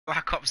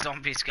Black Ops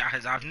Zombies,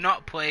 guys. I've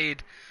not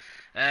played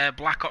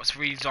Black Ops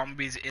 3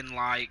 Zombies in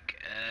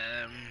like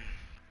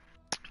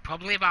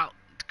probably about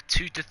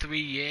 2 to 3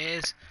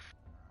 years.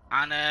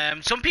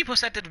 And some people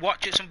said they'd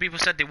watch it, some people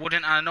said they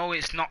wouldn't. And I know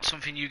it's not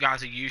something you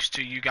guys are used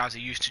to. You guys are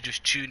used to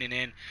just tuning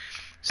in,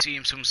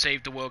 seeing some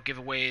Save the World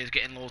giveaways,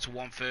 getting loads of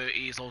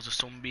 130s, loads of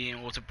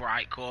Sunbeam, loads of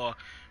Brightcore.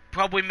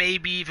 Probably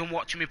maybe even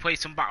watching me play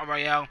some Battle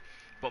Royale,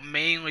 but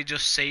mainly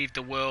just Save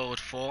the World,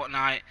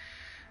 Fortnite.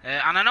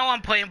 And I know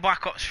I'm playing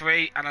Black Ops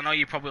 3, and I know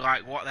you're probably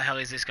like, what the hell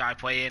is this guy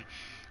playing?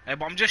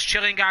 But I'm just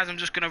chilling, guys. I'm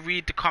just going to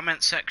read the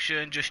comment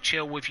section, just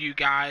chill with you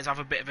guys, have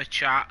a bit of a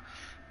chat,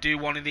 do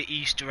one of the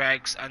Easter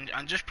eggs, and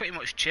just pretty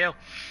much chill.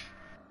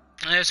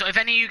 So if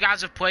any of you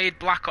guys have played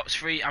Black Ops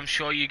 3, I'm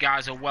sure you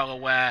guys are well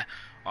aware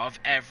of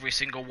every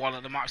single one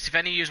of the maps. If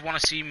any of you want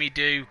to see me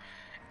do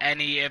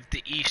any of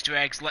the Easter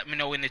eggs, let me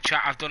know in the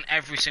chat. I've done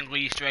every single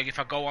Easter egg. If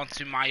I go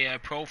onto my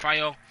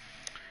profile,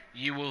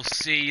 you will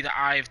see that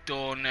I've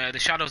done the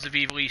Shadows of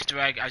Evil Easter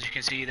egg. As you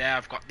can see there,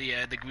 I've got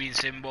the green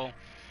symbol.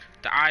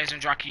 The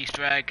Eisendrache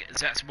Easter egg,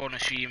 Zetsubo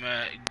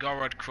Nashima,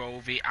 Gorod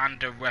Krovi, and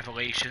the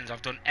Revelations.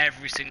 I've done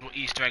every single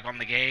Easter egg on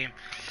the game.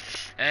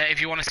 If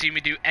you want to see me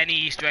do any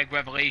Easter egg,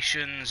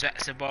 Revelations,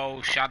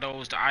 Zetsubo,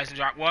 Shadows, the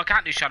Eisendrache. Well, I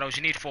can't do Shadows,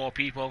 you need 4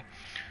 people.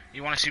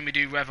 You want to see me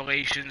do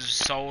Revelations,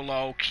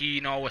 Solo,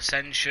 Kino,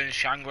 Ascension,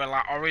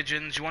 Shangri-La,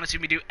 Origins. You want to see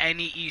me do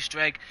any Easter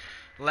egg,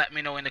 let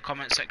me know in the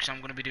comment section. I'm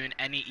going to be doing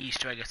any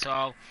Easter egg at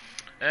all.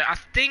 I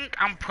think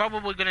I'm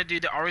probably going to do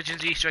the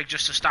Origins Easter egg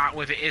just to start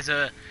with. It is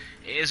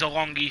a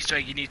long Easter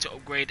egg. You need to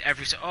upgrade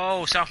every...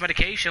 Oh,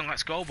 self-medication.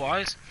 Let's go,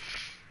 boys.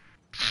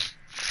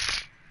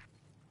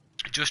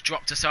 Just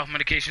dropped a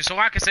self-medication. So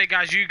like I say,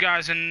 guys, you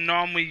guys are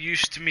normally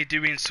used to me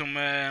doing some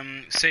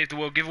Save the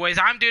World giveaways.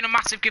 I'm doing a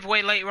massive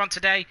giveaway later on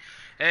today.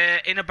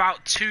 In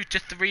about 2 to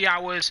 3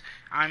 hours,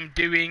 I'm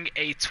doing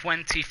a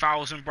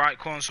 20,000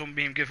 Brightcore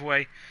Sunbeam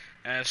giveaway.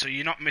 So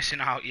you're not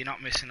missing out. You're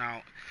not missing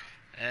out.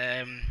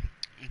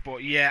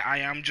 But yeah, I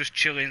am just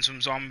chilling some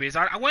zombies.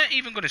 I weren't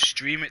even going to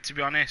stream it, to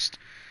be honest.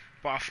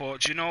 But I thought,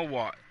 do you know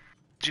what?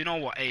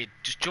 Hey,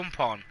 just jump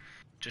on.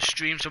 Just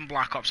stream some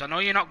Black Ops. I know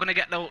you're not going to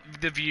get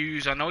the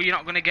views. I know you're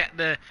not going to get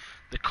the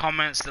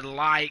comments, the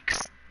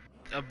likes.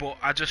 But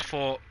I just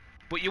thought,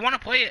 but you want to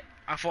play it.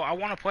 I thought I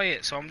want to play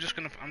it, so I'm just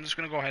gonna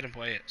go ahead and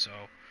play it. So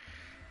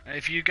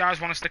if you guys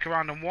want to stick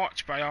around and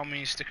watch, by all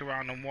means stick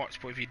around and watch.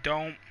 But if you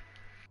don't,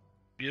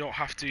 you don't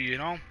have to, you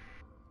know.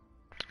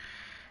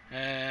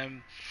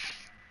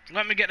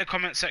 Let me get the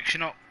comment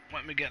section up.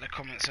 Let me get the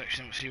comment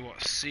section up,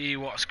 see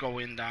what's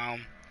going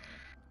down.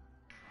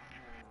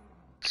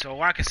 So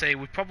like I say,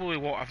 we probably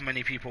won't have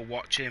many people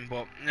watching,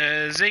 but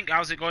Zinc,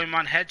 how's it going,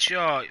 man?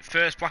 Headshot,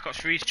 first Black Ops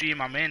 3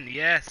 stream I'm in,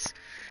 yes.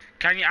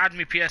 Can you add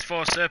me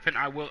PS4 Serpent?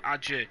 I will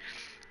add you.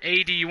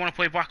 AD, you want to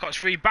play Black Ops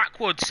 3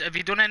 backwards? Have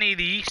you done any of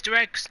the Easter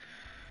eggs?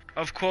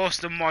 Of course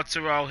the mods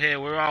are all here,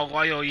 we're all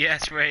loyal,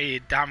 yes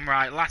Raid, damn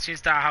right. Latching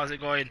Star, how's it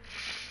going?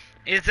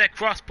 Is there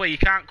crossplay? You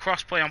can't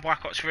crossplay on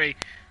Black Ops 3.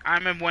 I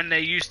remember when there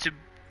used to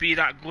be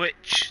that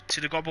glitch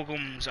to the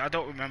Gobblegums. I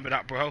don't remember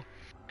that, bro.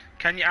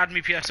 Can you add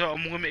me PS4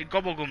 Unlimited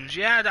Gobblegums?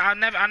 Yeah,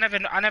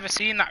 I never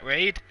seen that,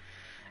 Raid.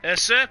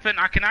 Serpent,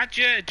 I can add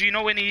you. Do you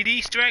know any of the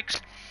Easter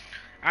eggs?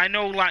 I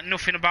know like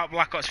nothing about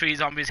Black Ops 3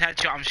 Zombies.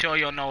 Headshot, I'm sure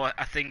you'll know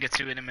a thing or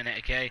two in a minute,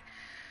 okay?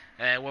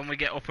 When we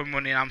get up and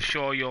running, I'm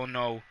sure you'll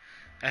know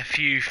a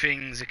few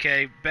things,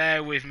 okay?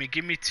 Bear with me.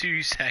 Give me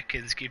 2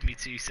 seconds. Give me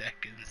 2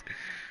 seconds.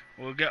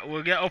 We'll get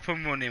up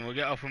and running. We'll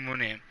get up and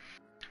running.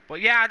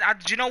 But yeah,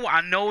 do you know what?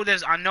 I know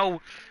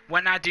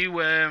when I do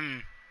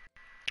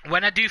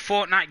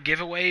Fortnite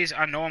giveaways,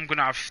 I know I'm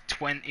gonna have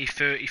 20,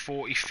 30,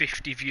 40,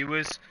 50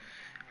 viewers,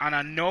 and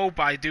I know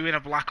by doing a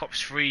Black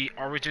Ops 3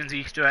 Origins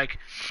Easter egg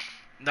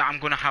that I'm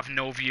gonna have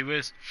no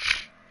viewers.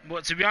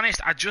 But to be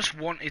honest, I just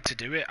wanted to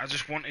do it. I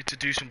just wanted to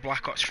do some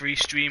Black Ops 3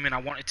 streaming. I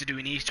wanted to do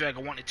an Easter egg.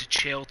 I wanted to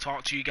chill,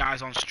 talk to you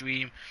guys on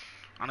stream,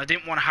 and I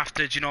didn't want to have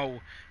to, you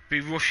know, be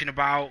rushing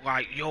about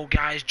like, yo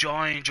guys,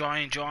 join,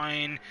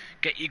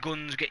 get your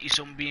guns, get your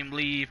Sunbeam,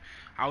 leave.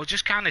 I was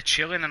just kind of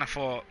chilling, and I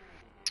thought,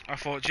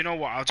 you know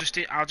what? I'll just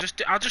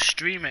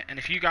stream it, and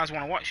if you guys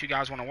want to watch, you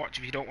guys want to watch.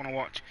 If you don't want to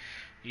watch,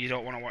 you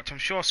don't want to watch. I'm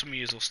sure some of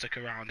you will stick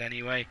around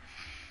anyway.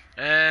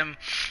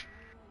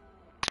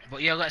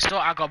 But yeah, let's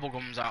sort our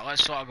Gobblegums out.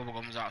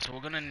 So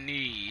we're gonna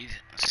need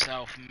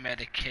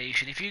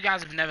self-medication. If you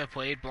guys have never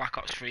played Black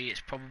Ops 3,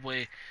 it's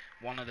probably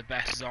one of the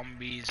best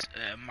zombies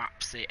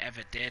maps they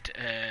ever did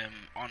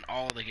on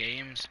all the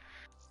games.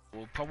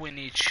 We'll probably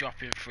need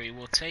shopping free.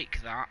 We'll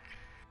take that.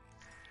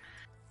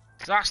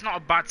 So that's not a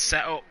bad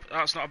setup.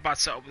 That's not a bad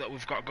setup that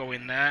we've got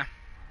going there.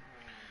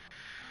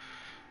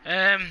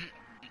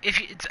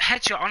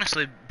 Headshot,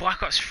 honestly,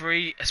 Black Ops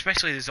 3,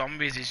 especially the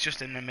zombies, is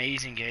just an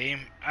amazing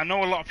game. I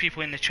know a lot of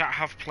people in the chat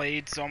have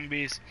played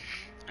zombies,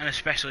 and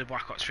especially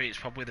Black Ops 3. It's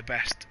probably the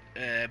best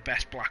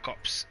Black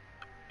Ops,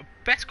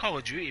 best Call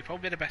of Duty,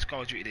 probably the best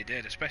Call of Duty they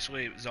did,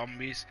 especially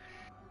zombies.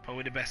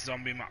 Probably the best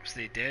zombie maps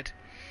they did.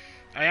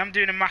 I am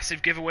doing a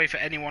massive giveaway for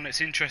anyone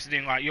that's interested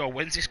in, like, yo,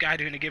 when's this guy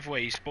doing a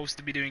giveaway? He's supposed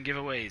to be doing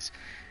giveaways.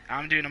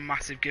 I'm doing a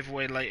massive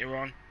giveaway later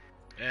on.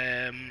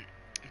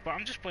 But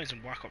I'm just playing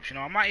some Black Ops, you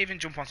know. I might even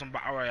jump on some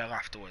Battle Royale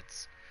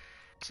afterwards.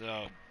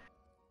 So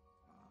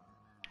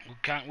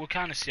we'll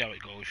kind of see how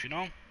it goes, you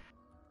know.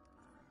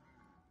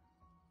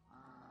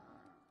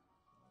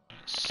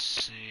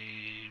 Let's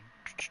see.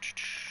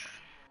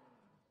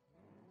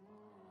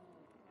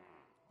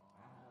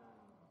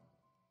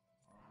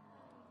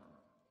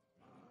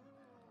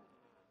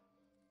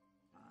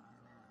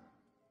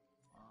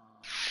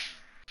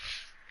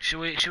 Should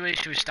we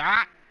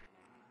start?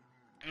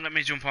 Let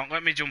me jump on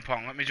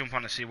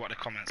and see what the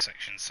comment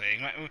section's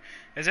saying.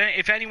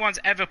 If anyone's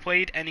ever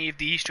played any of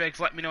the Easter eggs,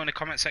 let me know in the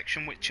comment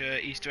section which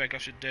Easter egg I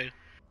should do.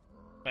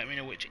 Let me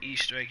know which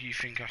Easter egg you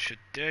think I should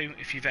do,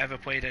 if you've ever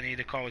played any of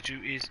the Call of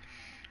Duties.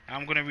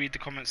 I'm going to read the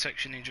comment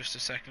section in just a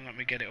second. Let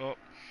me get it up.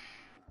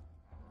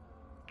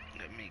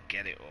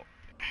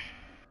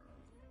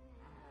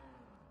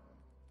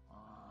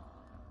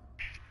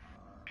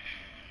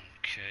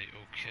 Okay.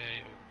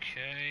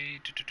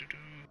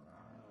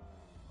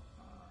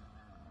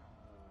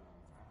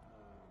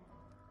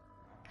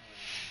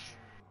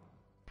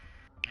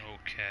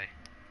 Okay.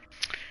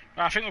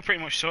 I think we're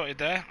pretty much sorted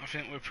there. I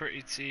think we're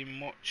pretty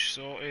much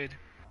sorted.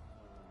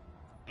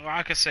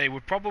 Like I say,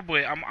 we're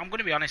probably... I'm going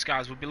to be honest,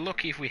 guys. We'd be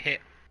lucky if we hit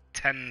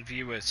 10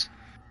 viewers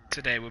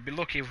today. We'd be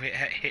lucky if we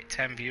hit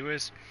 10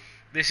 viewers.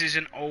 This is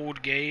an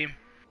old game.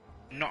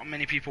 Not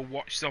many people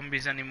watch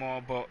zombies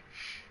anymore, but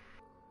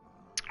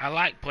I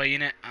like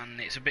playing it,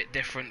 and it's a bit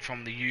different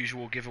from the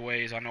usual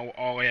giveaways. I know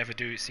all I ever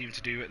seem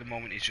to do at the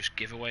moment is just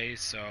giveaways,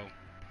 so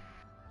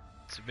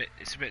it's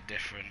a bit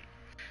different.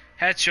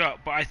 Headshot,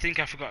 but I think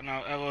I forgot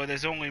now. Hello,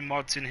 there's only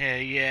mods in here.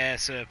 Yeah,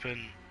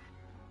 Serpent.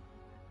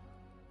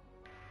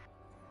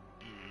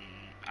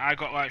 I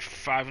got like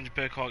 500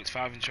 per call, it's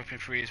 500 shopping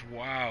frees.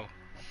 Wow.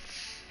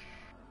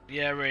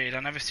 Yeah, Raid,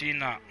 I never seen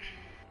that.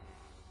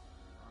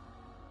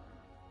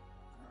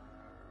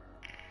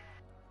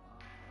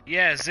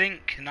 Yeah,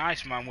 Zinc,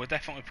 nice man, we'll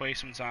definitely play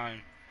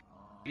sometime.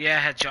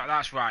 Yeah, Headshot,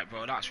 that's right,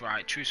 bro, that's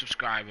right. True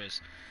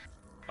subscribers.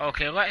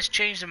 Okay, let's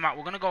change the map.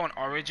 We're gonna go on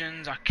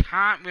Origins. I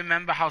can't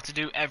remember how to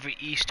do every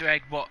Easter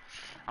egg, but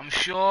I'm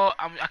sure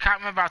I can't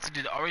remember how to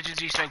do the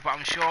Origins Easter egg, but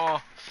I'm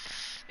sure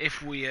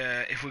if we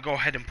go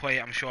ahead and play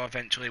it, I'm sure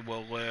eventually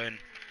we'll learn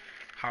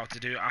how to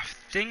do it. I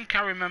think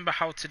I remember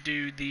how to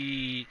do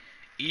the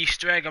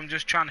Easter egg. I'm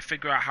just trying to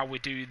figure out how we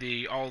do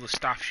all the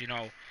staffs, you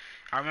know.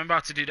 I remember how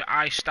to do the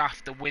ice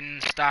staff, the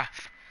wind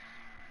staff.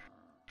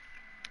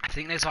 I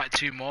think there's like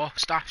 2 more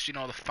staffs, you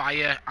know, the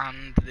fire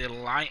and the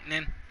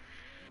lightning.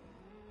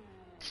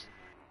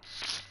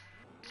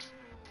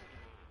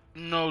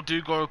 No,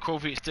 do go to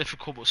Covey, it's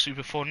difficult but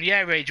super fun.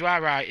 Yeah, Rage, you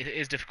are right, it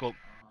is difficult.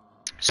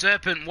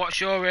 Serpent,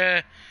 what's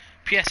your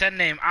PSN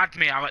name? Add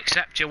me, I'll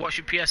accept you. What's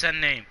your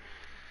PSN name?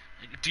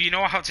 Do you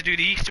know how to do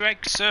the Easter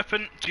eggs,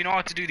 Serpent? Do you know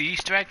how to do the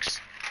Easter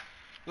eggs?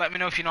 Let me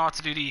know if you know how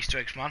to do the Easter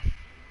eggs, man.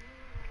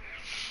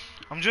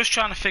 I'm just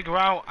trying to figure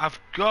out, I've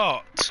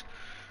got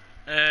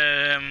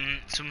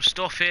some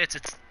stuff here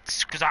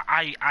because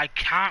I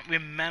can't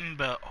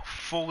remember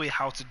fully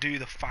how to do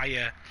the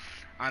fire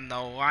and the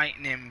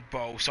lightning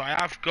bow. So I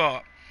have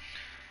got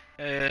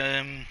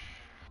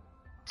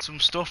some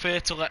stuff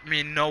here to let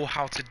me know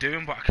how to do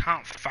them, but I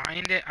can't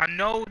find it. I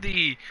know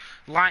the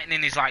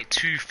lightning is like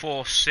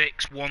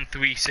 246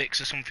 136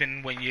 or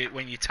something when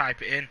you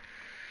type it in.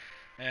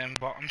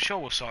 But I'm sure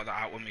we'll sort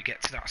that out when we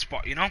get to that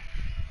spot, you know.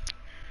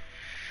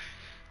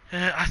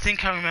 I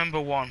think I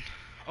remember one.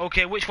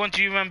 Okay, which one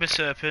do you remember,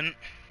 Serpent?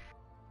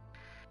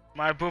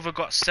 My brother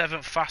got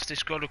 7th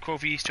fastest God of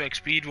Covey Easter egg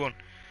speedrun.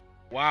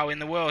 Wow, in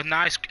the world,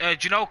 nice. Do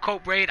you know,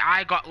 Cope Braid?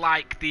 I got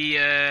like the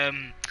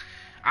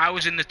I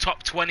was in the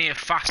top 20 of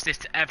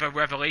fastest ever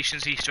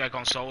Revelations Easter egg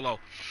on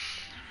solo.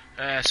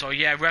 So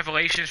yeah,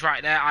 Revelations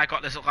right there. I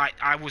got this like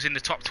I was in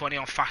the top 20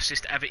 on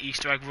fastest ever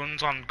Easter egg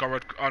runs on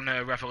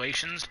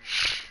Revelations.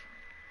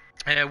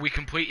 We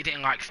completed it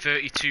in like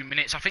 32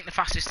 minutes. I think the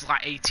fastest is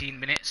like 18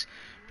 minutes,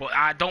 but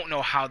I don't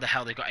know how the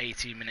hell they got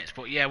 18 minutes.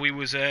 But yeah, we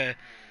was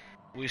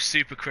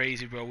super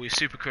crazy, bro. We were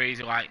super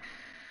crazy. Like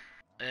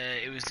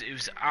it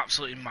was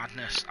absolutely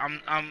madness.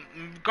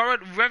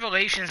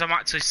 Revelations. I'm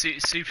actually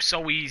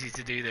so easy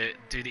to do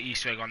the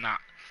Easter egg on that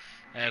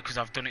because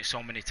I've done it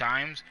so many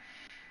times.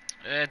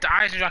 The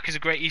Eisendrache is a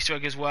great Easter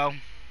egg as well.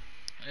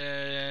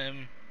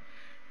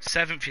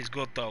 7th is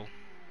good though.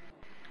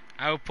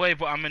 I will play,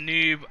 but I'm a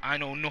noob. I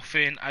know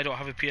nothing. I don't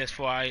have a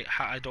PS4.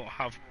 I don't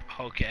have.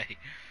 Okay.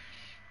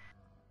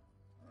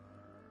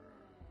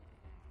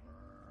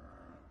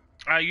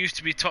 I used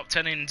to be top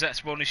 10 in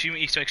Zetsubo Nishima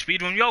Easter egg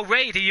speedrun. Yo,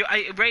 Raid,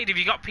 Raid, have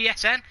you got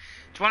PSN? Do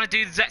you want to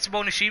do the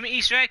Zetsubo Nishima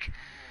Easter egg?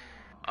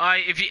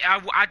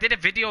 I did a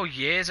video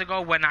years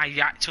ago when I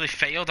actually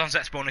failed on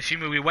Zetsubo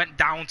Nishima. We went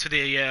down to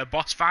the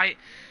boss fight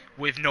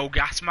with no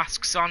gas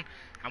masks on,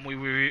 and we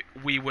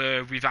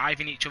were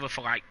reviving each other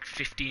for like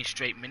 15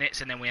 straight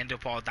minutes, and then we ended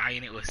up all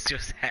dying. It was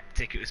just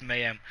hectic. It was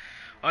mayhem.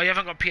 Oh, you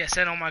haven't got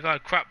PSN? Oh my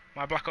god, crap.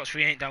 My Black Ops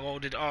 3 ain't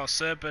downloaded. Oh,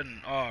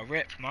 Serpent. Oh,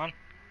 rip, man.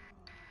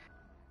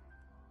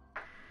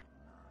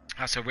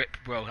 That's a rip,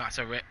 bro. That's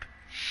a rip.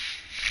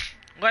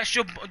 let's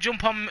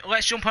jump on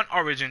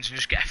Origins and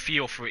just get a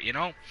feel for it, you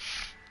know.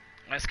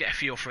 Let's get a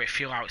feel for it,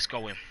 feel how it's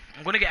going.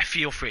 I'm gonna get a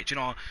feel for it, you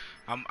know.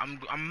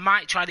 I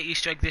might try the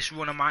Easter egg this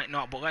run, I might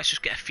not, but let's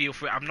just get a feel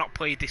for it. I've not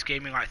played this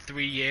game in like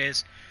 3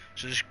 years,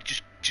 so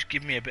just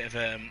give me a bit of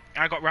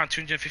I got around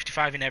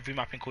 255 in every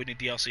map, including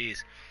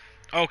DLCs.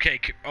 Okay,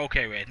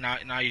 Ray.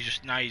 Now you're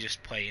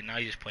just playing,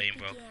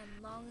 bro.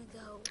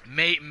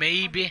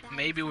 Maybe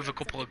with a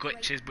couple of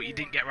glitches, but you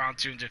didn't get around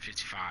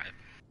 255.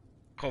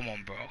 Come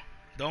on, bro.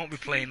 Don't be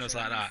playing us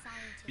like that.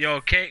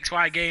 Yo,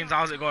 KXY Games,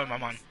 how's it going, my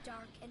man?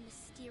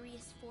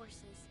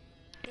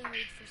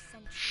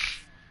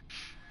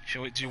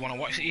 Do you want to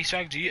watch the Easter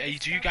egg? Do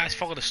you guys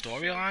follow the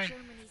storyline?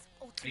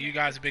 Are you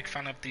guys a big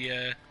fan of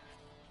the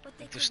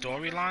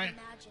storyline?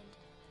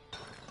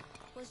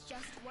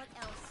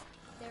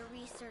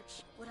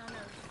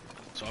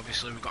 So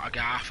obviously we've got a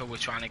Gartha. We're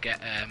trying to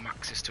get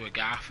access to a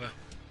Gartha.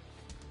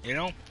 You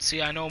know?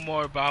 See, I know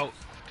more about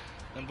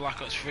than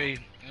Black Ops 3.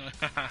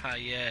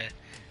 Yeah.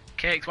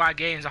 KXY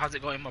Games, how's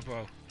it going, my bro?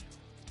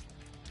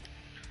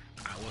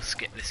 Alright, we'll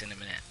skip this in a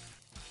minute.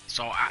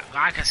 So,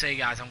 like I say,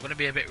 guys, I'm going to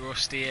be a bit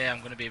rusty here.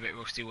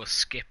 We'll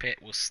skip it.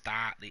 We'll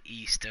start the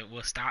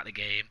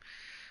game.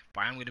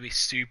 But I'm going to be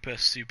super,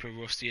 super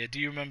rusty here. Do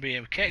you remember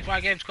him?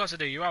 KXY Games, of course I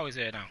do. You're always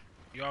here now.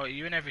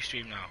 You're in every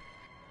stream now.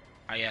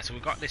 Oh, yeah, so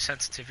we've got this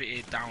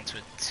sensitivity down to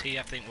a T,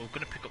 I think. We're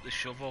going to pick up the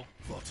shovel.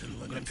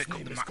 We're going to pick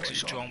up the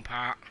Max's drone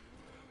part.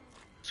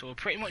 So we're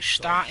pretty much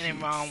starting in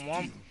round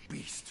 1.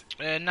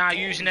 Now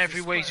using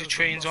every way to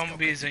train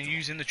zombies and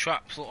using the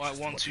traps look like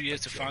 1-2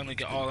 years to finally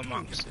get all the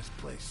maps.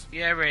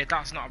 Yeah, Ray,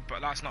 that's not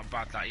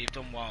bad. That you've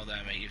done well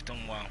there, mate. You've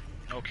done well.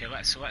 Okay,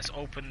 let's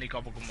open the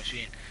gobblegum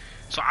machine.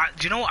 So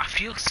do you know what? I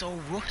feel so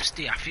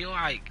rusty. I feel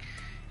like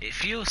it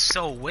feels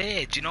so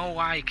weird. You know,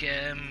 like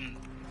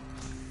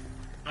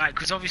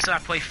because obviously I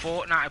play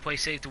Fortnite, I play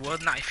Save the World,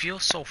 and that it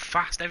feels so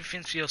fast.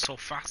 Everything feels so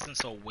fast and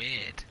so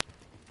weird.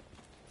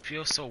 It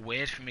feels so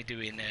weird for me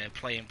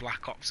playing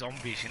Black Ops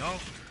Zombies, you know.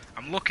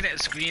 I'm looking at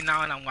the screen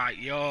now and I'm like,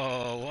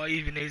 yo, what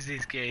even is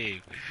this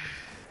game?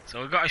 So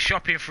we've got a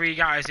shopping free,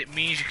 guys. It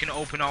means you can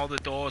open all the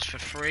doors for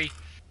free.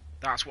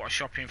 That's what a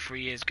shopping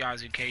free is,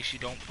 guys, in case you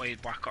don't play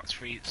Black Ops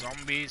 3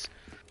 Zombies.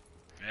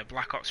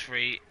 Black Ops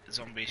 3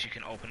 Zombies, you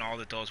can open all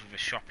the doors with a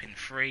shopping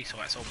free. So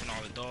let's open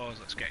all the doors.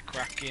 Let's get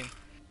cracking.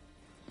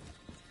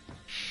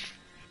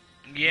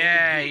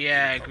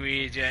 Yeah,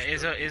 agreed. Yeah,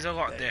 it's a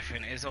lot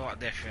different.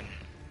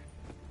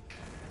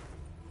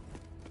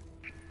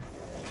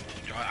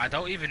 I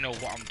don't even know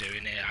what I'm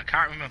doing here. I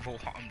can't remember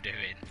what I'm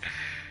doing.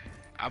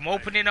 I'm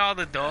opening all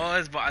the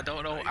doors, but I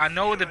don't know. I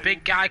know the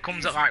big guy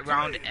comes at like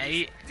round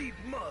 8. Do you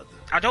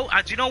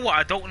know what?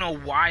 I don't know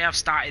why I've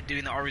started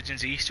doing the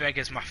Origins Easter egg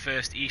as my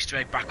first Easter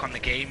egg back on the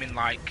game in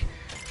like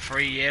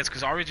 3 years.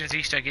 Because Origins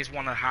Easter egg is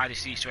one of the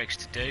hardest Easter eggs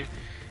to do.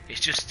 It's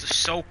just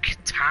so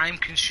time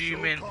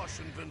consuming,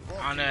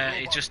 and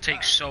it just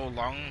takes so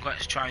long.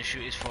 Let's try and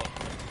shoot his foot.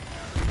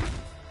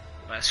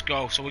 Let's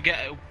go. So we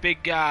get a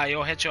big guy.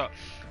 Your headshot.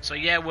 So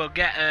yeah, we'll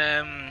get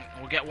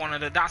one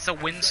of the. That's a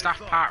wind staff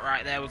part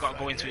right there. We've got to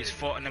go into his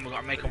foot, and then we've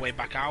got to make our way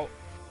back out.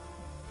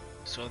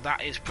 So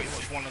that is pretty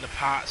much one of the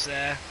parts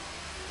there.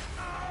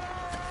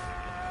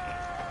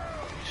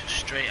 Just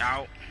straight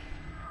out.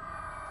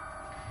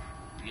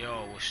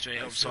 Yo, we're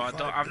straight up. So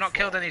I've not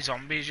killed any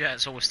zombies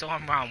yet. So we're still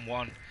on round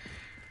 1.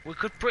 We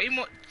could pretty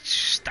much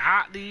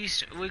start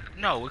these. We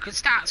could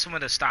start some of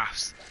the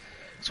staffs.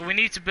 So we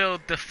need to build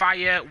the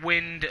fire,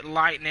 wind,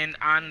 lightning,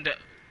 and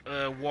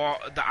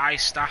the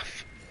ice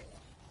staff.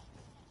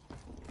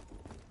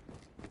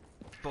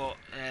 But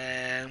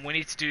we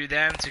need to do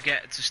them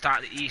to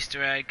start the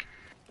Easter egg.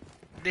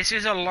 This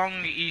is a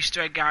long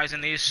Easter egg, guys,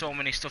 and there's so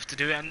many stuff to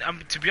do. And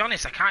to be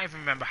honest, I can't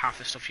even remember half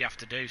the stuff you have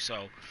to do.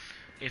 So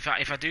if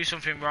I do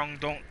something wrong,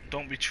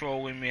 don't be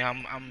trolling me.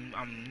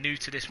 I'm new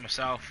to this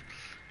myself.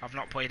 I've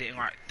not played it in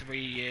like 3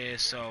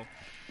 years, so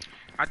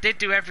I did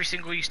do every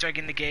single Easter egg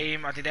in the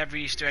game. I did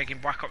every Easter egg in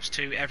Black Ops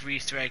 2, every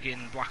Easter egg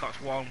in Black Ops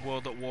 1,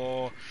 World at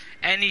War,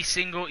 any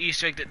single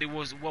Easter egg that there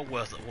was. Well,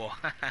 World at War.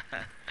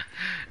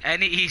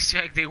 Any Easter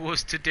egg there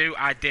was to do,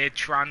 I did.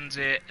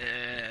 Transit,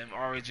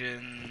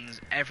 Origins,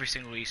 every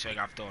single Easter egg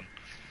I've done.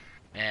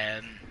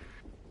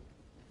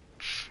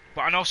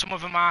 But I know some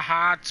of them are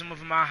hard. Some of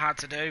them are hard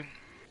to do.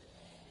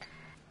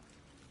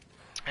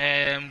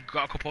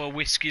 Got a couple of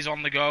whiskies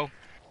on the go.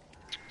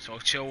 So I'll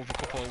chill with a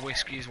couple of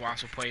whiskies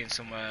whilst we're playing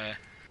some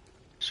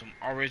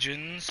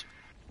Origins.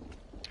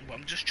 But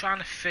I'm just trying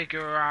to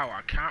figure out,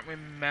 I can't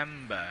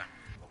remember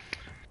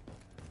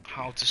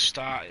how to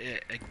start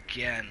it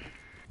again.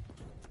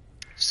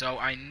 So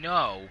I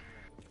know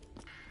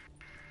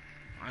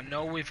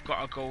we've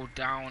got to go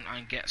down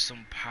and get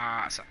some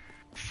parts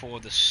for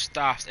the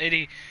staffs.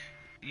 Eddie,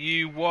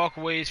 you walk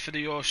away for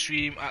your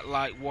stream at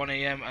like 1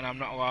 AM and I'm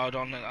not allowed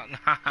on it.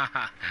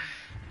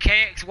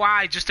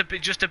 KXY, just a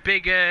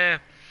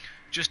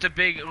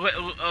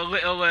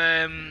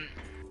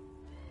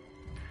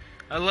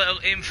little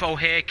info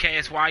here,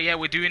 KSY. Yeah,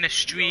 we're doing a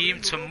stream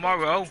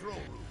tomorrow.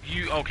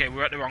 Okay,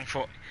 we're at the wrong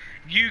foot.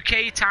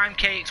 UK time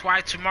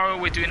KXY tomorrow.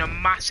 We're doing a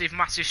massive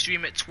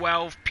stream at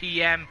 12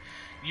 PM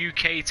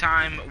UK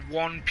time,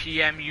 1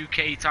 PM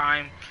UK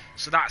time.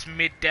 So that's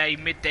midday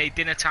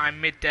dinner time,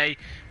 midday.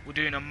 We're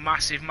doing a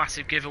massive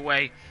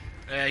giveaway.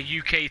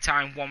 UK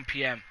time 1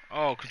 PM.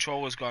 Oh,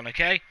 controller's gone.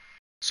 Okay.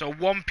 So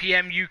 1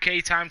 PM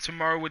UK time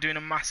tomorrow. We're doing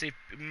a massive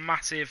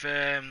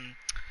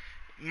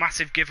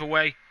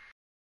giveaway.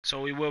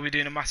 So we will be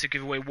doing a massive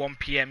giveaway 1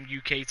 PM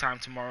UK time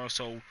tomorrow.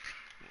 So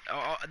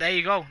there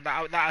you go.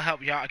 That'll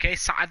help you out. Okay.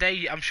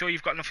 Saturday. I'm sure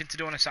you've got nothing to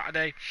do on a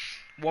Saturday.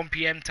 1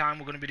 PM time.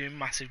 We're going to be doing a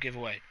massive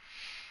giveaway.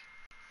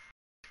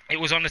 It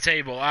was on the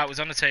table. It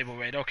was on the table,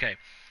 Raid. Okay.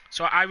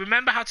 So I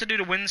remember how to do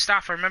the wind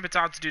staff. I remember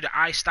how to do the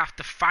ice staff.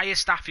 The fire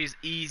staff is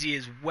easy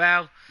as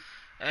well.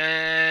 But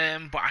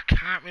I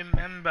can't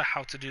remember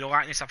how to do the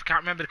lightning staff. I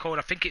can't remember the code.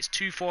 I think it's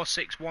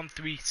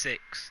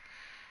 246136.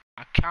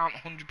 I can't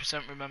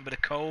 100% remember the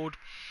code.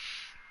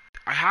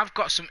 I have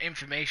got some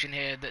information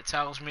here that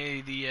tells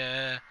me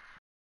the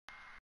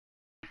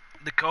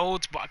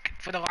codes, but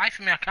for the life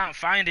of me, I can't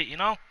find it. You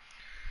know.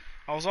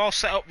 I was all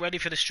set up ready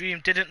for the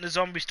stream. Didn't the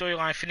zombie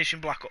storyline finish in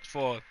Black Ops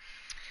 4?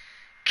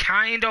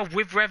 Kind of.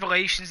 With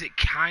Revelations, it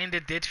kind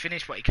of did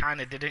finish, but it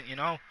kind of didn't, you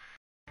know.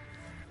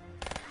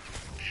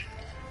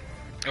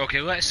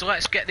 Okay,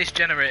 let's get this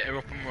generator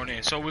up and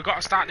running. So we've got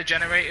to start the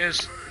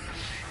generators.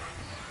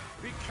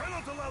 We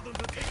cannot allow them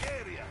to take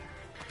area.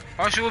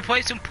 Or should we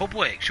play some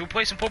public? Should we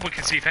play some public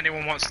and see if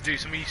anyone wants to do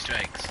some Easter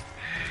eggs?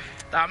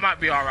 That might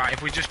be alright.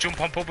 If we just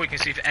jump on public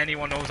and see if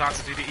anyone knows how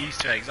to do the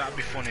Easter eggs, that'd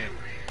be funny.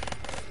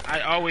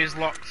 I always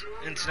locked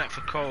internet for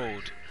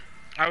code.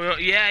 I will,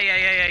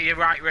 yeah, you're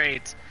right,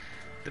 Raid.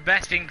 The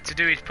best thing to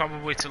do is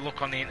probably to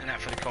look on the internet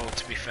for the code,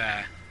 to be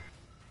fair.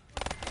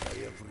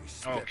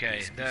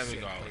 Okay, there we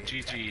go.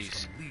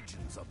 GG's.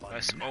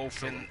 Let's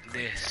open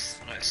this.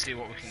 Let's see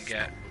what we can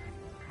get.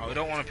 Oh, we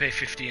don't want to pay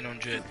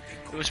 1500.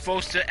 It was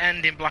supposed to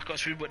end in Black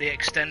Ops 3, but they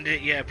extended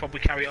it. Yeah, probably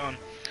carry it on.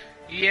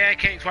 Yeah,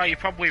 KXY, you're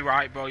probably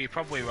right, bro. You're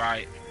probably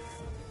right.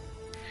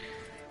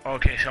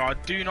 Okay, so I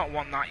do not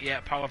want that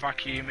yet. Power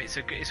vacuum. It's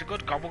a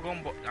good gobble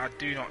gun, but I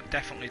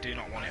definitely do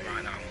not want it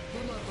right now.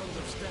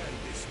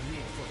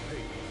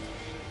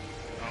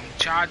 I'm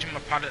charging my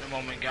pad at the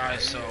moment,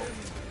 guys. So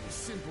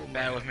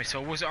bear with me.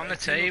 So was it on the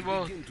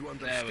table?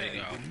 There we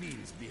go.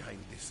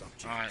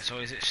 All right. So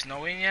is it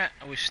snowing yet?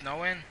 Are we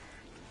snowing?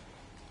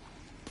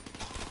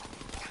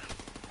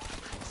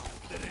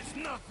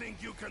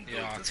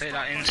 Yeah, I'll take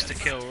that insta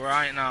kill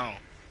right now.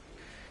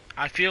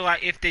 I feel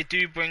like if they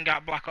do bring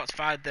out Black Ops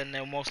 5, then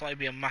there'll most likely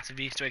be a massive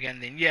Easter egg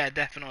ending. Yeah,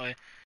 definitely.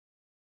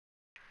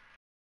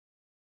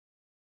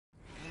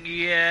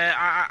 Yeah,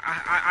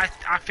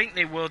 I think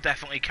they will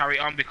definitely carry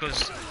on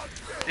because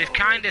they've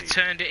kind of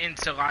turned it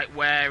into like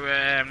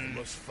where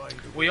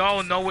we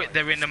all know it.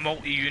 They're in the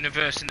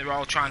multi-universe and they're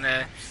all trying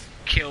to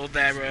kill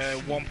their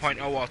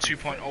 1.0 or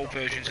 2.0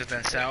 versions of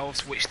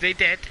themselves, which they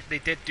did. They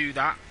did do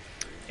that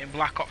in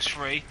Black Ops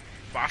 3.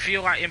 But I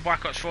feel like in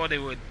Black Ops 4 they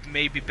would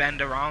maybe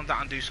bend around that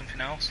and do something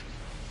else.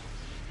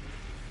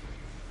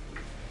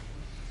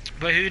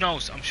 But who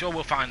knows? I'm sure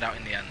we'll find out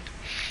in the end.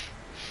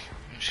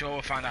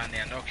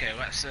 Okay,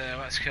 let's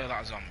kill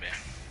that zombie.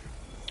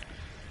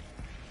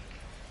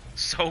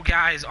 So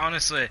guys,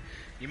 honestly,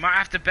 you might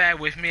have to bear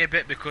with me a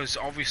bit because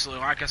obviously,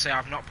 like I say,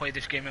 I've not played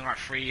this game in like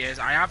 3 years.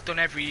 I have done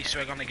every Easter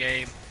egg on the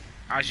game,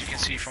 as you can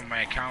see from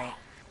my account.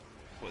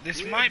 But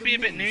this might be a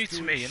bit new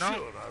to me, you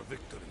know?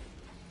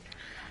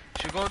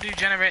 Should we go do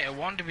generator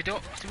 1? Did we go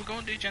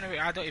and do generator?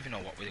 I don't even know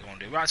what we're going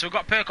to do. Right, so we've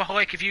got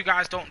Perkaholic. If you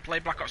guys don't play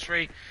Black Ops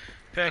 3,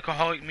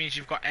 Perkaholic means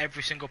you've got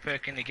every single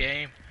perk in the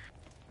game.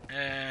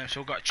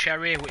 So we've got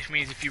Cherry, which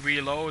means if you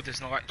reload, there's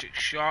an electric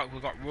shock.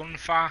 We've got Run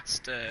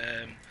Fast.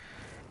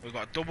 We've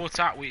got Double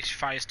Tap, which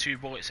fires 2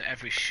 bullets at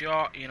every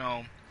shot. You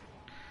know,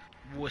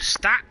 we're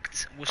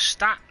stacked.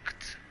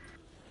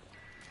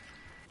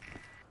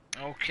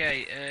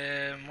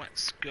 Okay,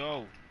 let's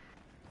go.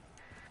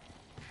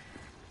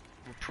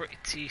 We're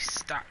pretty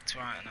stacked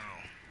right now.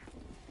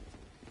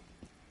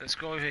 Let's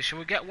go over here. Shall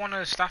we get one of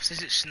the staffs?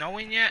 Is it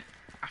snowing yet?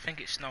 I think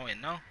it's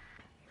snowing, no?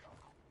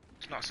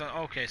 It's not snowing.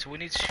 Okay, so we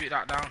need to shoot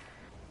that down.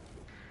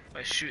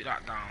 Let's shoot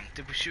that down.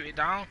 Did we shoot it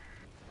down?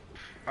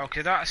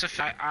 Okay, that's a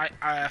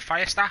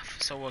fire staff,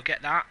 so we'll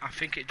get that. I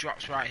think it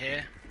drops right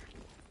here.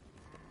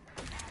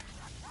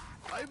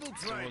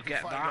 So we'll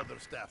get that.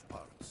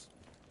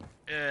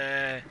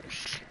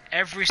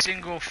 Every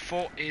single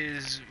foot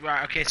is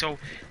right. Okay, so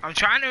I'm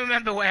trying to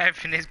remember where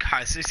everything is,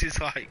 guys. This is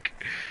like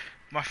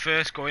my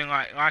first going,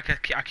 like I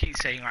keep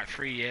saying, like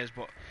 3 years,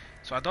 but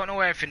so I don't know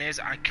where everything is.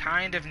 I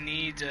kind of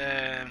need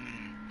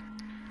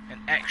an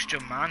extra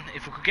man.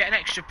 If we could get an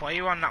extra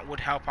player on, that would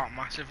help out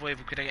massively. If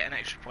we could get an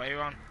extra player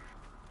on.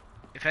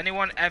 If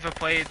anyone ever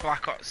played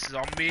Black Ops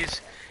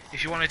Zombies,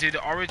 if you want to do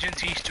the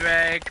Origins Easter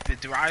egg, the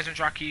Horizon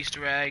Track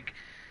Easter egg,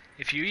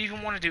 if you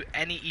even want to do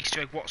any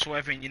Easter egg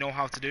whatsoever and you know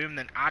how to do them,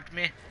 then add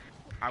me.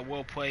 I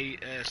will play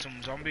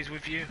some zombies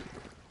with you.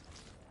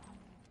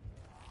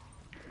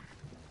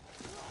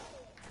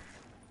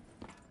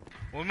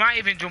 We might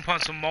even jump on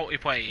some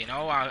multiplayer, you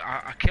know.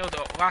 I killed it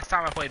up. Last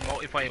time I played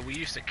multiplayer, we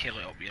used to kill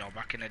it up, you know,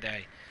 back in the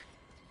day.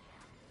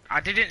 I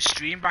didn't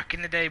stream back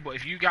in the day, but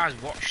if you guys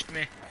watched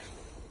me,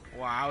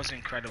 wow, I was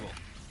incredible.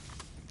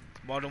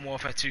 Modern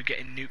Warfare 2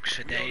 getting nukes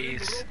for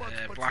days.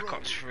 Black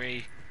Ops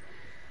 3.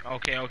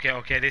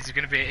 Okay, this is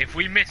gonna be it. If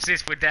we miss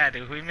this, we're dead.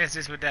 If we miss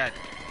this, we're dead.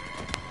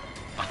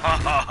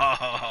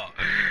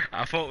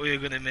 I thought we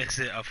were gonna miss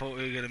it.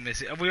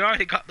 And we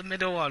already got the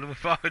middle one.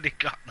 We've already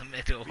got the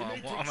middle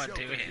one. What am I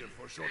doing?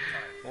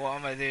 What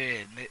am I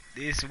doing?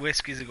 These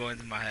whiskies are going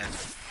to my head.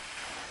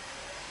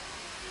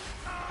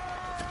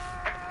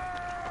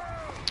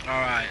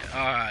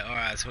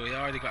 Alright. So we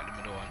already got the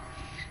middle one.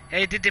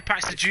 Hey, did they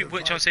patch the dupe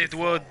glitch on Save the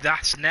World?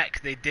 That's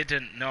neck. They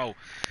didn't. No.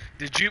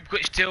 The dupe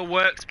glitch still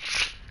works.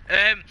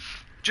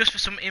 Just for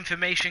some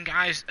information,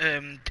 guys,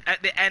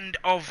 at the end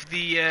of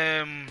the,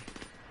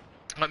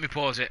 let me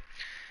pause it.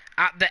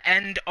 At the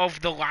end of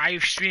the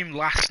live stream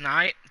last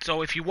night,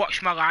 so if you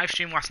watched my live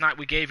stream last night,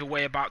 we gave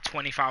away about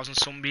 20,000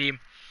 Sunbeam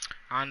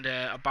and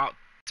about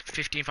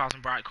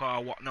 15,000 Bright Core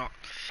or whatnot.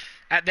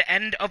 At the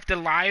end of the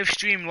live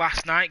stream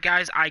last night,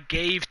 guys, I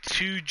gave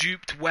two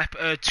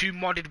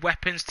modded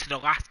weapons to the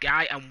last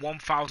guy and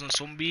 1,000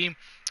 Sunbeam,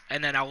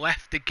 and then I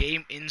left the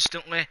game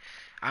instantly.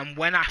 And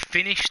when I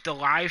finished the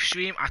live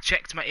stream, I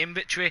checked my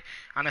inventory,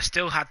 and I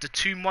still had the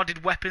two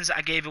modded weapons that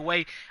I gave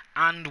away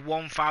and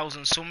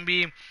 1,000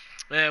 Sunbeam.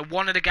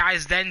 One of the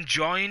guys then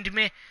joined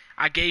me.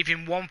 I gave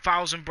him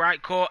 1,000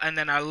 Bright Core, and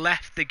then I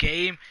left the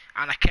game,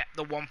 and I kept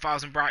the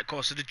 1,000 Bright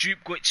Core. So the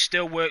dupe glitch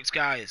still works,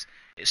 guys.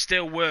 It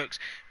still works.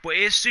 But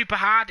it is super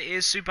hard.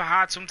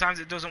 Sometimes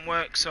it doesn't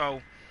work,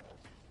 so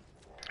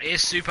it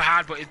is super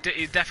hard, but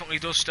it definitely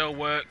does still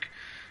work.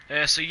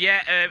 So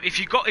yeah, if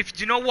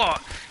you know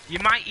what, you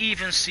might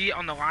even see it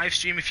on the live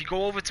stream. If you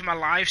go over to my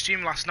live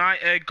stream last night,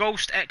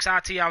 Ghost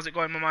XRT, how's it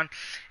going, my man?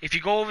 If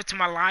you go over to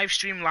my live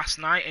stream last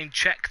night and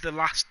check the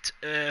last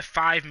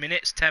 5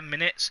 minutes, 10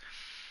 minutes,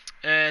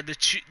 the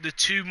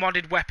two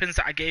modded weapons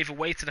that I gave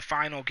away to the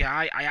final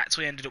guy, I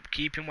actually ended up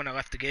keeping when I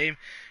left the game.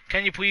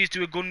 Can you please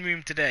do a gun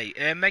room today?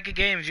 Mega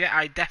Games, yeah,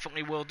 I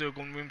definitely will do a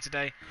gun room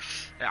today.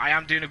 I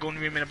am doing a gun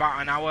room in about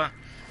an hour.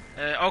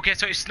 Okay,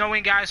 so it's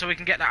snowing, guys, so we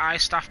can get the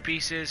ice staff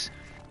pieces.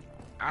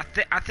 I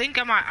think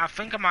I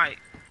might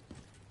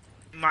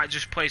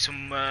just play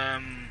some. I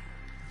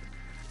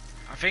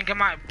think I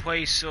might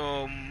play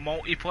some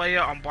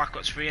multiplayer on Black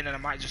Ops 3, and then I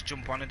might just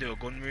jump on and do a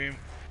gun room.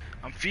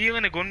 I'm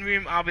feeling a gun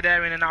room. I'll be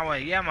there in an hour.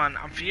 Yeah, man,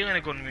 I'm feeling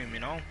a gun room. You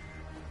know.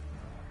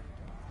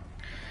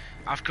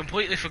 I've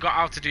completely forgot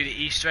how to do the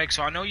Easter egg,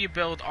 so I know you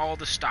build all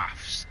the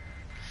staffs.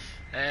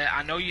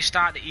 I know you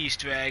start the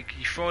Easter egg,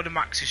 you throw the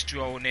Maxis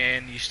drone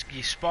in,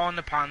 you spawn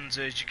the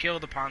panzers, you kill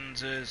the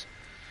panzers,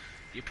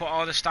 you put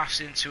all the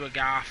staffs into a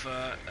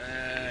Gartha,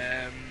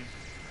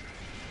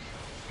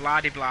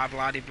 blah de blah,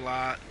 blah de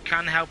blah.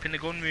 Can help in the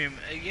gun room.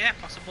 Yeah,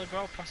 possibly,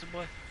 bro,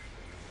 possibly.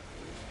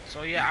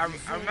 So yeah,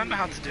 I remember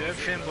how to do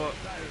everything, but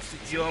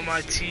you're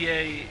my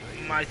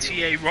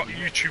TA rock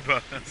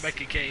YouTuber,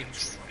 Mega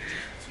Games.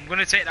 I'm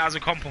gonna take that as a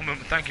compliment,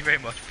 but thank you very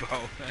much,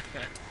 bro.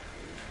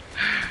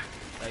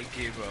 Thank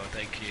you, bro,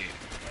 thank you.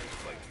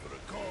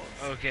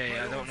 Okay,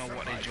 I don't know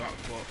what they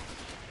dropped, but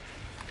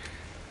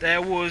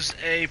there was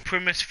a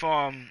Primus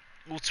form,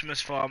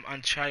 Ultimus form,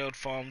 and Child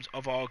forms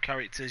of all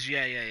characters.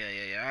 Yeah,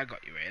 I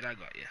got you, Raid, I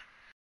got you.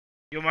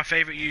 You're my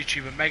favourite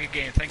YouTuber, Mega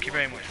Game, thank you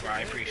very much, bro,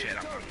 I appreciate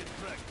that.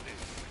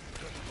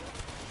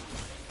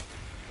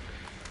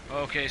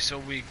 Okay, so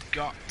we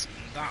got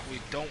that, we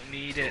don't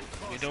need it,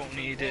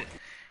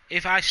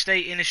 If I stay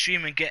in the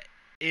stream and get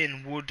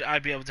in, would I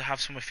be able to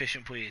have some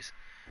efficient, please?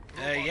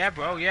 Yeah,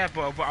 bro,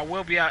 but I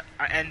will be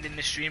ending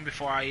the stream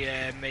before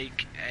I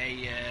make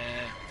a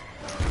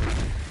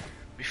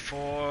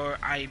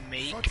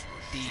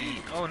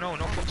oh no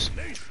foots.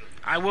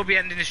 I will be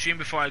ending the stream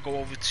before I go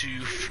over to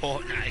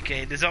Fortnite.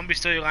 Okay, the zombie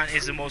storyline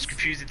is the most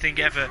confusing thing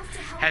ever.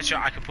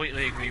 Headshot, I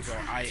completely agree, bro.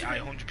 I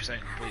 100%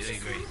 completely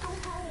agree.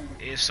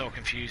 It is so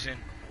confusing.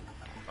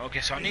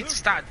 Okay, so I need to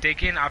start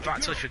digging. I've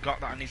actually forgot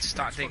that I need to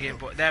start digging,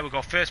 but there we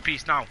go. First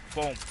piece now.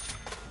 Boom.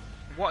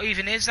 What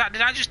even is that?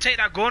 Did I just take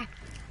that gun?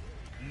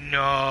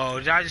 No,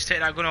 did I just take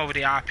that gun over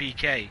the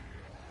RPK?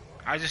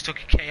 I just took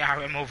a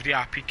KRM over the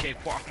RPK.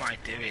 What am I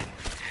doing?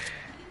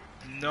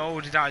 No,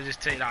 did I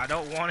just take that? I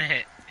don't want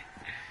it.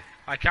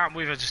 I can't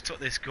believe I just took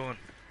this gun.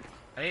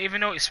 I didn't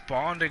even know it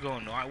spawned a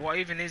gun. Like, what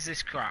even is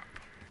this crap?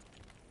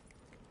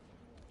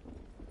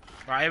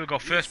 Right, here we go.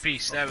 First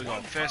piece. There we go.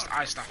 First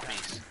ice staff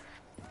piece.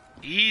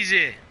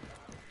 Easy.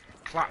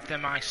 Clap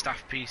them ice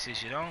staff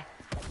pieces, you know.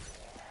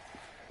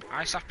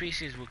 Ice staff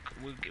pieces,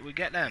 we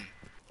get them.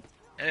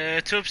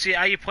 Tubsy,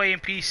 are you playing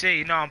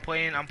PC? No, I'm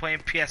playing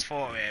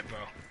PS4 here, bro.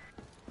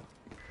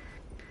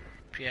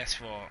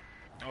 PS4.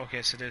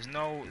 Okay, so there's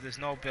no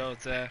build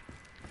there.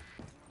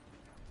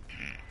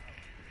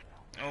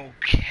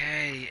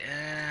 Okay,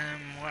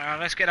 well,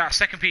 let's get that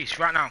second piece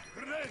right now.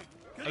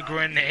 A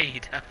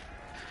grenade.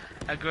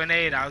 A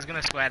grenade. I was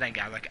gonna swear then,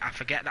 guys. Like, I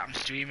forget that I'm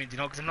streaming, you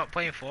know, because I'm not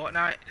playing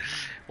Fortnite.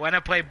 When I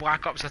play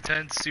Black Ops, I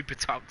turn super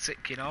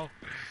toxic, you know.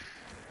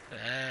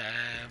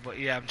 But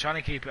yeah, I'm trying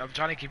to keep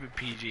it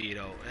PG, you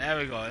know. There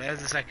we go.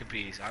 There's the second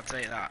piece. I'll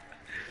take that.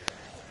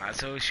 Alright,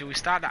 so should we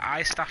start the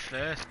ice staff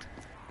first?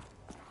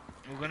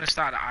 We're gonna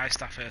start the ice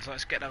staff first.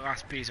 Let's get the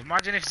last piece.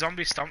 Imagine if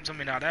zombie stomps on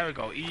me now. There we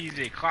go.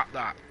 Easy. Clap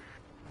that.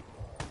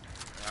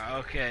 Right,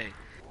 okay.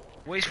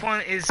 Which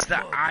one is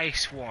the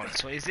ice one?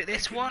 So is it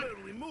this one?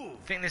 I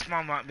think this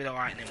one might be the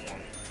lightning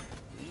one.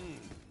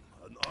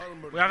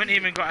 We haven't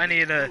even got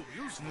any of the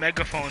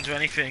megaphones or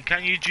anything.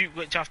 Can you dupe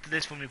glitch after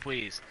this for me,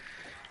 please?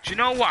 Do you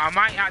know what? I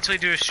might actually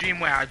do a stream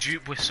where I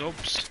dupe with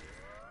subs.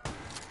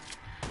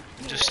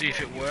 And just see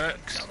if it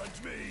works.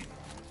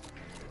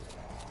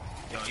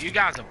 Yo, you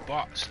guys are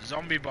bots.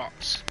 Zombie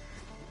bots.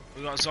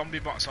 We got zombie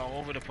bots all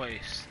over the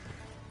place.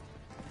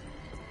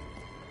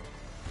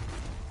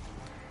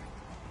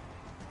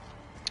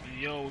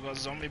 Yo, we got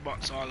zombie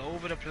bots all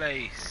over the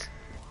place.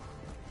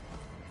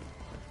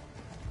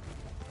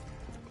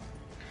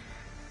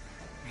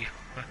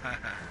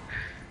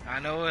 I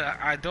know,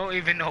 I don't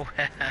even know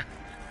where.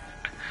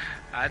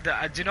 Do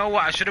you know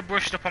what? I should have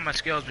brushed up on my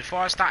skills. Before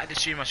I started the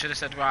stream, I should have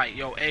said, right,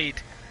 yo,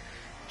 Aid,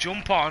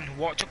 jump on,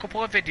 watch a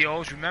couple of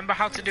videos, remember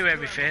how to do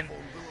everything,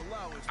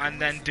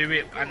 and then do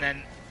it. And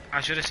then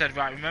I should have said,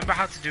 right, remember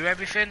how to do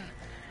everything,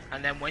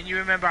 and then when you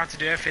remember how to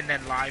do everything,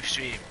 then live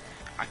stream.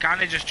 I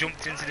kind of just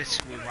jumped into this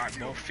with like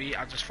both feet.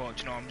 I just thought,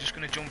 you know, I'm just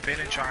going to jump in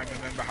and try and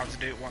remember how to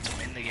do it once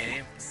I'm in the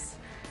game.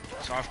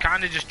 So I've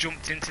kind of just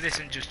jumped into this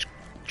and just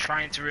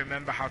trying to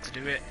remember how to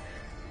do it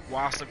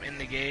whilst I'm in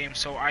the game.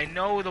 So I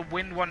know the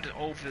wind one's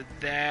over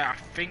there. I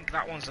think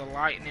that one's the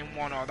lightning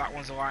one, or that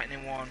one's the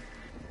lightning one.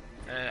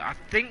 I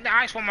think the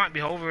ice one might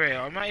be over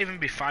here, or it might even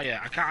be fire.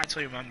 I can't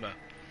actually remember.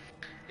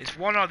 It's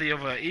one or the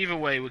other. Either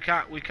way, we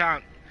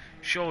can't.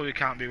 Surely we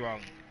can't be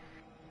wrong.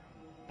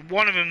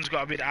 One of them's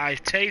got to be the ice.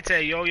 Tay,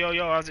 yo,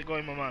 how's it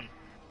going, my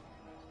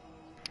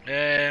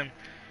man?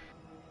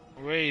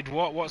 Raid,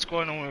 what's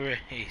going on with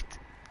Raid?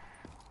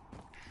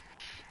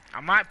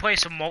 I might play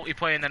some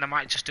multiplayer and then I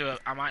might just do a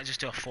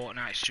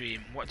Fortnite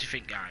stream. What do you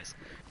think, guys?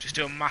 Just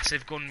do a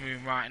massive gun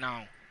room right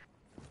now.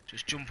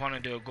 Just jump on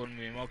and do a gun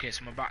room. Okay,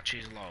 so my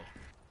battery's low,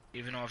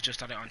 even though I've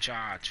just had it on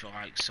charge for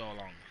like so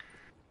long.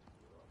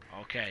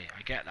 Okay,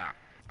 I get that.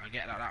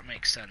 That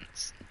makes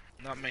sense.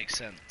 That makes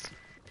sense.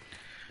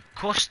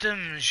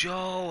 Customs,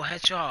 yo,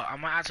 headshot. I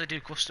might actually do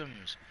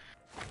customs.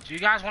 Do you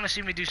guys want to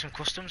see me do some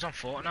customs on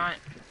Fortnite?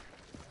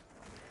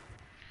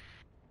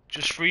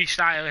 Just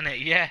freestyling it,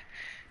 yeah.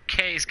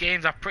 Case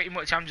games, I'm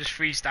just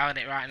freestyling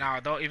it right now.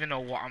 I don't even know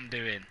what I'm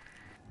doing.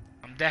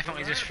 I'm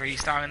definitely just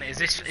freestyling it.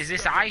 Is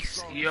this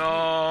ice?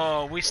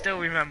 Yo, we still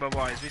remember,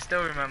 boys. We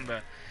still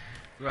remember.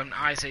 We're on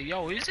ice here.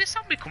 Yo, is this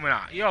zombie coming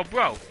out? Yo,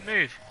 bro,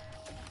 move.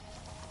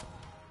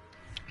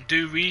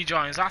 Do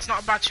rejoins. That's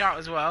not a bad shout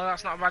as well.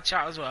 That's not a bad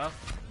shout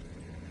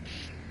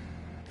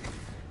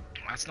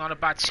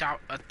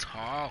at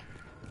all.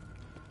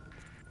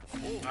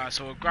 Alright,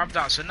 so we'll grab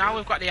that. So now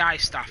we've got the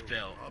ice staff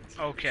built.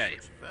 Okay.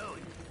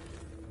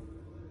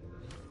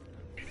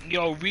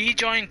 Yo,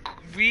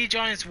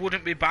 rejoins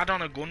wouldn't be bad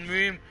on a gun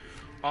room,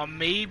 or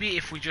maybe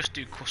if we just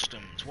do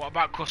customs. What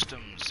about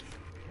customs?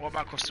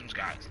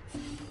 Guys?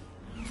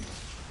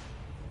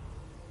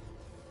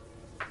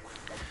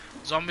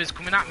 Zombies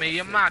coming at me,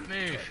 you're mad,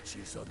 move.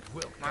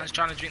 Man's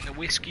trying to drink the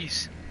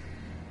whiskies.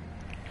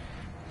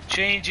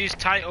 Changes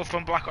title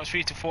from Black Ops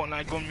 3 to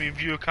Fortnite gun room,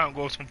 viewer count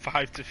goes from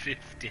 5 to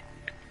 50.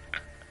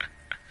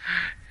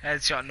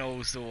 Headshot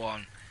knows the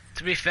one.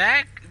 To be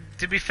fair,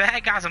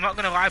 guys, I'm not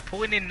gonna lie,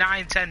 pulling in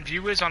 9-10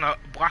 viewers on a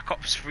Black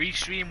Ops 3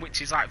 stream,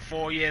 which is like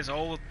 4 years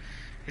old,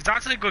 is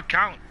actually a good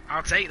count.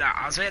 I'll take that.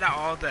 I'll take that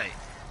all day.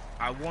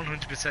 I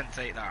 100%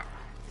 take that.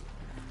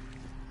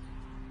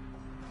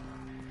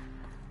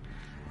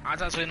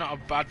 That's actually not a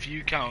bad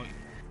view count.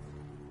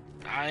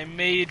 I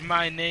made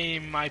my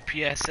name my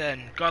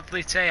PSN.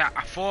 Godly Tay,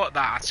 I thought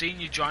that. I seen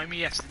you join me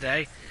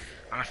yesterday,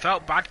 and I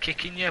felt bad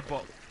kicking you,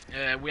 but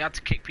we had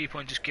to kick people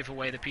and just give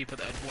away the people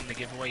that had won the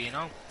giveaway, you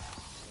know?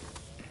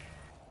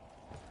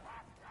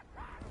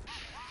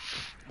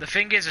 The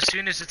thing is, as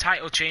soon as the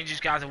title changes,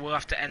 guys, I will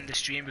have to end the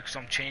stream because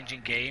I'm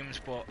changing games,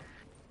 but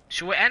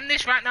should we end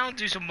this right now and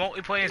do some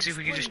multiplayer and see if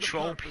we can just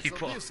troll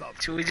people?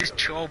 Should we just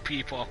troll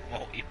people on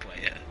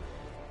multiplayer?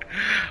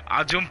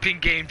 I'll jump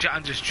in game chat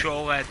and just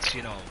troll heads,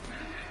 you know.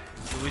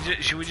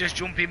 Should we just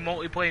jump in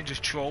multiplayer and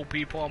just troll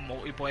people on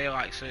multiplayer,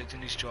 like search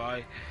and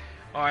destroy?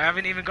 Oh, I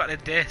haven't even got the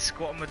disc.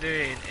 What am I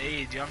doing?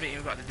 Hey, you haven't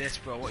even got the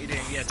disc, bro. What are you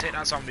doing? Yeah, take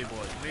that zombie,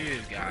 boys.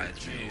 Move, guys,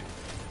 move.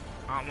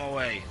 Out of my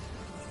way.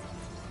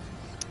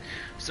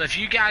 So if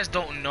you guys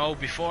don't know,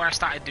 before I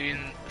started doing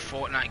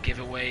Fortnite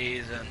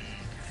giveaways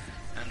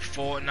and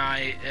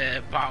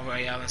Fortnite Battle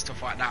Royale and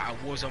stuff like that,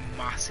 I was a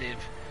massive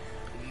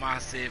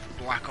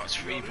Black Ops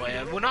 3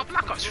 player. Well, not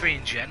Black Ops 3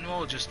 in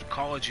general, just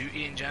Call of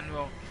Duty in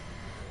general.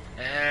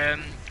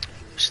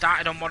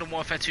 Started on Modern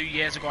Warfare 2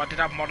 years ago. I did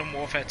have Modern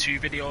Warfare 2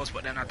 videos,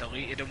 but then I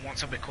deleted them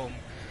once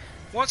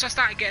I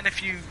started getting a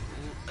few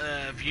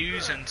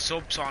views and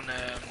subs on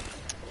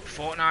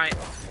Fortnite.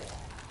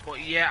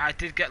 But yeah, I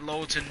did get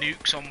loads of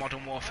nukes on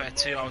Modern Warfare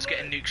 2. I was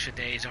getting nukes for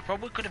days. I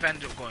probably could have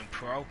ended up going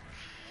pro.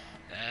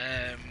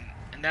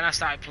 And then I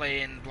started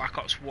playing Black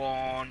Ops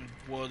 1,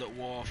 World at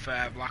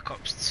Warfare, Black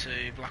Ops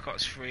 2, Black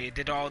Ops 3,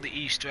 did all the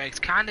Easter eggs,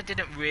 kinda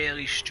didn't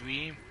really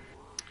stream.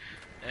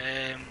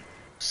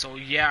 So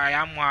yeah, I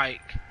am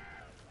like,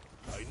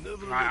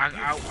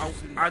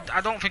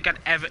 I don't think I'd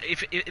ever,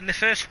 if in the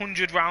first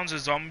 100 rounds of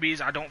zombies,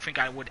 I don't think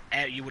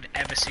you would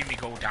ever see me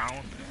go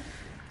down.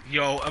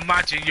 Yo,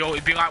 imagine, yo,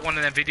 it'd be like one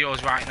of them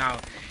videos right now,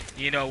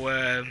 you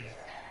know,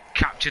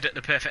 captured at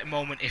the perfect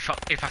moment. If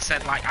I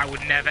said like I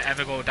would never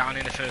ever go down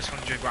in the first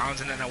 100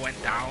 rounds and then I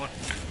went down.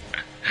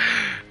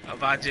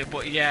 Imagine,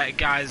 but yeah,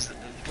 guys,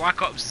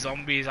 Black Ops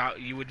Zombies,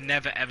 you would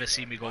never ever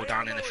see me go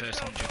down in the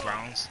first 100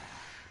 rounds.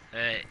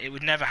 It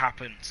would never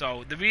happen.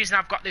 So the reason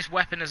I've got this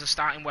weapon as a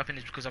starting weapon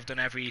is because I've done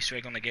every Easter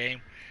egg on the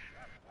game.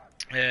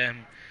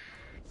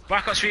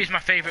 Black Ops 3 is my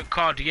favourite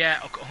COD, yeah,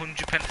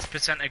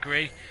 100%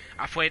 agree.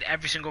 I've played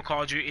every single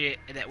Call of Duty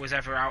that was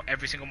ever out,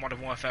 every single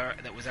Modern Warfare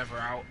that was ever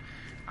out,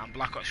 and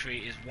Black Ops 3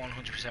 is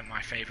 100%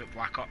 my favourite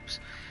Black Ops.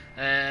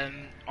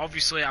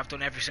 Obviously I've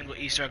done every single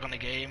Easter egg on the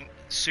game,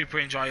 super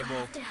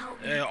enjoyable.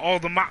 All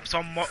the maps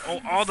on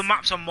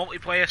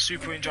multiplayer,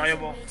 super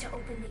enjoyable.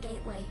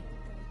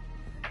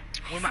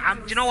 Do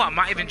you know what? I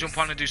might even jump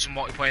on and do some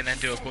multiplayer and then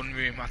do a gun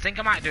room. I think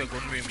I might do a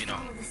gun room, you know.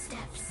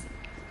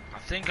 I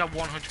think I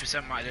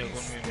 100% might do a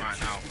gun room right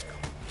now.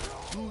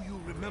 Do you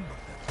remember?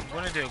 I'm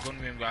gonna do a gun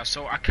room, guys.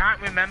 So I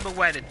can't remember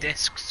where the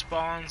disc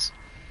spawns.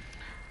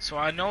 So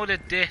I know the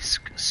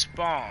disc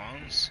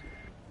spawns.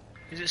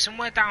 Is it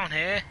somewhere down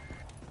here?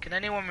 Can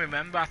anyone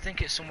remember? I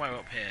think it's somewhere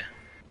up here.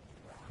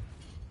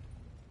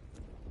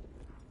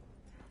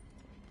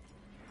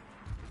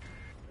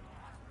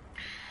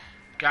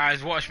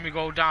 Guys, watch me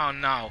go down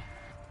now.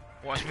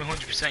 Watch me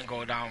 100%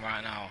 go down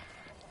right now.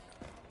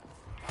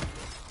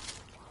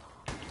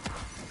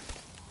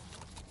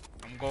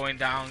 I'm going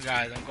down,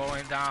 guys. I'm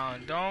going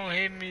down. Don't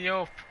hit me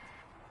up.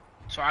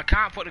 So I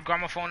can't put the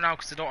gramophone now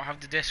because I don't have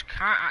the disc.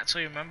 Can't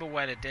actually remember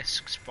where the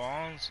disc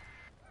spawns.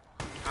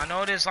 I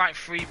know there's like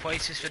 3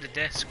 places for the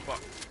disc,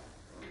 but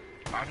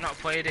I've not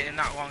played it in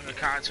that long. I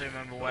can't actually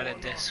remember where the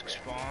disc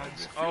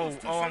spawns. Oh,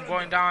 I'm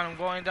going down. I'm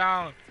going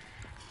down.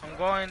 I'm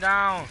going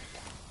down.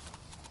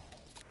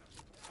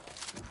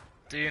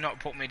 Do not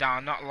put me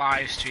down, not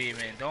live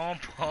streaming.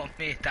 Don't put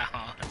me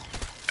down.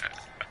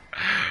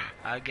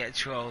 I'd get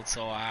trolled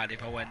so hard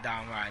if I went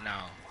down right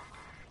now.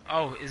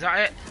 Oh, is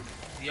that it?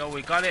 Yo,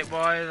 we got it,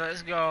 boys.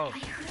 Let's go.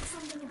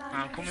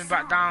 I'm coming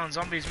back down.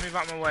 Zombies, move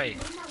out my way.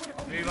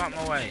 Move out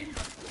my way.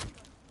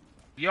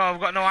 Yo,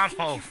 I've got no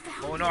ammo.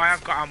 Oh no, I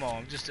have got ammo.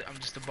 I'm just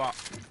a bot.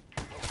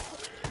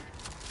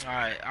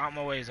 Alright, out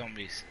my way,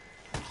 zombies.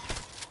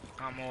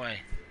 Out my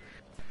way.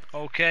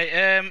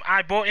 Okay,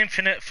 I bought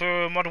Infinite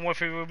for Modern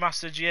Warfare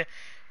Remastered, yeah.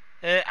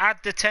 Add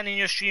the 10 in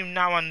your stream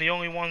now, and the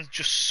only ones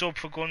just sub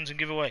for guns and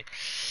giveaway.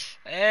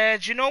 Do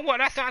you know what?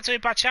 That's not actually a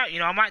bad shout. You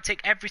know, I might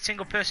take every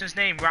single person's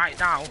name right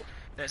now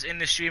that's in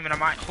the stream, and I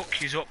might hook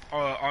you up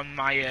on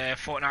my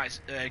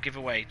Fortnite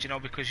giveaway. Do you know,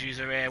 because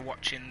you're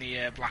watching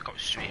the Black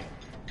Ops stream.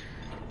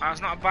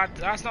 That's not a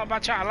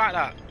bad chat. I like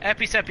that.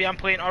 Episepi, I'm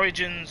playing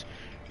Origins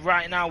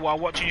right now while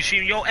watching your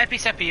stream. Yo,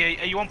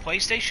 Episepi, are you on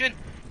PlayStation?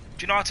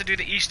 Do you know how to do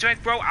the Easter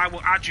egg, bro? I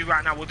will add you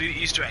right now. We'll do the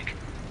Easter egg.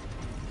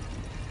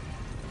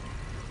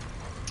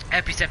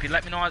 Episepi,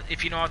 let me know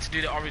if you know how to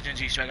do the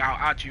Origins Easter egg. I'll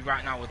add you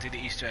right now. We'll do the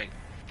Easter egg.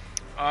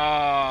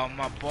 Oh,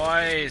 my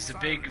boys, the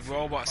big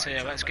robots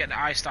here. Let's get the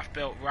ice staff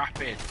built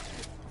rapid.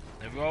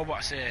 The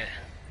robots here.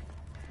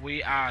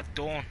 We are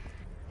done.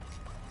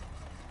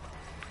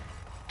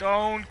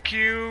 Don't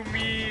kill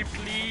me,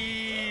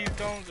 please.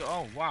 Don't.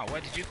 Oh, wow.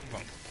 Where did you come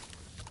from?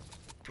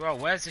 Bro,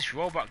 where's this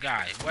robot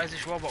guy? Where's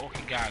this robot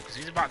looking guy? Because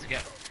he's about to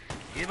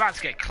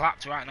get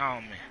clapped right now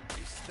on me.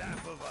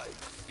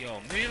 Yo,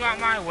 move out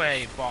my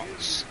way,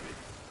 bots.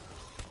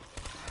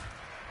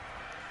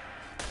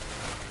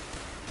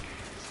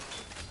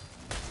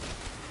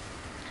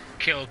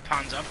 Killed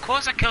Panzer. Of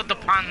course I killed the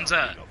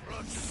Panzer.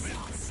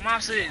 I'm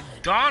absolutely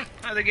done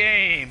at the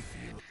game.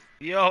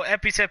 Yo,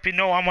 Episepi,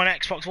 no, I'm on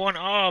Xbox One.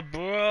 Oh,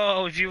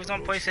 bro, if you was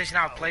on PlayStation,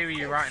 I'd play with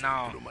you right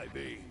now.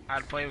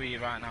 I'd play with you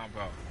right now,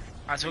 bro.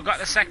 Alright, so we've got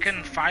the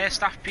second fire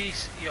staff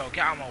piece. Yo,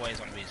 get out of my way,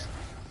 zombies.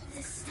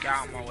 Get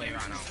out of my way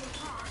right now.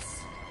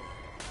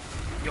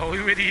 Yo,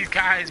 who are these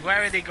guys?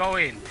 Where are they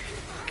going?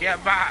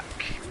 Get back.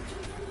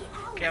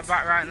 Get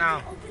back right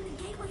now.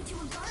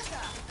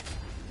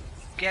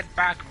 Get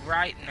back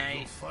right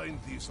now.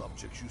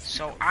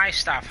 So, ice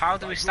staff. How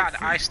do we start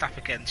the ice staff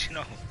again? Do you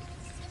know?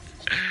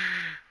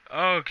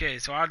 Okay,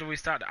 so how do we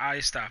start the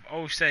ice staff?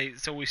 Oh,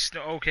 so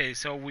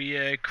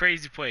we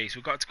crazy place.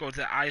 We've got to go to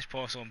the ice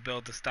portal and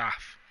build the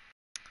staff.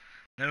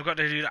 Then we've got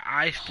to do the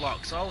ice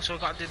blocks. Oh, so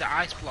we've got to do the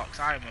ice blocks.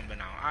 I remember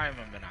now.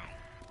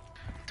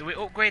 Do we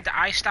upgrade the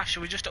ice staff?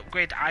 Should we just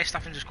upgrade the ice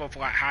staff and just go for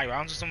like high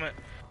rounds or something?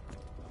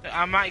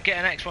 I might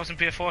get an Xbox and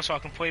PS4 so I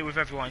can play with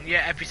everyone.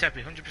 Yeah,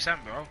 Episepi,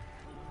 100%, bro.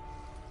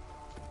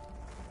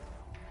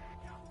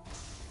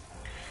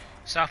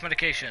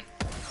 Self-medication.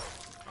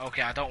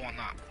 Okay, I don't want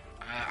that.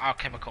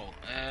 Alchemical.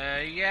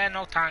 Yeah,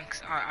 no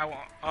thanks. I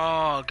want...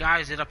 Oh,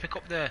 guys, did I pick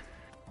up the...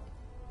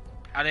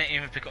 I didn't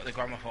even pick up the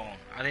gramophone.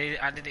 I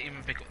didn't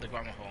even pick up the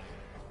gramophone.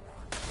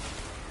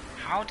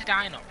 How did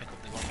I not pick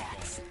up the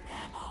gramophone?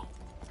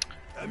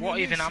 What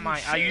even am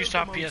I? I used to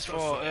have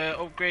PS4.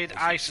 Upgrade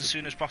ice as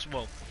soon as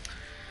possible.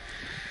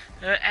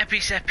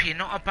 Epi,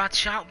 not a bad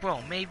shout,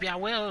 bro. Maybe I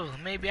will.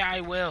 Maybe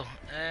I will.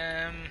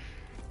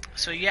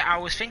 So yeah, I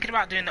was thinking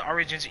about doing the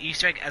Origins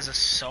Easter egg as a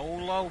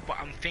solo, but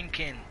I'm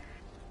thinking,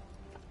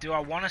 do I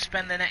want to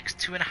spend the next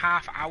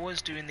 2.5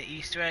 hours doing the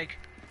Easter egg?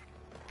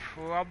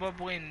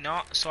 Probably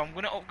not. So I'm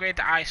gonna upgrade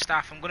the ice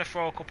staff. I'm gonna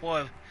throw a couple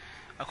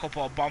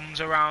of bombs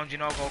around, you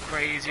know, go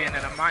crazy, and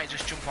then I might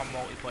just jump on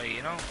multiplayer,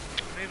 you know.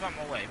 Move out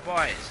my way,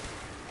 boys.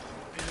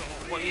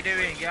 What are you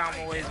doing? Get out of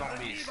my way,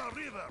 zombies.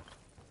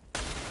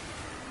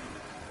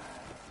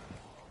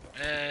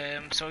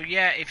 So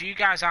yeah, if you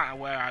guys aren't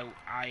aware,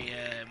 I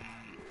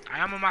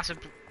am a massive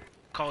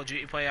Call of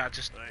Duty player.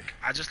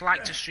 I just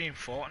like to stream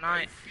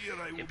Fortnite.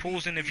 It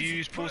pulls in the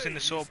views, pulls in the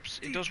subs.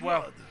 It does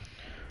well.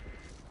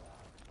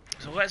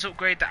 So let's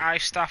upgrade the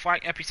ice staff.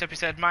 Like Epi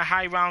said, my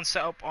high round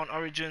setup on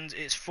Origins,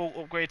 it's full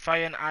upgrade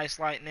fire and ice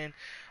lightning,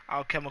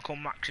 alchemical,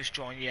 maxis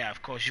join. Yeah,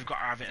 of course you've got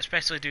to have it,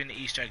 especially doing the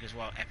Easter egg as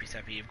well. Epi,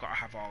 you've got to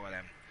have all of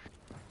them,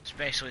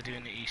 especially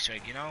doing the Easter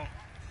egg, you know.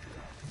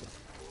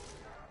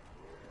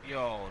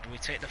 Yo, do we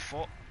take the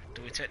foot?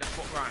 Do we take the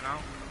foot right now?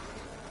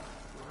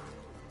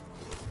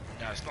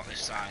 No, it's not this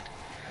side.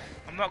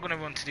 I'm not going to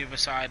run to the other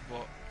side,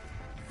 but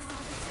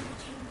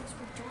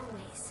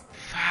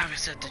Father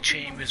said the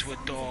chambers were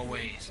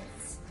doorways,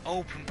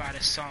 opened by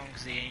the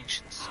songs of the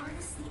ancients.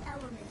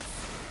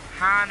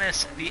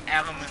 Harness the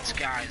elements,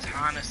 guys.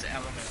 Harness the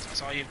elements.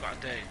 That's all you've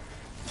got to do.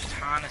 Just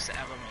harness the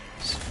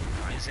elements.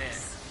 That is it.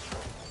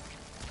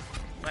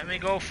 Let me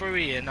go through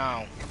here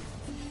now.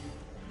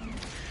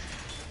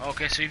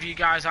 Okay, so if you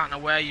guys aren't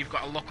aware, you've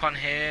got to look on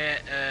here.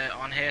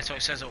 So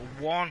it says a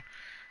 1.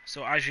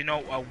 So as you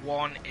know, a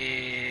 1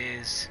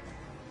 is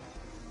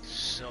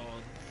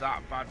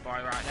that bad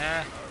boy right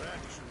there.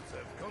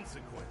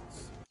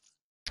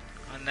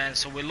 And then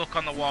so we look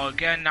on the wall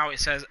again. Now it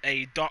says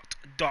a ...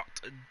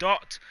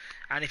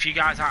 And if you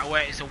guys aren't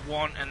aware, it's a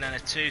 1 and then a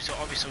 2. So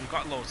obviously we've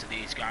got loads of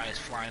these guys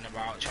flying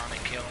about trying to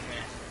kill me.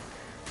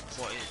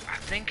 But I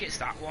think it's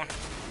that one.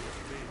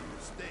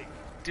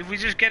 Did we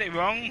just get it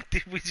wrong?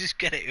 Did we just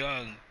get it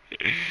wrong?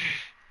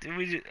 Did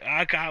we just,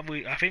 I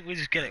think we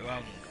just get it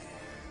wrong.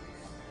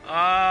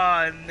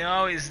 Oh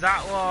no, it's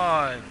that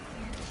one.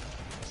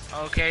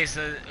 Okay,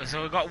 so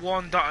we got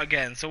 1 dot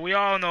again. So we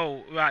all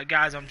know, right,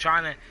 guys? I'm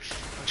trying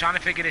to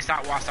figure this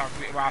out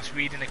whilst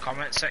reading the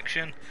comment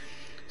section.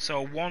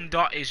 So 1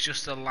 dot is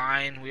just a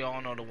line. We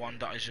all know the 1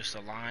 dot is just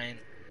a line.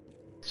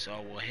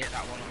 So we'll hit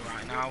that one up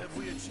right now.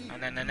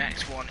 And then the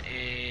next one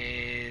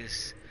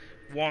is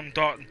 1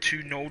 dot and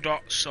 2 no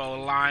dots. So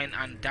line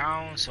and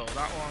down. So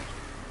that one.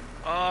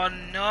 Oh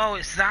no,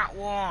 it's that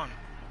one.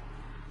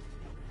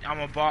 I'm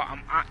a bot.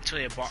 I'm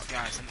actually a bot,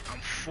 guys. I'm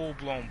full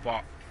blown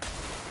bot.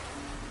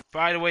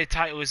 By the way,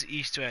 title is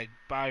Easter egg.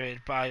 By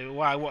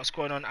why? What's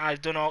going on?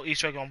 I've done all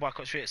Easter egg on Black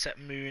Ops 3 except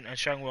Moon and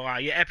Shangri-La.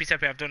 Yeah, Epi,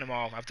 I've done them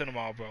all. I've done them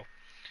all, bro.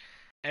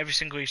 Every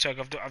single Easter egg,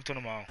 I've done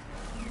them all.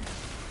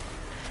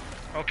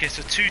 Okay,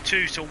 so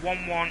 2-2. So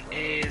 1-1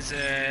 is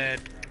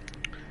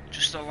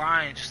just a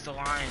line.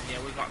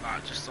 Yeah, we got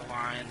that. Just a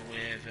line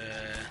with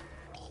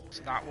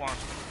so that one.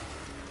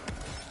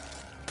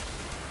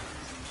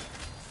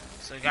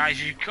 So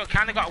guys, you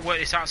kind of got to work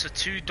this out. So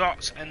 2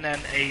 dots and then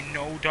a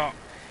no dot,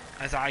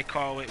 as I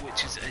call it,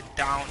 which is a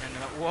down and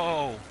then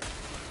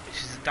which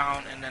is a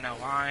down and then a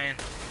line,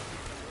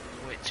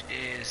 which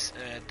is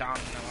down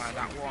and a line.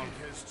 That one.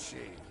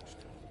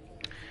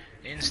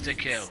 Insta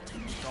kill.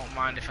 Don't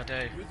mind if I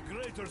do.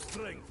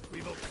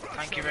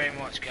 Thank you very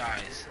much,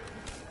 guys.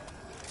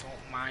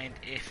 Don't mind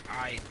if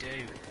I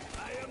do.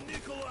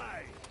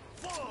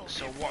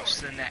 So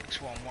what's the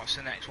next one?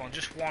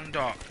 Just 1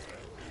 dot.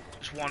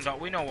 Just 1 dot.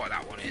 We know what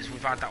that one is.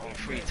 We've had that one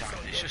 3 times.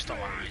 It's just a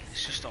line.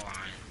 It's just a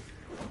line.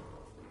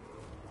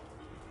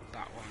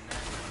 That one there.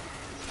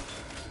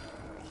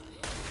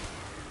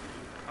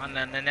 And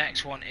then the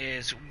next one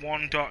is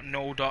 1 dot,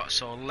 no dot,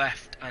 so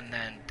left and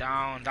then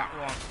down. That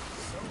one.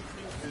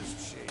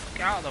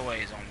 Get out of the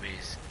way,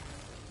 zombies.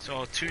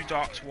 So 2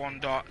 dots, 1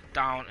 dot,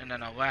 down, and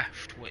then a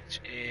left, which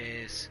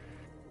is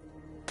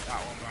that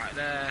one right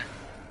there.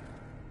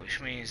 Which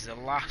means the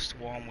last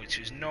one, which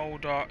is no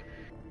dot,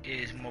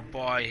 is my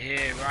boy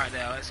here, right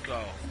there. Let's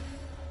go.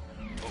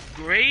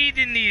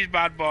 Upgrading these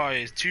bad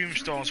boys.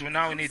 Tombstones. So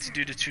now we need to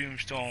do the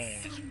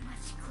tombstones.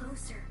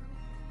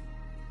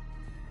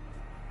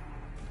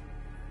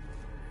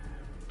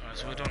 Alright,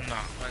 so we've done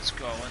that. Let's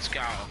go. Let's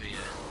get out of here.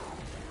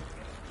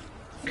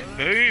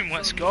 Kaboom!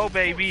 Let's go,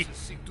 baby.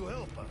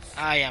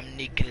 I am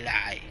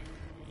Nikolai.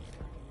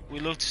 We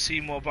love to see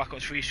more Black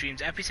Ops 3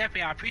 streams.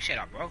 Epi, I appreciate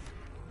that, bro.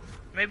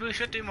 Maybe we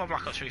should do more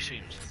Black Ops 3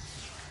 streams.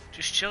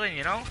 Just chilling,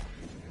 you know.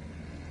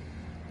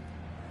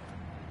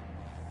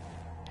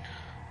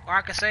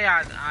 Like I say,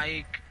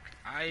 I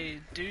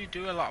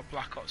do a lot of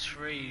Black Ops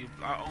 3,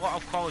 a lot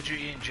of Call of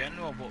Duty in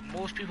general, but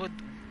most people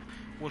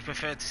would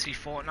prefer to see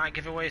Fortnite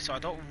giveaways, so I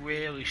don't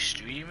really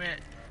stream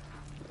it.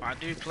 I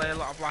do play a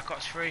lot of Black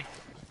Ops 3.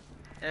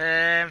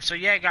 So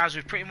yeah, guys,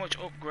 we've pretty much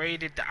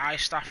upgraded the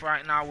ice staff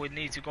right now. We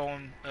need to go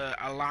and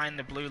align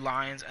the blue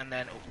lines and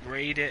then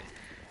upgrade it.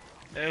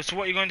 So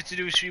what you're going to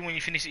do is when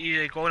you finish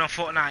either going on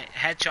Fortnite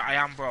headshot. I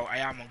am, bro.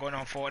 I'm going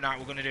on Fortnite.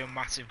 We're going to do a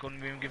massive gun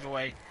room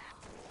giveaway.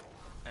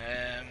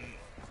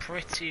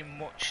 Pretty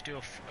much do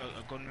a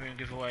gun room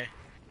giveaway.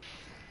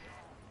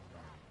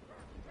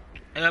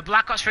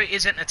 Black Ops 3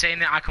 is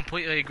entertaining. I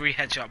completely agree,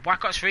 headshot.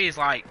 Black Ops 3 is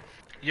like,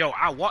 yo,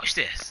 I watch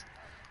this.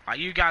 Like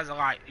you guys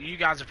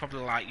are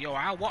probably like, yo,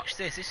 I watch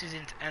this. This is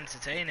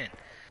entertaining.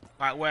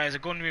 Like whereas a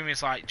gun room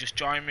is like, just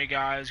join me,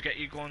 guys. Get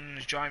your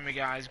guns. Join me,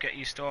 guys. Get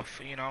your stuff.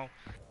 You know.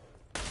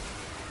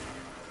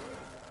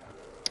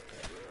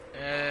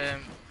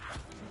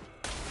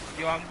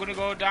 Yo, I'm gonna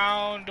go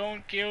down.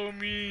 Don't kill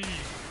me.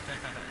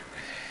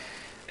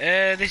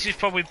 This is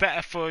probably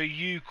better for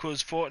you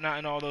because Fortnite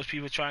and all those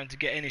people trying to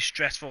get in is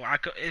stressful.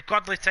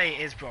 Godly say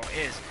it is, bro.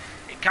 It is.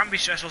 It can be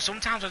stressful.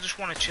 Sometimes I just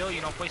want to chill,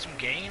 you know, play some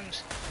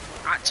games,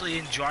 actually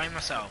enjoy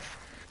myself.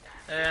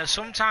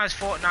 Sometimes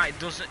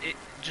Fortnite it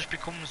just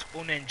becomes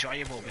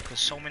unenjoyable because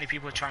so many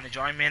people are trying to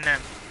join me. And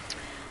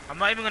I'm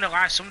not even gonna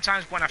lie.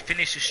 Sometimes when I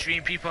finish the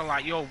stream, people are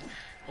like, "Yo,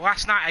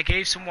 last night I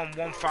gave someone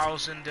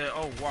 1,000."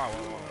 Oh wow.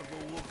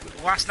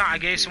 Last night I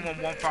gave someone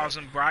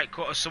 1,000 bright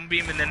cut or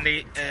sunbeam, and then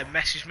they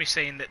messaged me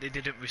saying that they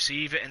didn't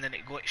receive it, and then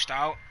it glitched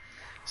out.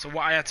 So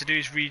what I had to do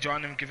is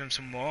rejoin them, give them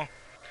some more.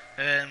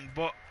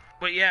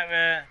 But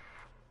yeah,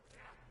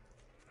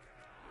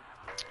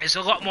 it's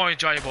a lot more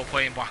enjoyable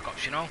playing Black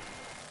Ops, you know.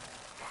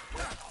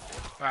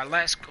 Right,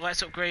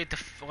 let's upgrade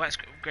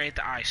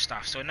the ice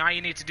staff. So now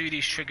you need to do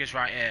these triggers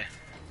right here.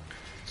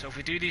 So if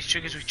we do these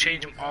triggers, we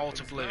change them all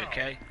to blue,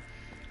 okay?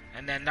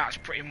 And then that's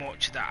pretty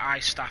much the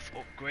ice staff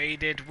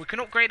upgraded. We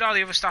can upgrade all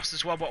the other staffs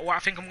as well, but what I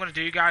think I'm going to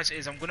do, guys,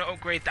 is I'm going to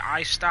upgrade the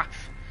ice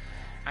staff,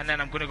 and then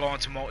I'm going to go on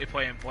to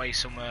multiplayer and play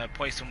some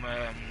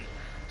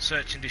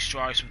search and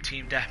destroy, some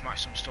team deathmatch,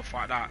 some stuff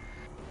like that.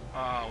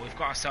 Oh, we've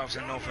got ourselves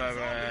another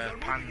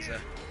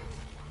Panzer.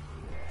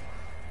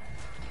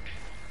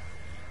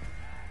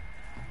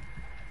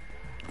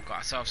 We've got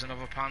ourselves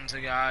another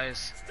Panzer,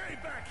 guys. Stay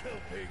back, hill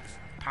pigs.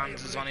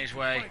 Panzer's on his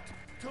way.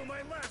 Till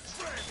my last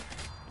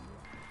breath.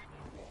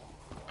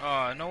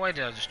 Oh, no way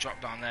did I just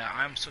drop down there.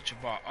 I am such a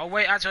bot. Oh,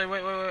 wait, actually,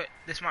 wait.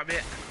 This might be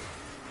it.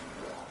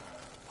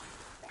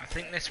 I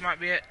think this might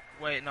be it.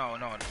 Wait, no,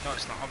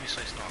 it's not.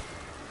 Obviously, it's not.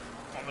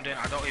 What am I doing?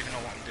 I don't even know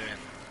what I'm doing.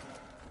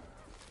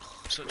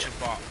 I'm such a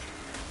bot.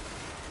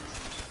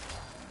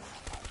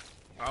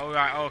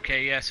 Alright,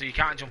 okay, yeah, so you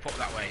can't jump up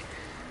that way.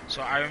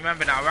 So I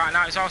remember now. Right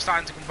now, it's all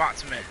starting to come back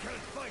to me.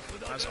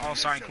 It's all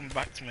starting to come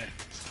back to me.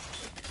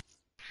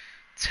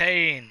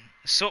 Tane.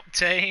 Sup,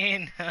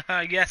 Tane?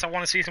 Yes, I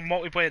want to see some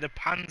multiplayer. The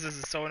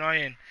Panzers are so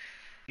annoying.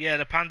 Yeah,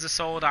 the Panzer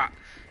sold that.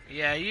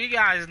 Yeah, you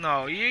guys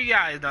know. You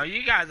guys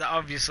are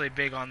obviously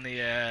big on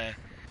the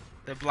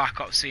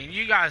Black Ops scene.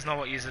 You guys know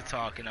what you're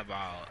talking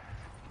about.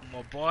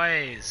 My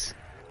boys.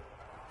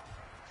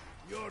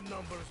 Your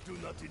numbers do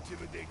not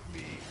intimidate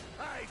me.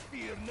 I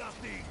fear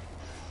nothing.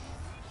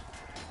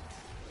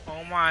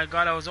 Oh my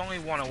god, I was only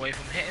one away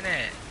from hitting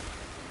it.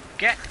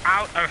 Get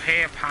out of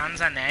here,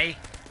 Panzer, nay.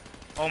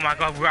 Oh my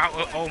god, we're out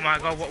of, oh my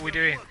god, what are we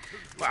doing?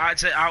 We're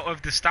actually out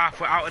of the staff,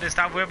 we're out of the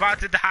staff, we're about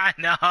to die,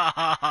 no!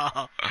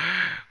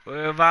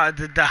 We're about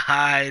to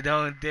die,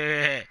 don't do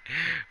it.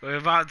 We're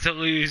about to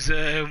lose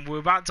a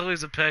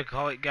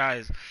perkaholic,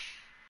 guys.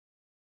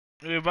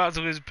 We're about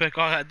to lose a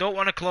perkaholic. I don't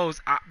want to close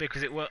app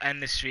because it will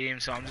end the stream,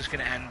 so I'm just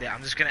going to end it.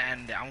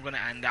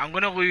 I'm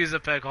going to lose a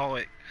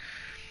perkaholic.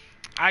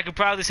 I could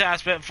proudly say I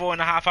spent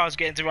 4.5 hours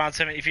getting to round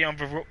 73 on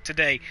Varuk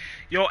today.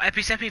 Yo,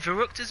 Epicepi,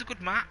 Varuk is a good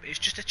map. It's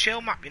just a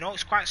chill map, you know.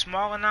 It's quite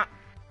small and that.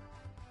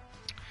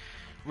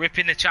 Rip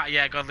in the chat.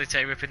 Yeah, Godly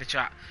Tay, rip in the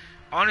chat.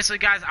 Honestly,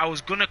 guys, I was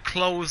going to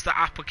close the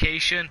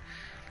application.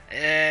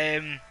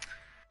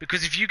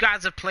 Because if you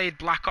guys have played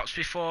Black Ops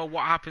before,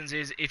 what happens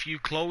is if you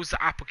close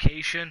the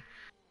application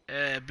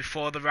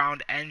before the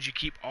round ends, you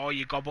keep all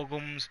your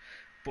gobblegums.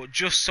 But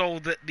just so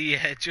that the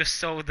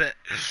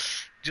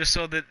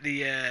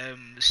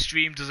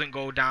stream doesn't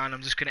go down,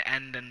 I'm just gonna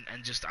end and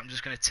I'm just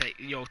gonna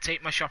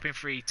take my shopping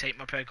free, take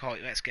my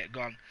perkaholic, let's get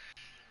gone.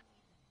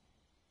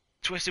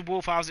 Twisted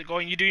Wolf, how's it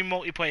going? You doing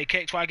multiplayer?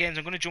 KXY Games,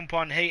 I'm gonna jump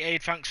on. Hey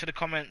Aid, thanks for the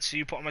comments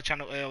you put on my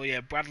channel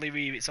earlier. Bradley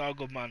Reeve, it's all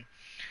good, man.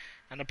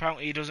 And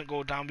apparently he doesn't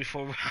go down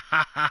before.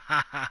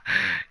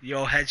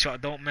 Yo,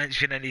 headshot, don't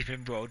mention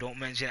anything, bro. Don't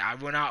mention it. I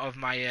run out of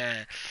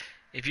my.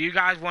 If you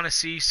guys want to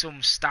see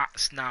some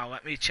stats now,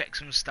 let me check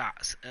some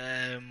stats.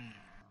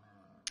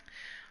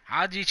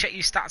 How do you check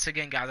your stats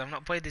again, guys? I've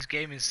not played this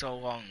game in so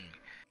long.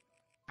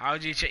 How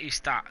do you check your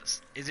stats?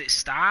 Is it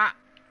start?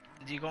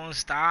 Do you go on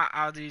start?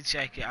 How do you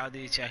check it? I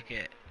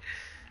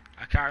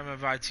can't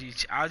remember how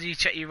do you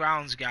check your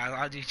rounds, guys?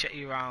 How do you check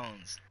your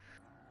rounds?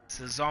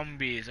 So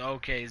zombies,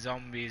 okay,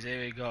 zombies, here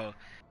we go.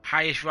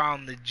 Highest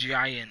round, the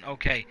giant,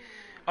 okay.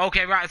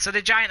 Okay, right, so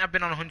the Giant I've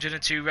been on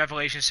 102,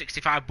 Revelation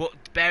 65, but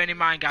bearing in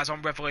mind, guys,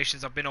 on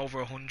Revelations I've been over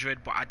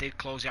 100, but I did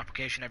close the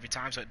application every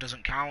time, so it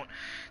doesn't count.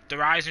 The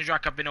Rising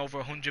Drac I've been over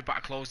 100, but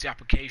I closed the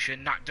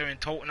application. Nactor and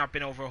Toten I've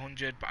been over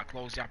 100, but I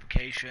closed the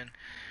application.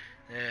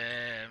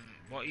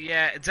 But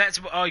yeah,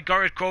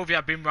 Gorid Covey,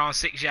 I've been round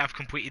 6, yeah, I've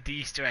completed the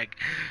Easter egg.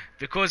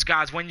 Because,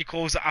 guys, when you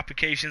close the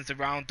applications, the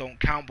round don't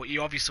count, but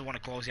you obviously want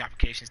to close the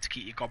applications to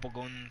keep your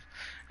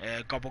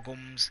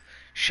gobblegums.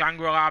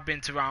 Shangri-La, I've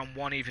been to round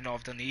 1, even though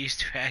I've done the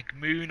Easter egg.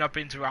 Moon, I've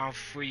been to round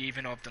 3,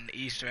 even though I've done the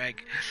Easter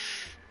egg.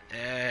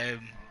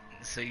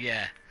 So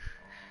yeah,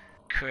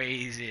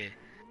 crazy.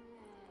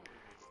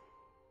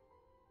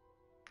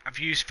 I've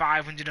used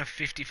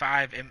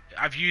 555,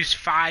 I've used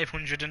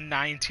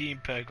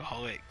 519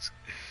 pergaholics.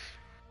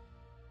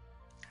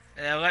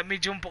 Let me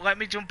jump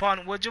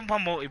on. We'll jump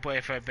on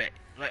multiplayer for a bit,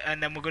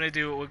 and then we're gonna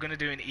do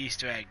an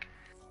Easter egg.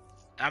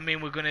 I mean,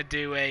 we're gonna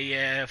do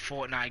a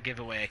Fortnite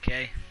giveaway.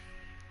 Okay?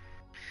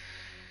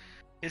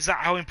 Is that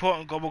how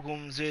important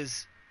Gobblegums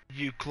is?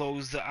 You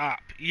close the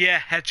app. Yeah,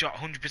 headshot,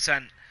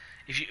 100%.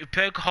 If you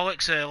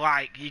perkaholics are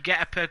like, you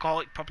get a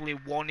perkaholic probably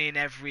 1 in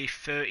every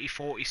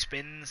 30-40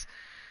 spins,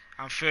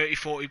 and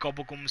 30-40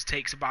 Gobblegums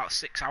takes about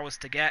 6 hours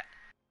to get.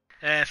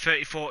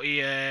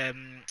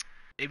 30-40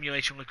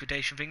 emulation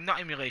liquidation thing, not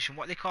emulation,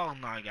 what they call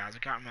them now, guys, I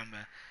can't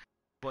remember.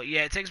 But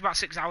yeah, it takes about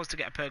 6 hours to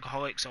get a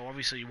perkaholic, so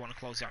obviously you want to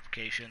close the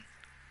application.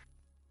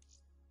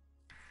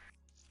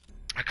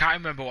 I can't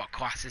remember what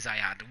classes I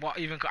had.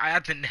 I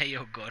had the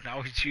nail gun. I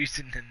was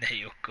using the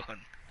nail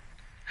gun.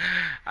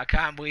 I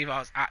can't believe I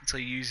was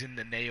actually using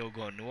the nail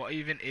gun. What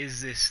even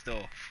is this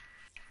stuff?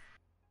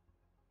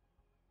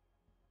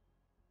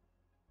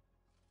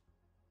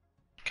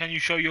 Can you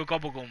show your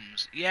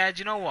gobblegums? Yeah, do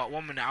you know what?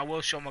 1 minute, I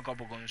will show my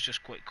gobblegums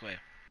just quickly.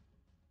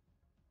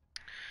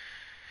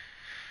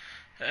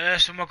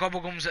 So my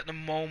gobblegums at the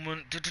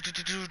moment.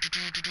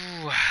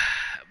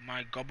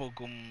 My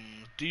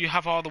gobblegums. Do you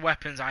have all the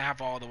weapons? I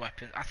have all the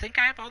weapons. I think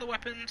I have all the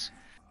weapons.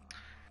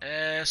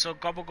 So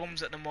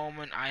gobblegums at the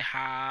moment I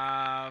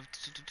have.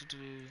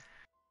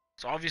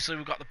 So obviously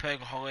we've got the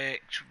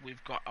pergaholic.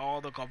 We've got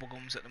all the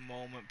gobblegums at the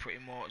moment, pretty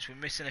much. We're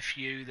missing a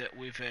few that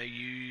we've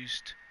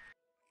used.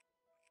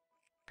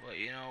 But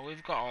you know,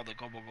 we've got all the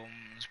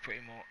gobblegums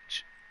pretty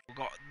much. We've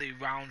got the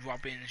round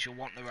robins. You'll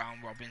want the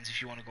round robins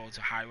if you want to go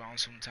to high round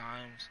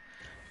sometimes.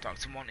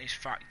 Dr. Monty's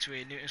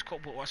factory, Newton's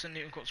cut, but what's a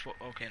Newton cut spot?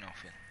 Okay,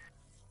 nothing.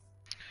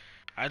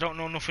 I don't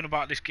know nothing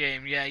about this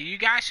game. Yeah, you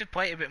guys should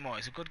play it a bit more.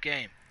 It's a good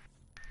game.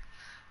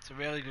 It's a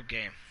really good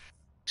game.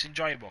 It's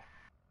enjoyable.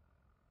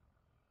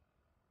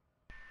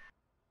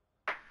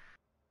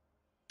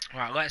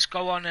 Right, let's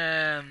go on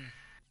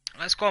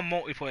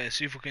multiplayer.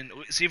 See if we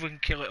can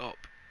kill it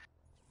up.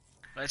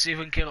 Let's see if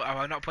we can kill it up.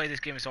 I've not played this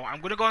game at all.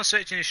 I'm gonna go on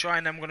searching the shrine,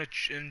 and I'm gonna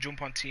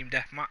jump on team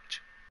deathmatch.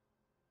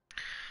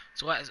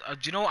 So let's. Do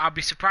you know what? I'd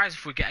be surprised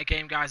if we get a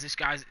game, guys.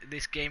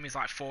 This game is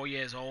like 4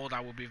 years old. I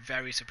would be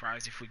very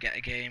surprised if we get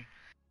a game.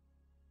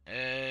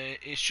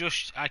 It's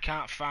just I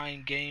can't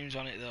find games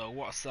on it though.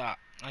 What's that?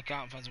 I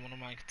can't find someone on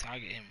mic and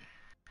target him.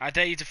 I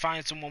dare you to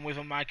find someone with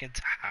a mic and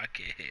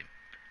target him.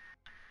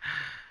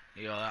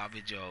 Yo, that'll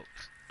be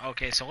jokes.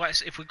 Okay, so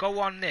if we go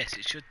on this,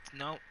 it should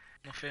no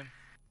nothing.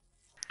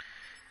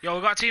 Yo,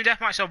 we've got Team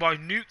Deathmatch, so boys,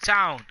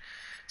 Nuketown.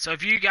 So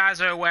if you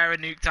guys are aware of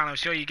Nuketown, I'm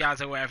sure you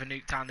guys are aware of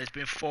Nuketown. There's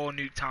been 4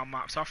 Nuketown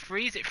maps. Or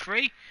 3, is it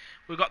 3?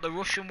 We've got the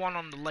Russian one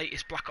on the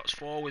latest Black Ops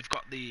 4. We've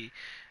got the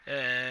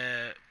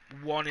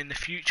one in the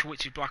future,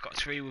 which is Black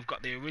Ops 3. We've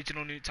got the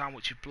original Nuketown,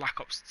 which is Black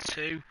Ops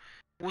 2.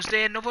 Was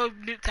there another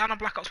Nuketown on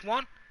Black Ops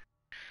 1?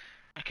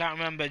 I can't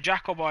remember.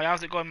 Jackal boy,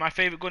 how's it going? My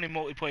favourite gun in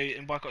multiplayer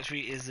in Black Ops 3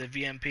 is the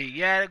VMP.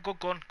 Yeah, good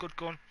gun, good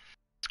gun.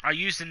 I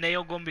use the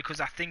nail gun because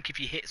I think if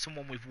you hit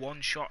someone with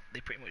 1 shot, they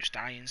pretty much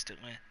die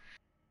instantly.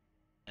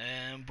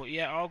 But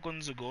yeah, all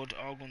guns are good.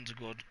 All guns are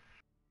good.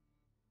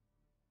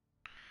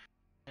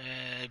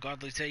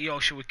 Godly say, yo,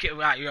 should we get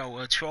right? Yo,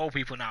 we'll troll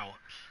people now.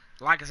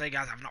 Like I say,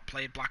 guys, I've not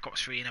played Black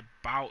Ops 3 in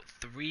about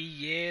 3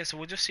 years, so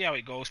we'll just see how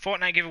it goes.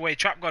 Fortnite giveaway,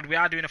 Trap God, we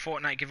are doing a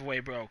Fortnite giveaway,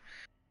 bro.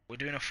 We're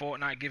doing a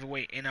Fortnite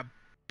giveaway in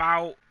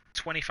about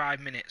 25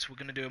 minutes. We're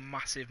gonna do a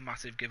massive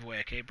giveaway,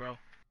 okay, bro?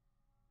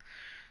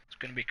 It's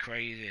gonna be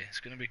crazy.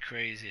 It's gonna be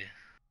crazy.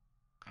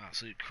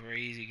 Absolute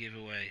crazy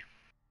giveaway.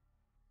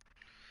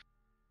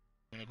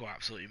 I'm gonna go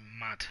absolutely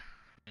mad.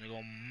 I'm gonna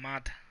go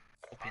mad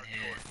up in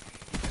here.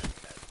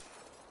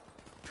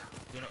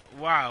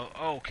 Wow.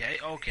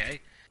 Okay.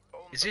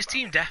 Is this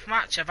team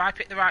deathmatch? Have I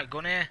picked the right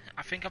gun here?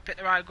 I think I picked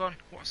the right gun.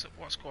 What's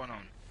going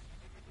on?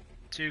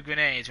 2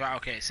 grenades. Right.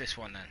 Okay, it's this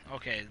one then.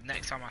 Okay.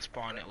 Next time I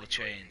spawn, it will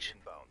change.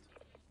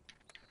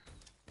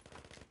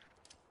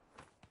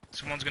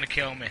 Someone's gonna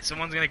kill me.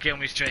 Someone's gonna kill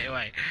me straight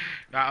away.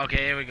 Right,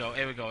 okay, here we go.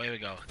 Right,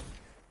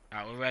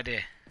 we're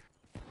ready.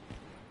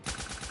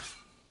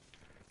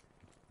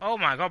 Oh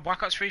my god,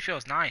 Black Ops 3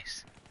 feels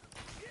nice.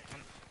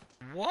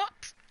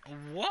 What?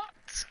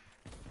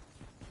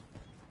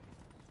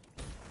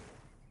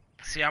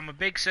 See, I'm a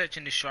big search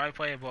and destroy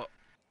player, but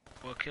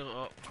we'll kill it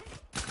up.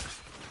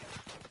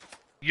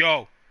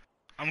 Yo!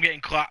 I'm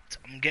getting clapped.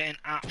 I'm getting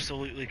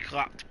absolutely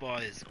clapped,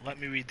 boys. Let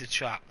me read the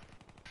chat.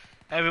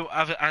 I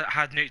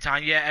had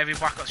Nuketown. Yeah, every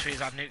Black Ops 3 has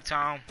had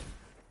Nuketown.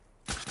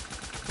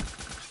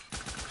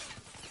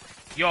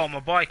 Yo, my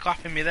boy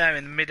clapping me there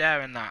in the mid-air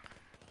and that.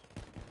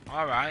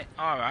 Alright,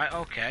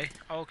 okay.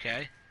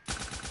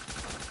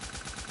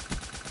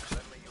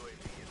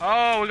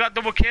 Oh, we got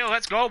double kill.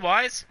 Let's go,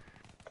 boys.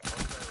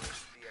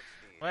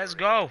 Let's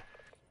go.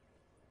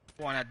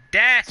 I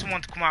dare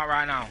someone to come out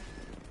right now.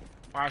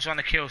 I was on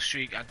a kill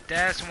streak. I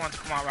dare someone to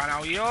come out right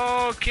now.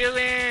 Yo, kill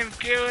him!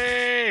 Kill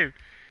him!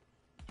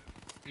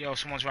 Yo,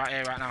 someone's right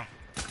here right now.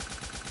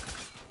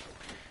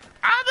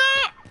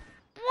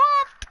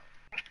 What?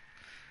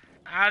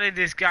 How did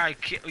this guy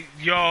kill?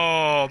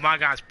 Yo, my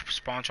guy's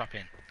spawn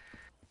trapping.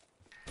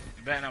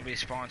 You better not be a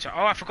spawn trap.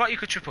 Oh, I forgot you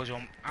could triple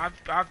jump.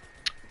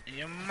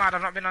 You're mad.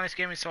 I've not been on this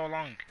game in so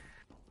long.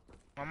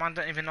 My man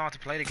don't even know how to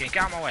play the game.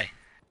 Get out of my way.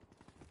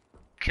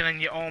 Killing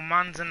your own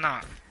mans and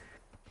that.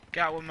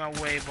 Get out of my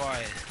way,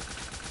 boys.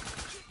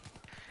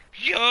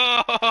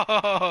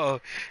 Yo!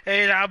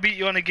 Hey, I'll beat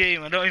you on a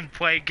game. I don't even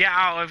play. Get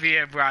out of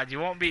here, Brad. You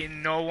won't beat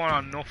no one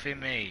on nothing,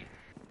 mate.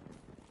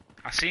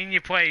 I seen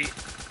you play.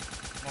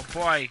 My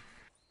boy.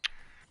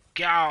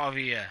 Get out of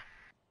here.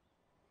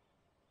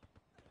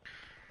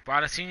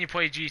 Brad, I seen you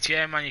play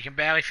GTA, man. You can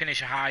barely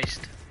finish a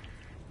heist.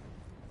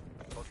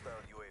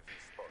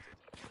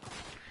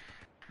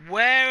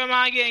 Where am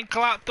I getting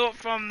clapped up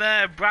from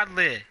there,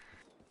 Bradley?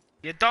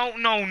 You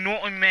don't know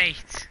nothing,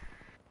 mate.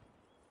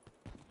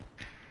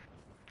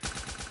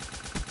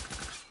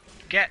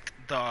 Get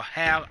the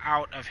hell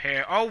out of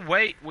here. Oh,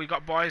 wait. We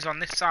got boys on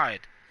this side.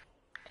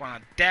 Go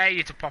on, I dare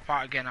you to pop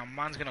out again. A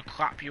man's going to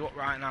clap you up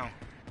right now.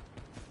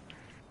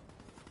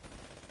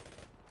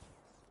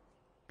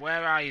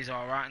 Where are you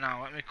all right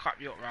now? Let me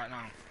clap you up right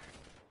now.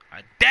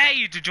 I dare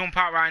you to jump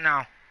out right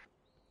now.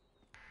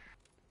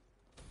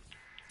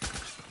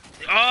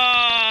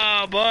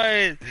 Oh,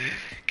 boys.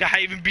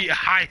 Can't even beat a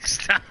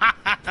heist.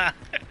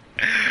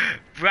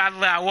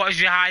 Bradley, I watched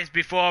your heist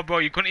before, bro.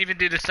 You couldn't even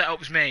do the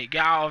setups, mate.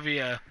 Get out of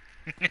here.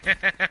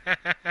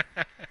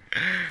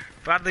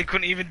 Bradley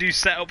couldn't even do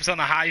setups on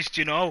a heist,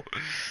 you know.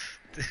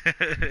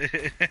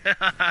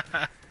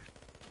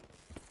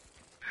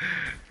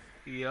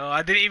 Yo,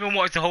 I didn't even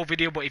watch the whole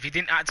video, but if he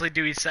didn't actually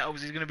do his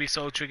setups, he's going to be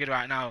so triggered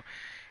right now.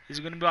 He's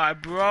going to be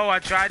like, bro, I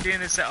tried doing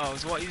the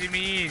setups. What do you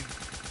mean?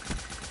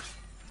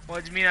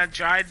 What do you mean I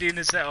tried doing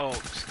the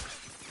setups?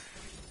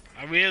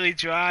 I really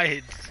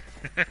tried.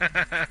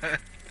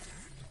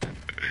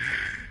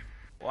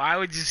 Why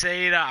would you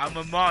say that? I'm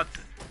a mod.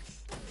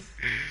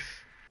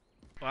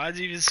 Why'd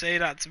you even say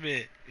that to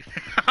me?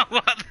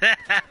 What the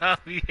hell?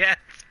 Yes,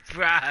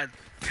 Brad.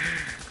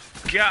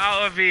 Get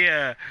out of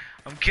here.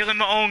 I'm killing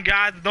my own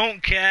guys. I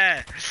don't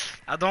care.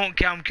 I don't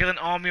care. I'm killing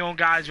all my own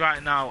guys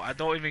right now. I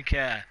don't even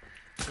care.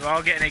 We're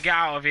all getting a get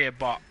out of here,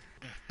 bot.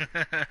 I'm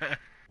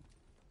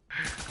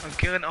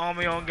killing all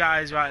my own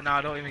guys right now.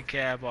 I don't even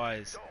care,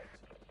 boys.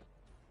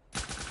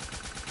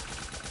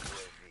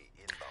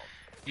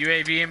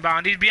 UAV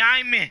inbound. He's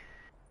behind me.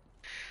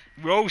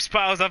 Roast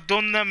pals, I've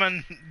done them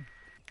and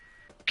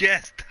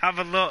guest, have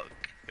a look.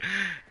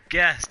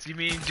 Guest, you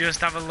mean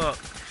just have a look.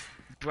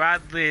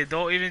 Bradley,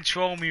 don't even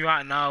troll me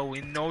right now.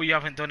 We know you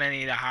haven't done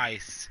any of the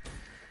heists.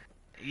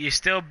 You're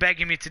still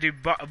begging me to do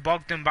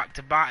Bogdan back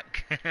to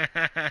back.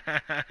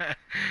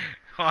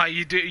 Oh,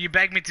 you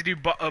beg me to do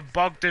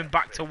Bogdan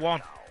back to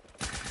one.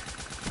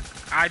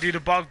 I do the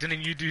Bogdan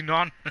and you do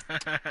none.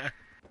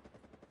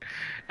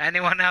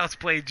 Anyone else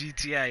play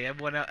GTA?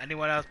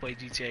 Anyone else play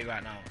GTA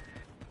right now?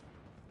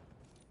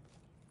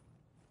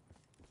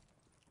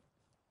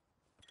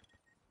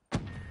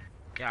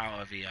 Get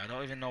out of here. I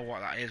don't even know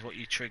what that is, what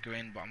you're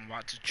triggering, but I'm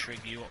about to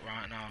trigger you up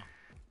right now.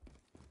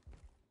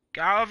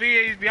 Get out of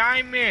here, he's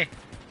behind me.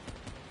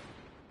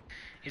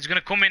 He's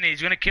gonna come in,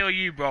 he's gonna kill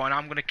you, bro, and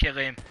I'm gonna kill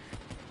him.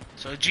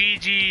 So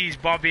GG's,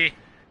 Bobby.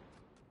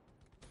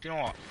 Do you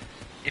know what?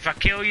 If I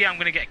kill you, I'm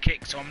gonna get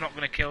kicked, so I'm not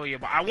gonna kill you,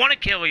 but I wanna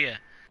kill you.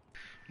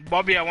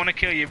 Bobby, I wanna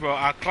kill you, bro.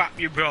 I'll clap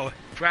you, bro.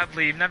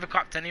 Bradley, you've never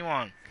clapped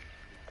anyone.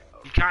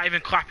 You can't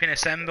even clap in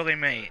assembly,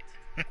 mate.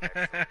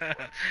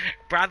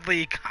 Bradley,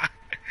 you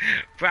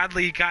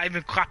can't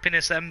even clap in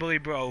assembly,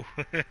 bro.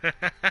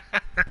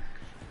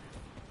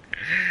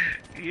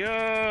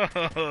 Yo,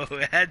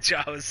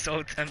 headshot. I was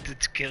so tempted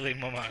to kill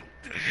him, my man.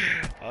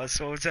 I was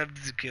so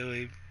tempted to kill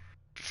him.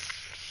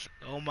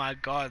 Oh my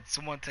god,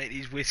 someone take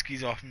these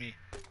whiskeys off me.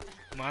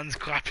 Man's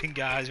clapping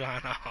guys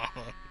right now.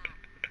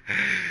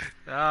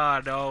 Oh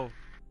no.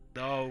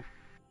 No.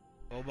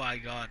 Oh my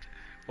god.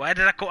 Where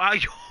did I come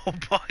out? Yo,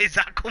 boys,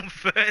 I come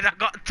third. I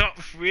got top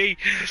 3.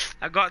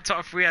 I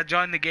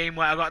joined the game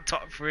where I got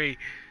top 3.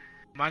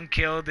 Man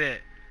killed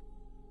it.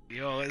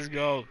 Yo, let's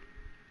go.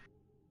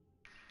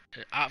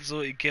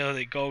 Absolutely killed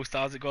it. Ghost,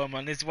 how's it going,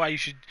 man? This is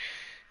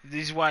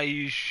why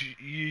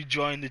you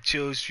join the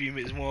chill stream.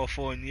 It's more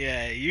fun.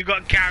 Yeah, you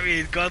got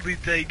carried. Godly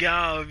thing, get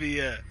out of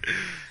here.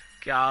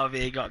 Get out of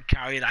here. Got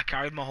carried. I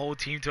carried my whole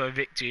team to a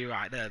victory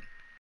right then.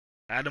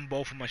 I had them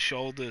both on my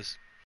shoulders.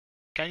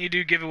 Can you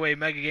do giveaway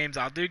mega games?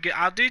 I'll do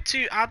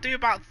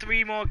about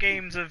 3 more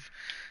games of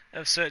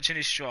Search and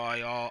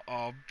Destroy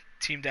or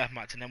Team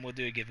Deathmatch, and then we'll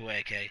do a giveaway.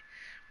 Okay,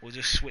 we'll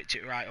just switch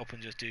it right up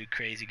and just do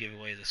crazy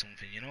giveaways or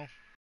something, you know.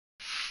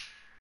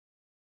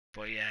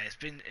 But yeah, it's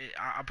been.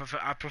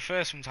 I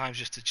prefer sometimes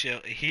just to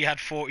chill. He had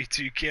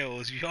 42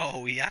 kills.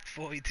 Yo, he had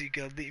 42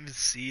 kills. Didn't even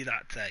see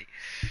that, Tay.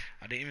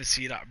 I didn't even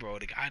see that, bro.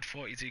 The guy had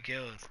 42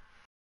 kills.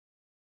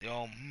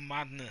 Yo,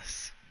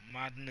 madness.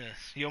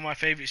 Madness. You're my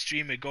favourite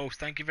streamer, Ghost.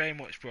 Thank you very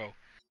much, bro.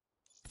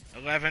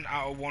 11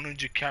 out of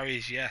 100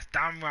 carries. Yes,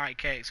 damn right,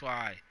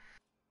 KXY.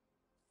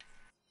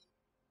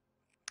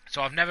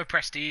 So I've never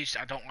prestiged.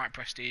 I don't like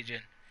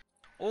prestiging.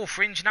 Oh,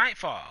 Fringe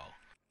Nightfall.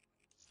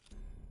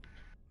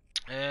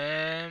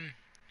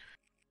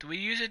 Do we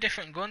use a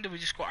different gun? Do we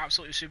just go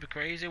absolutely super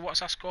crazy?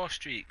 What's our score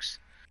streaks?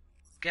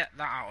 Get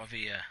that out of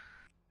here.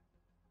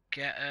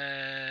 Get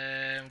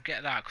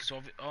that, cause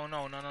oh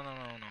no.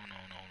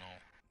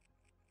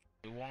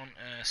 We want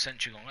a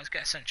sentry gun. Let's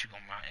get a sentry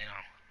gun right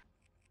now.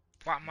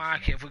 Black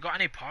market. Have we got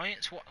any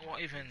points?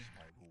 What even?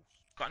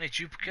 Got any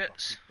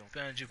duplicates?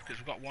 Burn duplicates.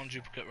 We've got 1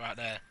 duplicate right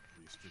there.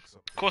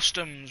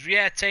 Customs.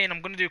 Yeah, Tane,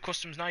 I'm gonna do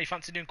customs now. You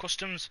fancy doing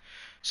customs?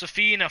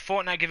 Safina,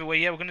 Fortnite giveaway.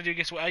 Yeah, we're gonna do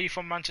giveaway. Are you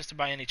from Manchester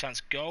by any chance?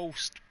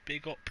 Ghost.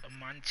 Big up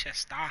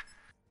Manchester.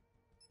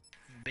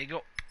 Big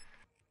up.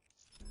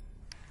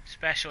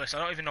 Specialist. I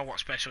don't even know what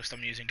specialist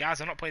I'm using. Guys,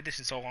 I've not played this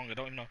in so long. I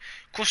don't even know.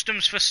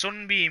 Customs for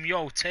Sunbeam.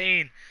 Yo,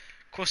 Tane.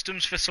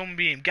 Customs for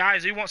Sunbeam.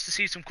 Guys, who wants to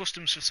see some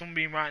customs for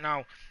Sunbeam right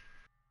now?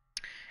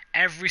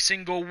 Every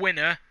single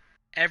winner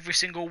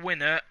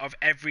of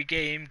every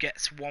game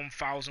gets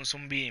 1,000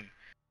 Sunbeam.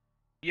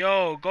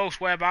 Yo,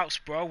 Ghost, whereabouts,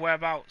 bro?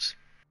 Whereabouts?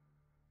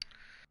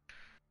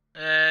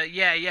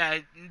 Yeah.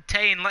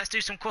 Tane, let's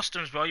do some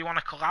customs, bro. You want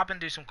to collab and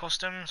do some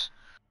customs?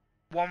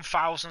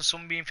 1,000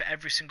 Sunbeam for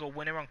every single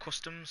winner on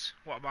customs.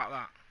 What about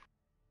that?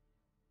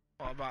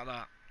 What about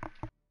that?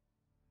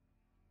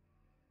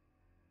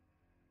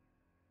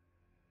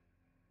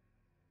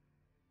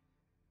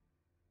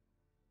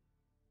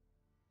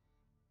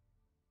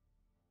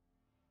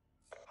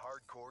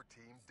 Hardcore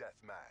team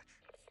deathmatch.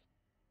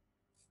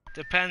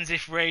 Depends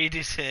if Raid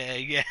is here.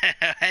 Yeah,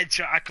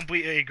 headshot. I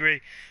completely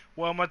agree.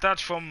 Well, my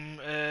dad's from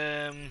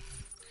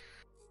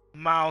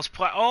Miles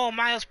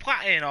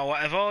Platin or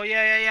whatever. Oh,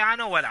 yeah. I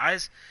know where that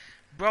is,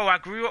 bro. I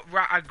grew up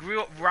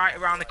right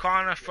around the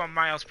corner from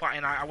Miles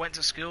Platin. I went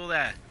to school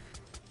there.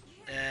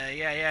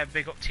 Yeah.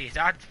 Big up to your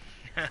dad.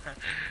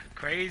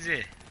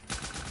 Crazy.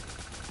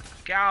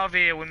 Get out of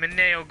here with my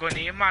nail gun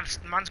here.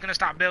 Man's gonna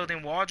start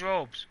building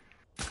wardrobes.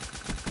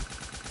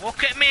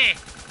 Look at me.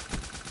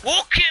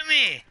 Look at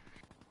me.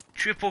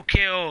 Triple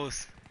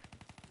kills.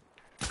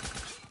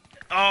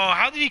 Oh,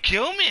 how did he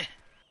kill me?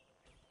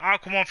 I'll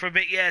come on for a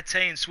bit. Yeah,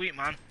 Tane, sweet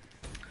man.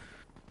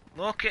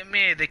 Look at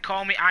me. They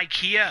call me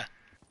IKEA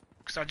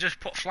because I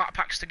just put flat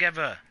packs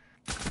together.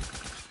 They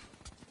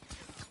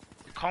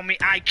call me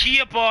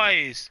IKEA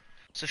boys.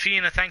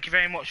 Safina, thank you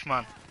very much,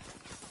 man.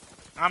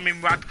 I'm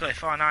in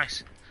Radcliffe. Oh,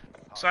 nice.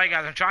 Sorry,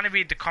 guys. I'm trying to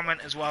read the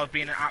comment as well,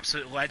 being an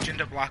absolute legend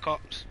at Black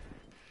Ops.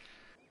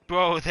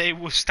 Bro, they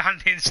were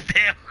standing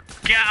still.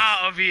 Get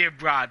out of here,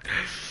 Brad.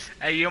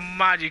 Hey, you're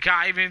mad. You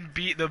can't even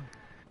beat the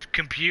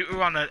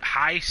computer on a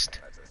heist.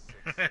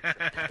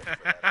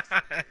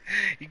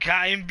 You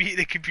can't even beat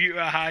the computer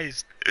at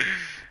heist.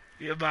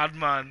 You're mad,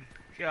 man.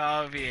 Get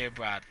out of here,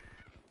 Brad.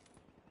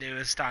 They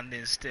were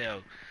standing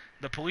still.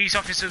 The police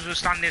officers were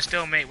standing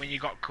still, mate, when you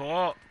got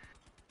caught.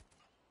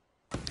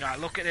 Right,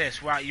 look at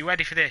this. Right, you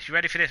ready for this? You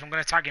ready for this? I'm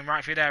going to tag him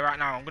right through there right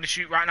now. I'm going to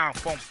shoot right now.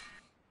 Boom.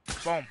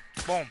 Boom.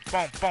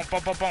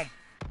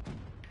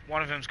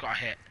 One of them's got a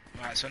hit.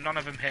 Right, so none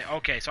of them hit.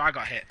 Okay, so I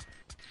got hit.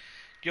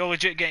 You're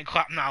legit getting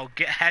clapped now.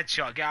 Get a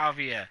headshot. Get out of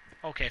here.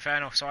 Okay, fair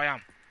enough. So I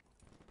am.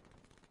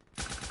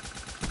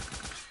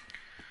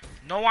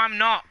 No, I'm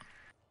not.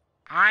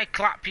 I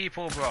clap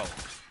people, bro.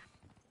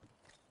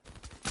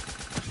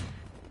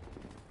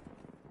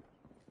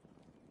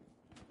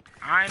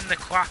 I'm the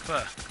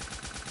clapper.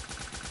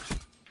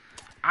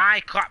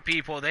 I clap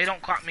people. They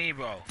don't clap me,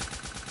 bro.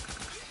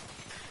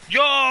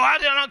 Yo, how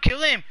did I not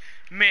kill him?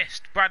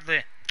 Missed.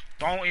 Bradley,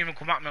 don't even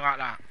come at me like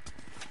that.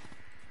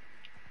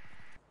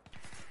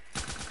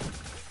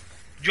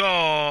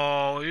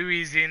 Yo, who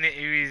is in it?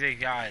 Who is it,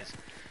 guys?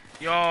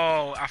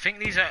 Yo, I think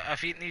these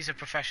are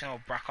professional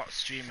Black Ops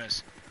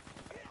streamers.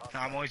 No,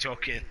 I'm only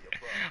joking.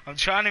 I'm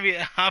trying to be.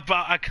 How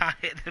about I can't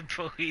hit the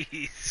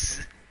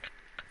police?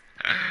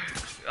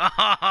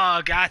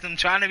 Oh, guys, I'm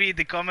trying to read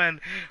the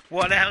comment.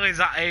 What the hell is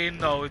that aim,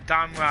 though?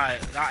 Damn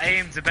right. That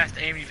aim's the best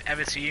aim you've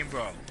ever seen,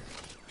 bro.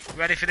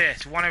 Ready for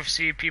this? Want to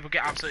see people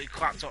get absolutely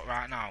clapped up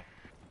right now.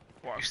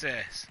 Watch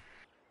this.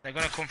 They're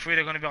going to come through.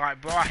 They're going to be like,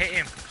 bro, I hit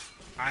him.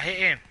 I hit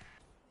him.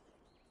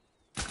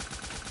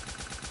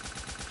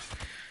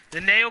 The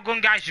nail gun,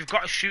 guys, you've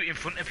got to shoot in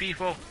front of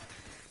people.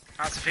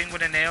 That's the thing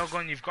with a nail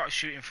gun. You've got to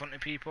shoot in front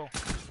of people.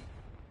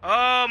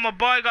 Oh, my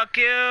boy got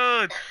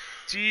killed.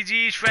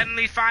 GG's,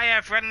 friendly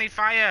fire, friendly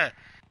fire.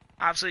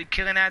 Absolutely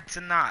killing heads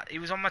and that. He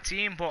was on my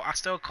team, but I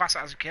still class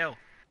it as a kill.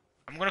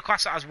 I'm going to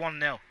class it as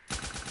 1-0.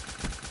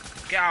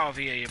 Get out of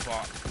here, you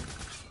bot.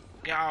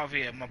 Get out of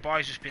here. My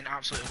boy's just been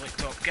absolutely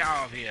licked up. Get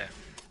out of here.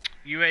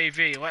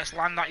 UAV. Let's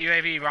land that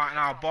UAV right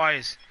now,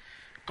 boys.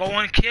 Go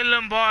and kill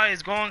him,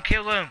 boys. Go and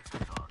kill him.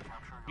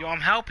 Yo,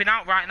 I'm helping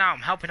out right now. I'm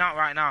helping out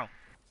right now.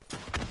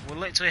 We're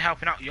literally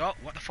helping out. Yo,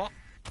 what the fuck?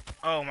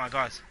 Oh my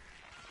god.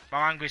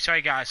 My language.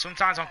 Sorry, guys.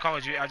 Sometimes on Call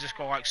of Duty, I just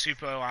go like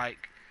super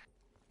like...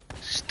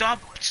 Stop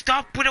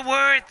with the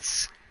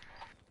words!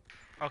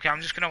 Okay,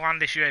 I'm just going to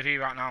land this UAV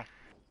right now.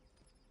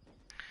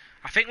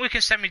 I think we can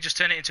send me just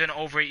turn it into an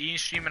over 18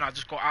 stream and I'll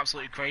just go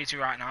absolutely crazy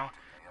right now.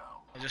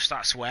 I'll just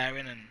start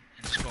swearing and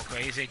just go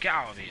crazy. Get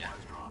out of here.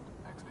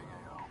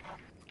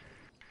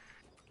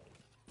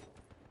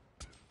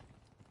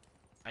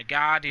 A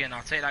Guardian,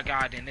 I'll take that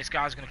Guardian. This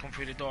guy's going to come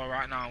through the door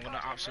right now. I'm going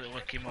to absolutely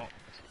lick him up.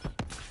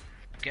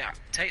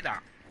 Take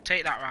that.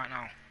 Take that right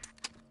now.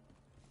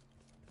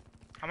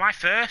 Am I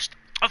first?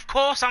 Of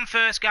course I'm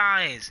first,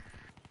 guys.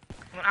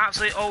 I'm an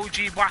absolute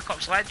OG Black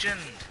Ops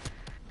legend.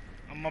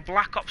 I'm a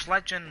Black Ops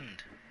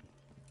legend.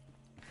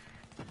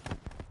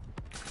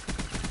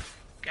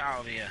 Get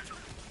out of here.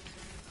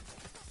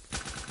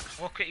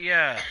 Look at you.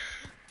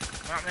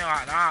 Don't at me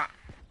like that.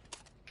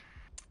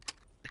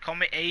 They call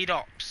me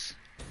ADOPS.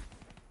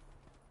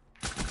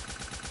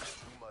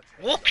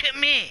 Look at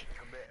me.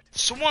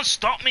 Someone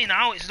stop me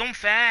now. It's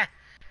unfair.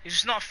 It's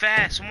just not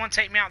fair. Someone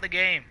take me out of the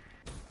game.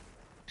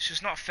 It's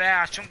just not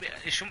fair.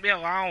 It shouldn't be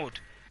allowed.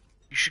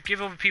 You should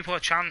give other people a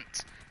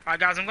chance. Alright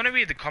guys, I'm going to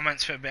read the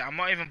comments for a bit. I'm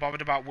not even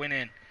bothered about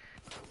winning.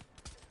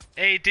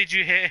 Hey, did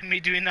you hear me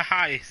doing the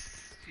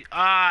heist?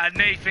 Ah,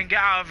 Nathan, get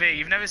out of here.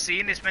 You've never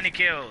seen this many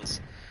kills.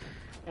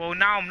 Well,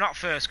 now I'm not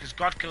first because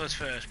God killer's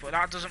first. But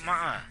that doesn't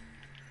matter.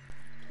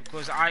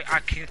 Because I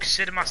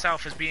consider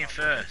myself as being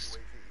first.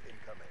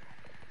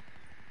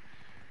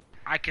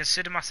 I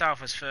consider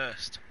myself as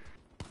first.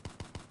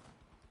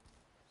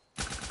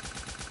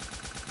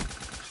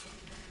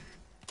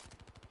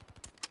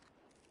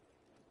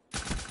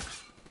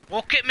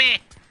 Look at me!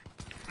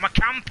 I'm a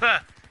camper!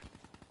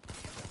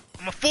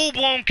 I'm a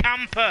full-blown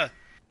camper!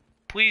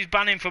 Please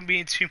ban him from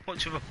being too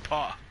much of a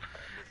bot.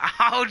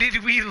 How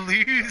did we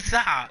lose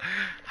that?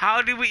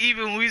 How did we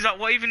even lose that?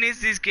 What even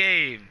is this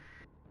game?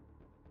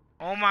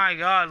 Oh my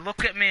god,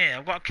 look at me.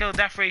 I've got a kill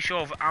death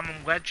ratio of I'm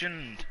a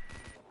legend.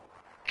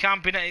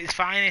 Camping at its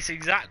finest,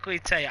 exactly,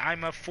 Tay.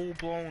 I'm a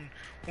full-blown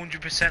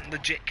 100%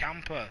 legit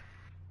camper.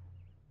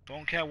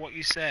 Don't care what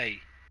you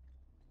say.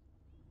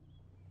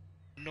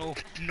 No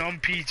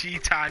non-PG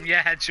time,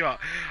 yeah, headshot.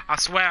 I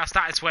swear I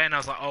started swearing, I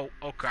was like, oh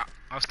crap,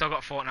 I've still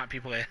got Fortnite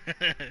people here.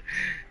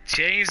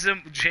 change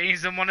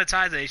the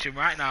monetization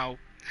right now.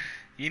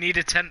 You need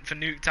a tent for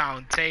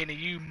Nuketown. Tane, are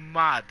you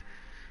mad?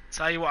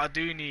 Tell you what I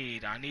do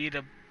need. I need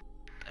a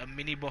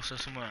minibus or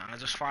something. I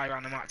just fly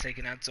around the map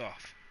taking heads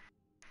off.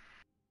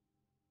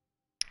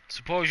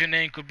 Suppose your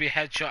name could be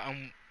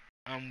Headshot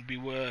and be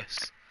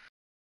worse.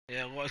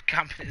 Yeah, what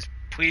campers?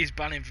 Please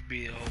ban him for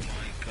being. Oh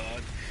my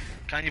god.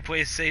 Can you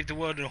please save the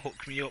world and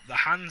hook me up? The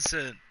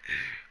Hanson.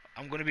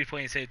 I'm going to be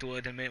playing Save the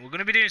World in a minute. We're going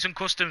to be doing some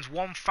customs.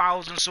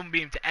 1,000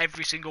 sunbeam to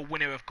every single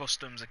winner of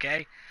customs,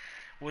 okay?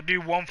 We'll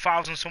do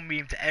 1,000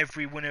 sunbeam to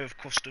every winner of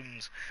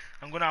customs.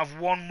 I'm going to have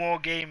one more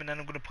game and then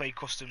I'm going to play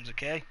customs,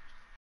 okay?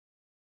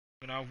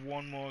 I'm going to have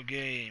one more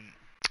game.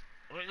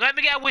 Let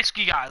me get a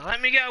whiskey, guys.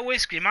 Let me get a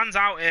whiskey. Man's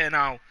out here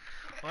now.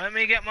 Let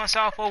me get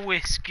myself a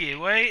whiskey.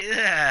 Wait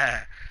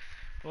there.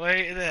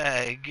 Wait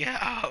there.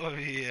 Get out of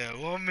here.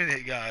 1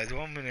 minute, guys.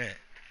 1 minute.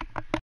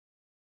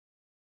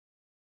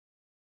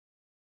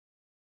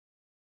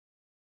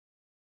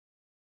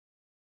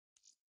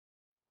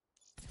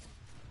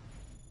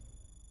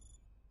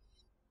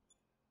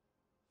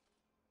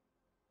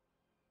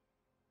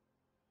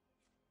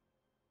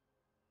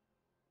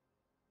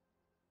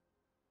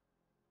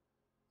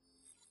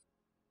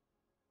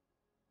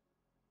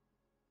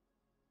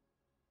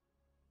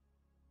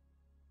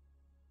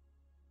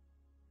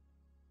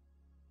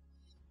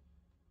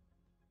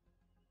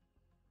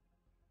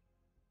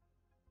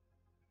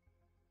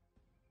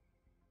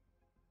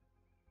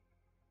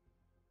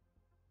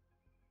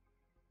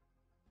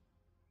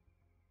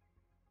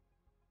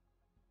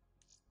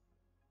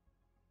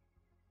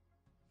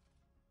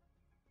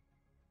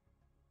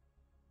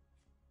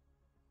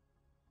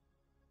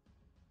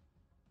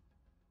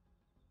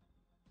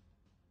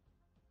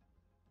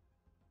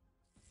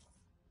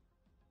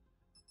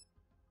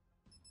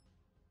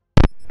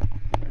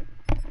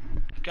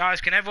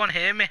 Guys, can everyone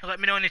hear me? Let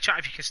me know in the chat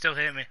if you can still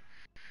hear me.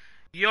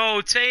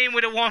 Yo, Tane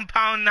with a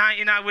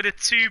 £1.99 with a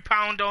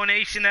 £2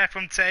 donation there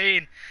from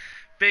Tane.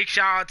 Big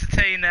shout out to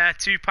Tane there,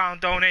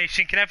 £2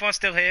 donation. Can everyone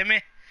still hear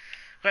me?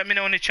 Let me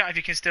know in the chat if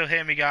you can still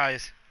hear me,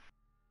 guys.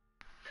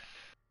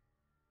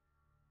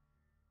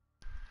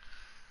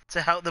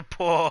 To help the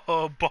poor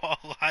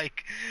bot,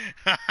 like.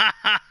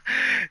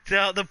 To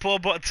help the poor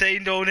bot,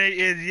 Tane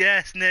donated.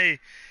 Yes, nay.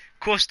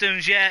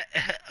 Customs, yeah.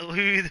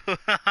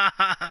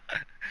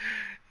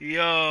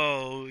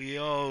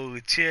 Yo,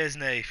 cheers,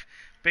 Nath.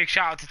 Big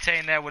shout out to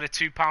Tane there with a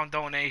 £2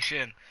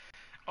 donation.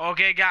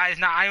 Okay, guys,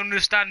 now I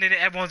understand it.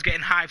 Everyone's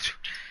getting hyped.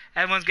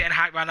 Everyone's getting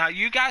hyped right now.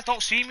 You guys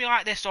don't see me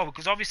like this though,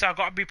 because obviously I've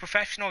got to be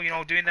professional, you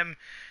know, doing them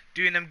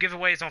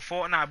giveaways on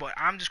Fortnite. But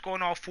I'm just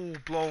going all full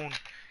blown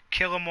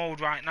killer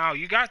mode right now.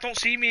 You guys don't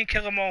see me in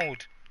killer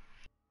mode.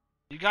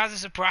 You guys are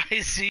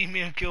surprised seeing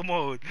me in kill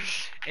mode.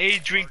 A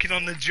drinking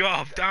on the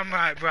job. Damn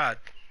right, Brad.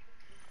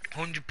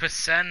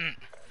 100%.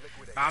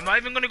 I'm not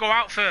even gonna go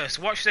out first.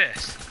 Watch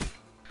this.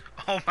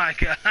 Oh my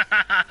god.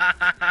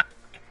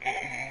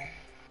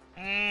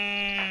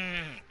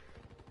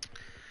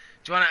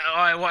 Do you wanna?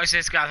 Alright, watch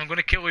this, guys. I'm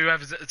gonna kill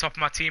whoever's at the top of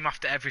my team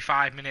after every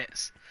 5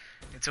 minutes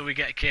until we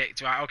get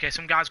kicked. Right? Okay.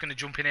 Some guy's gonna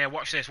jump in here.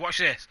 Watch this. Watch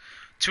this.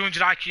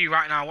 200 IQ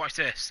right now. Watch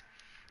this.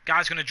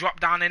 Guy's gonna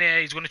drop down in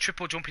here. He's gonna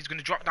triple jump. He's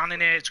gonna drop down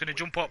in here. It's gonna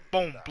jump up.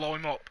 Boom. Blow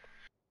him up.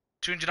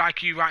 200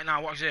 IQ right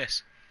now. Watch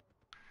this.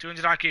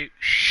 200 IQ.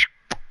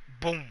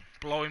 Boom.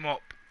 Blow him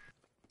up.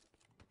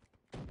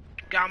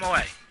 Get out of my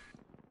way.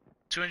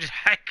 200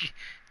 IQ.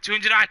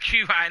 200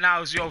 IQ right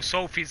now. Yo,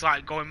 Sophie's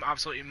like going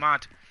absolutely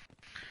mad.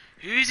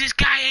 Who's this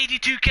guy?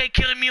 82k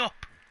killing me up.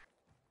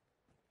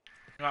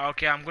 Right,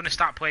 okay, I'm gonna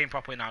start playing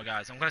properly now,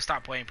 guys. I'm gonna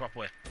start playing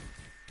properly.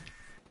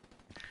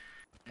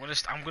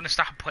 I'm gonna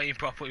start playing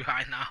properly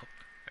right now.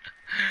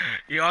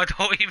 Yo, I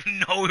don't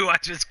even know who I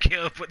just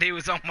killed, but they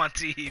was on my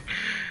team.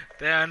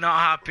 They're not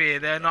happy.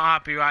 They're not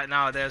happy right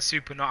now. They're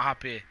super not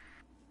happy.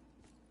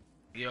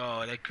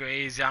 Yo, they're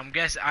crazy. I'm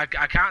guessing I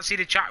can't see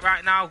the chat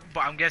right now,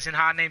 but I'm guessing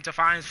hard name to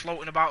find is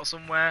floating about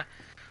somewhere.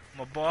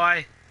 My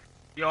boy.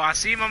 Yo, I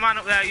see my man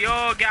up there.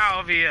 Yo, get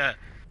out of here.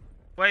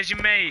 Where's your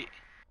mate?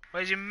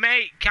 Where's your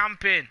mate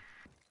camping?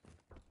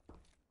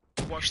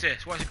 Watch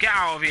this. Watch. Get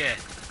out of here.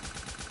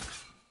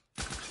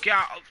 Get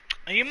out.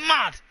 Are you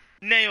mad?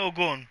 Nail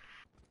gun.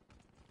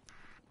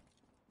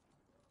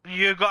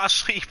 You got a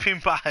sleeping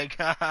bag.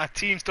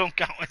 Teams don't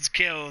count as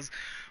kills.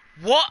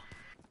 What?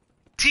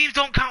 Teams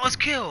don't count as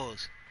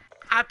kills?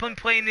 I've been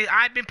playing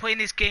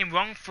this game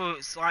wrong for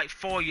like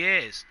 4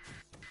 years.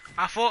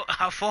 I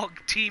thought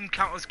team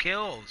count as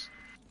kills.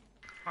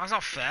 That's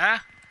not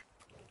fair.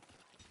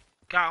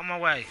 Get out of my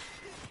way.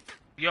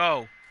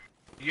 Yo,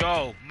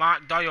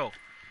 Mark Doyle.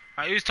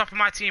 Right, who's top of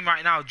my team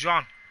right now?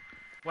 John.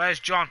 Where's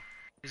John?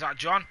 Is that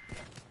John?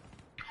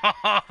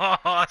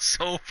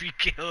 Sophie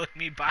killed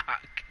me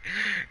back.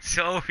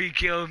 Sophie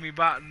killed me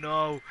back.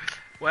 No.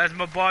 Where's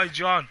my boy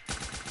John?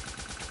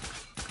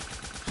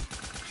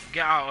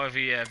 Get out of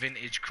here.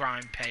 Vintage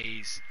crime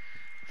pays.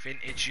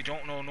 Vintage, you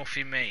don't know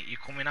nothing, mate. You're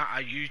coming at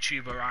a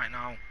YouTuber right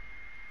now.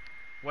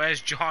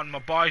 Where's John? My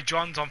boy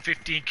John's on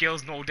 15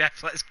 kills, no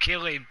deaths. Let's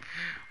kill him.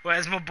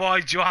 Where's my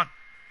boy John?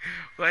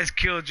 Let's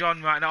kill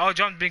John right now. Oh,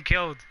 John's been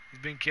killed.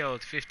 He's been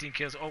killed. 15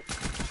 kills. Oh,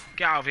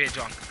 get out of here,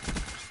 John.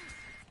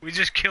 We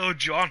just killed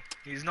John.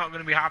 He's not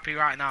going to be happy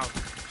right now.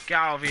 Get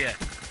out of here.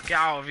 Get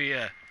out of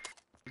here.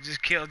 We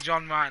just killed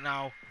John right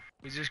now.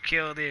 We just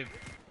killed him.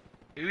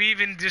 Who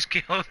even just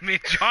killed me?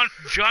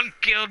 John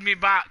killed me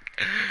back.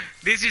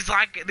 This is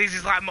like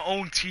my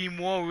own team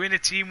war. We're in a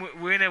team.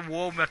 We're in a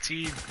war with my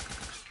team.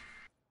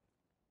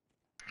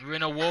 We're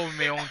in a war with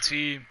my own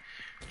team.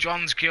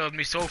 John's killed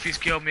me. Sophie's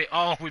killed me.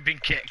 Oh, we've been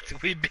kicked.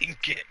 We've been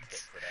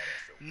kicked.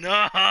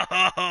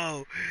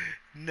 No,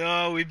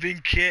 we've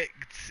been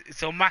kicked.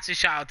 So massive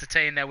shout out to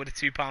Tane there with a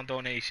 £2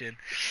 donation.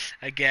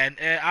 Again,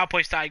 I'll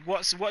play static.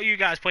 What are you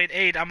guys playing?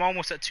 Aid. I'm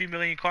almost at 2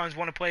 million coins.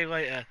 Want to play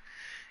later?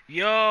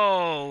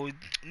 Yo,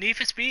 Need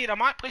for Speed. I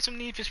might play some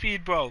Need for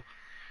Speed, bro.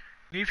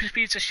 Need for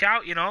Speed's a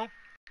shout, you know.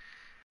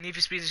 Need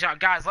for Speed's a shout,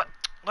 guys.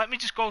 Let me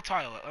just go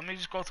toilet.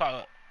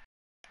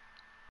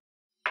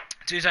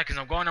 2 seconds.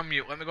 I'm going on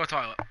mute. Let me go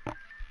toilet.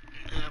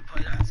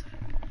 Play that.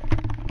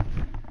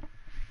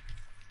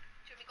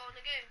 Should we go on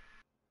the game?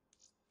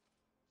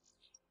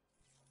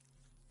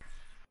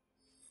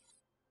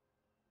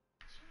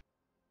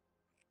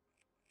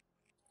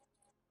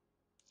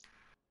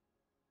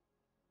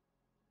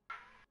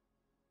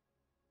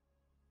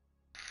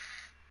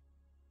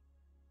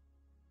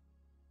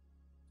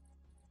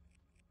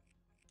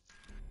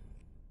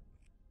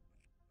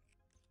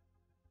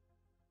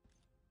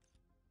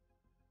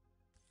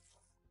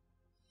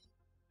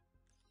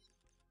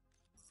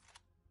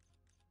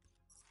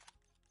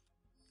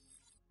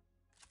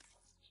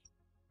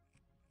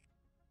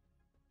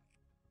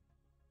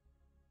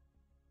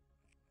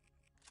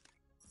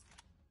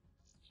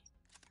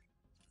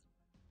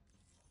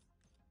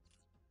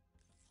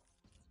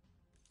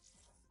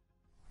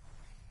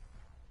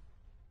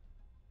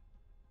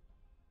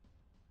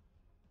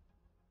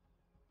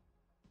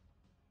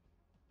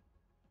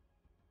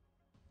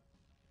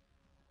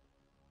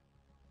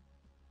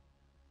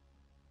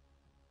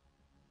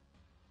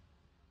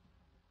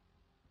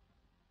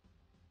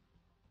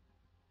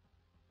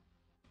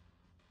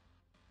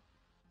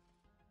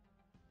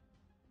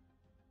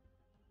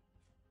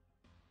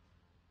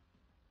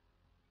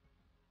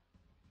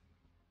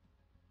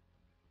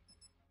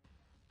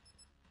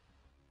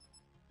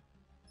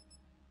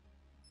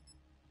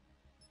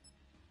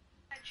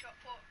 Headshot,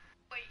 but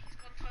wait, he's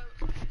gone toilet,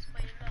 so he's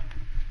playing now.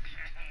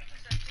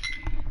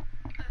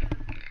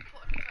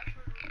 Put an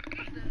attachment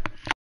with the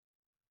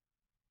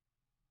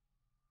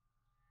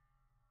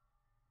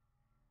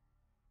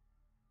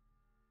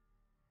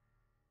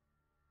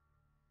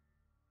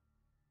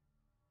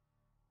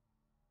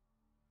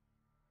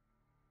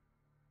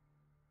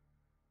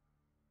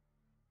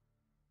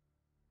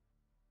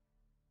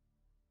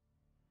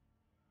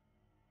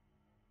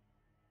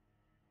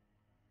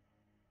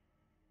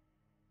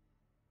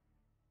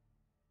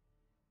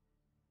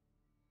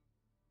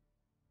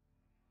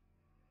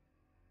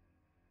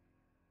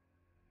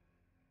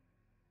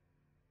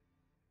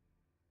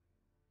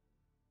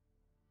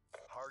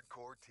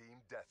Hardcore team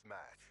deathmatch.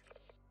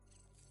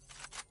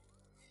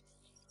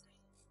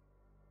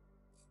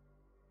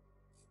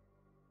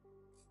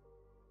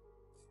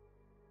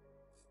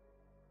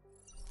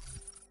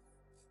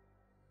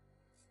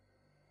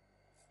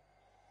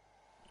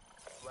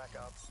 Black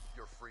Ops,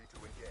 you're free to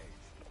engage.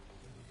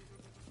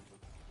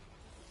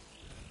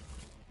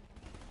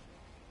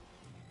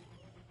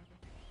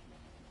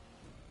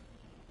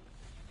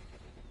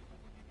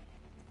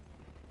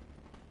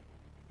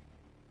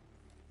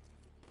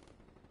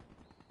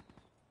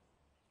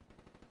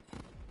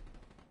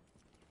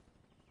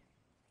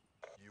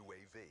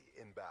 UAV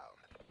inbound.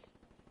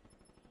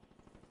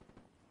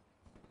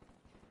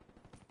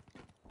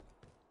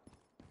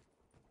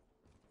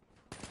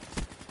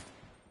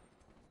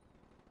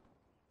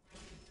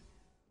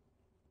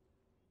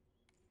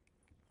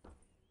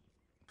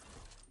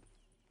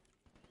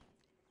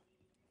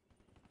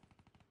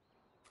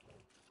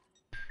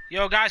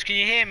 Yo, guys, can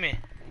you hear me?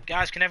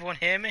 Guys, can everyone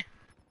hear me?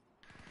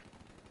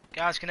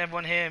 Guys, can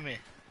everyone hear me?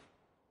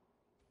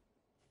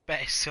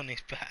 Bet his son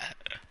is better.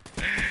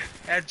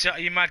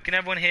 Headshot, you mad? Can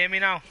everyone hear me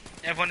now?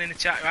 Everyone in the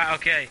chat, right?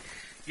 Okay.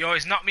 Yo,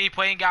 it's not me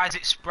playing, guys.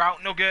 It's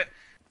Sprout Nugget.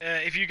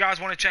 If you guys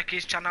want to check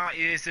his channel,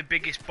 he is the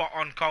biggest bot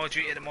on Call of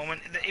Duty at the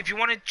moment. If you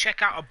want to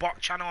check out a bot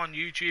channel on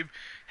YouTube,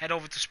 head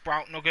over to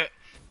Sprout Nugget.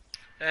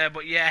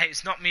 But yeah,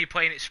 it's not me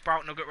playing, it's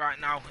Sprout Nugget right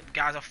now. The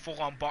guy's a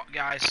full-on bot,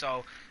 guys,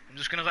 so I'm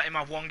just going to let him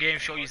have one game,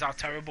 show you how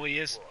terrible he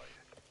is.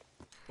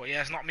 But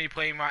yeah, it's not me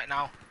playing right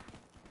now.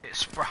 It's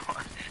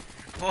Sprout.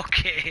 Look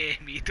at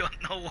him, you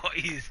don't know what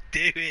he's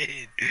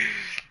doing.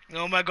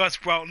 Oh my god,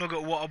 Sprout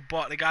Nugget, what a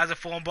bot. The guy's a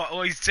full-on bot.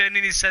 Oh, he's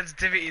turning his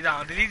sensitivity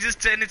down. Did he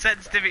just turn his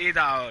sensitivity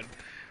down?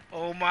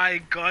 Oh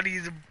my god,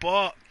 he's a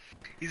bot.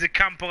 He's a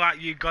camper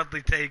like you,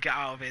 godly, take it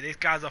out of it. This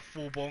guy's a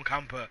full-blown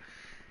camper.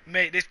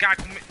 Mate, this guy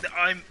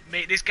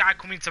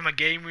coming to my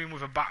game room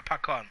with a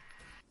backpack on.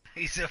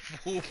 He's a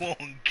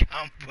full-blown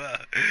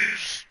camper.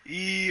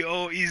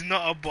 He's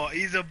not a bot.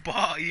 He's a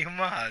bot. You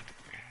mad?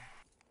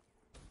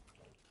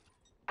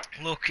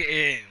 Look at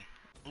him.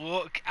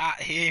 Look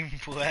at him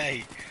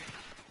play.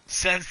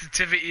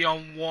 Sensitivity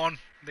on 1.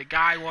 The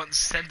guy wants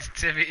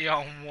sensitivity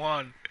on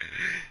 1.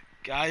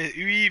 Guy,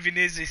 who even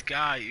is this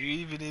guy? Who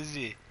even is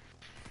he?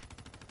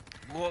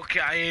 Look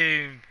at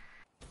him.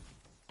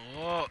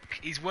 Look,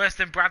 he's worse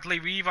than Bradley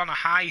Reeve on a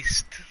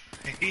heist.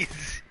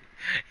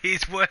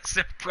 He's worse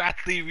than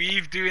Bradley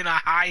Reeve doing a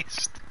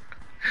heist.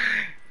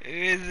 Who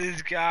is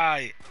this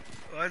guy?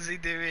 What's he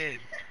doing?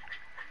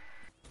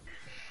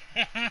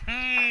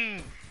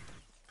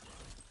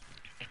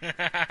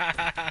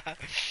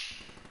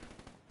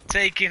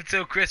 Take him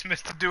till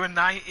Christmas to do a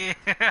 90.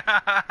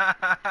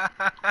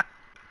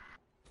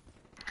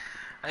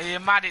 Are you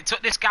mad? It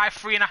took this guy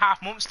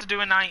 3.5 months to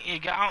do a 90.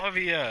 Get out of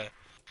here.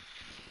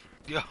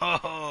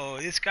 Yo,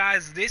 this guy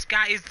is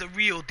the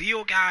real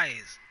deal,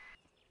 guys.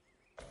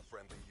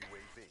 Friendly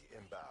UAV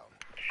inbound.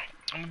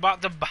 I'm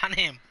about to ban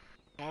him.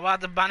 I'm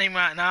about to ban him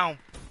right now.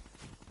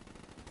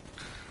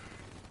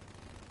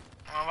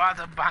 I'm about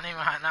to ban him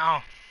right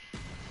now.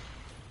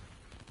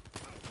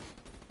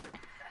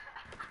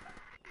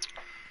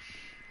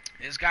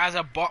 This guy's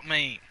a bot,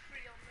 mate.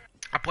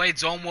 I played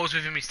Zone Wars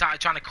with him. He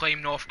started trying to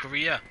claim North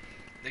Korea.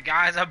 The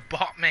guy's a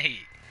bot,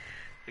 mate.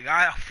 The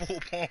guy's a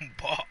full-blown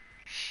bot.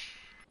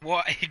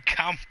 What a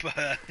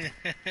camper.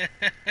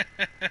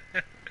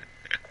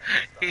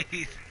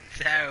 He's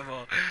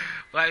terrible.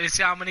 Let me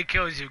see how many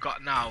kills you've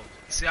got now.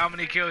 See how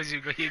many kills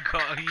you've got.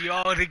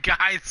 Yo, the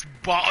guy's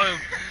bottom.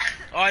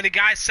 Oh, the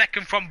guy's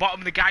second from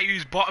bottom. The guy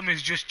who's bottom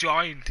has just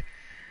joined.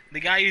 The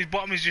guy who's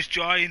bottom has just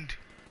joined.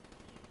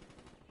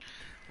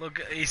 Look,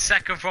 he's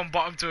second from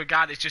bottom to a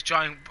guy that's just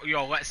joined.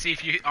 Yo, let's see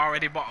if you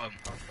already bottom.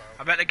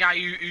 I bet the guy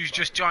who's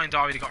just joined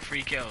already got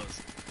 3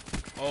 kills.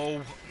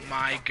 Oh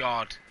my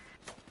god.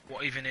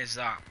 What even is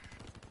that?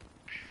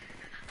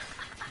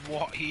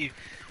 Well,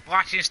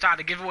 actually,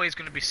 the giveaway is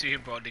going to be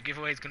soon, bro. The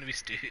giveaway is going to be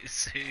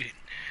soon.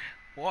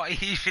 What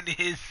even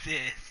is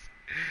this?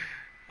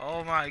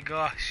 Oh my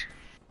gosh.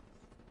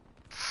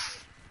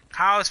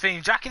 How's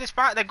things? Jack and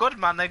Spike, they're good,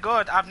 man. They're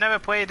good. I've never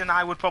played and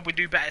I would probably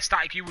do better.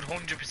 Static, you would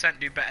 100%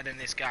 do better than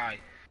this guy.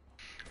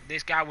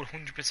 This guy would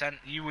 100%,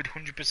 you would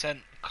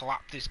 100%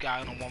 clap this guy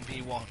on a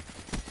 1v1.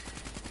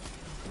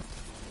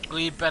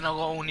 Leave Ben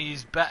alone,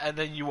 he's better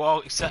than you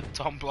all except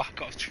on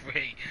Black Ops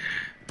 3.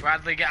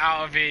 Bradley, get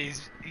out of here.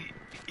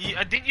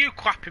 Didn't you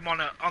clap him on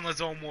a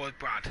Zone Wars,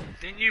 Brad?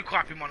 Didn't you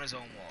clap him on a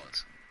Zone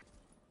Wars?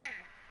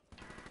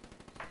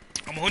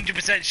 I'm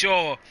 100%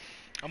 sure.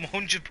 I'm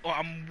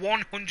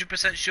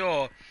 100%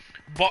 sure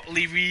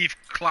Botley Reeve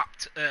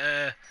clapped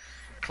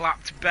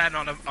Ben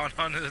on a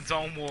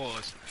Zone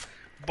Wars.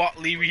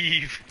 Botley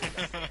Reeve.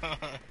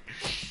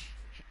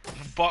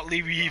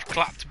 Botley Reeve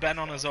clapped Ben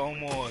on his own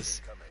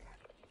wars.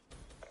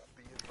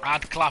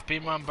 I'd clap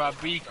him, man,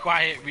 but be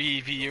quiet,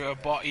 Reevey, you're a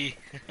botty.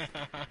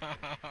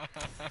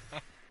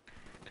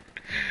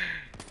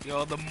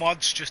 Yo, the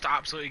mod's just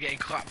absolutely getting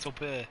clapped up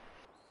here.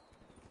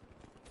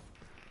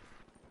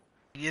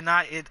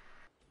 United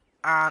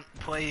aren't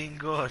playing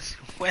good.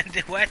 Where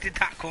did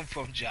that come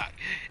from, Jack?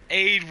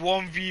 Aid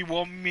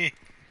 1v1 me.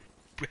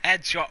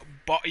 Headshot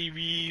Botley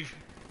Reeve.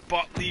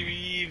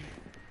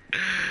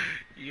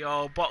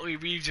 Yo, Botley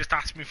Reeve just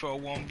asked me for a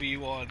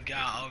 1v1. Get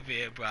out of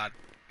here, Brad.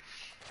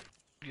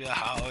 Get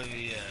out of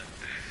here.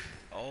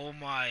 Oh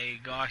my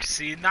gosh.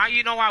 See, now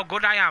you know how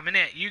good I am,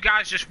 innit? You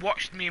guys just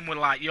watched me and were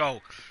like,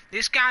 yo,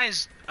 this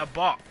guy's a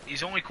bot.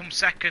 He's only come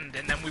second.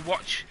 And then we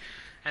watch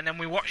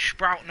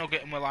Sprout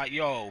Nugget and we're like,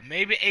 yo,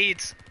 maybe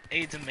Aid's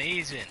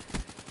amazing.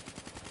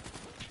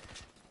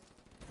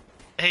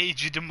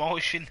 Aid, you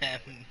demolishing them.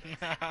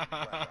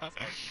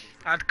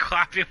 I'd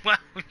clap him well.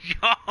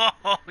 Yo,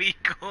 he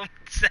come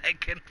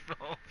second for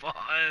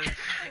bottom.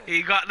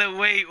 He got the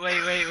wait.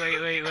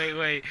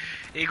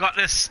 He got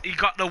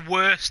the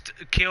worst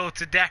kill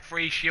to death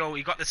ratio.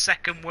 He got the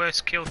second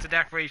worst kill to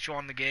death ratio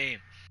on the game.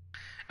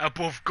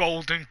 Above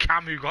Golden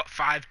Cam, who got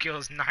 5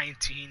 kills,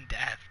 19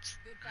 deaths.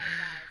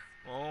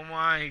 Oh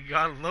my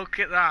god, look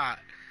at that.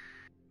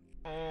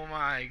 Oh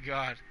my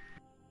god.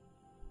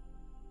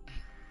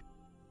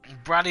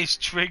 Brad is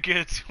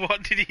triggered.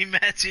 What did he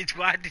message?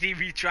 Why did he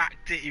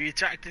retract it? He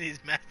retracted his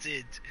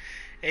message.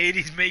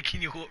 Aidy's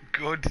making you look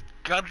good.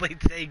 Godly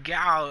today, get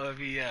out of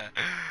here.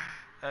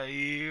 Are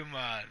you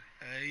mad?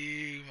 Are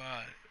you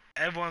mad?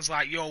 Everyone's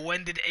like, yo,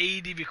 when did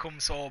Aidy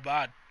become so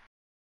bad?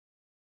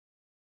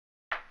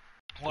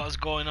 What's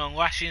going on?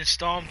 Lashing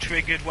Storm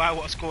triggered. Why?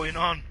 What's going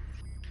on?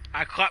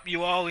 I clap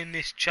you all in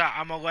this chat.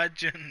 I'm a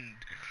legend.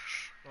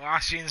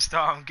 Lashing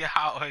Storm, get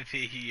out of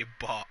here, you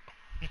bot.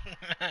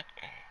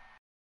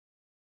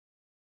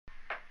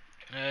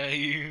 Are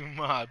you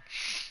mad?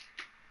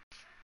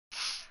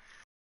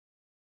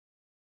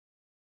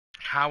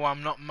 How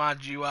I'm not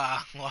mad you are.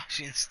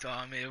 Lashing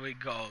Storm, here we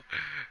go.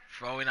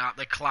 Throwing out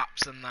the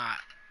claps and that.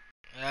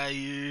 Are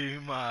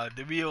you mad?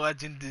 The real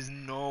legend is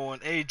no one.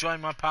 Hey, join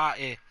my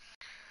party.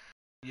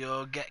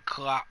 You'll get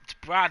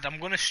clapped. Brad, I'm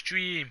gonna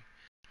stream.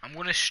 I'm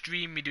gonna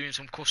stream me doing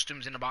some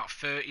customs in about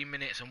 30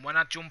 minutes, and when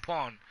I jump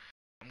on,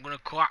 I'm gonna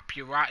clap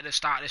you right at the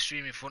start of the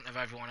stream in front of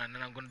everyone, and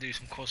then I'm gonna do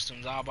some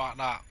customs. How about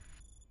that?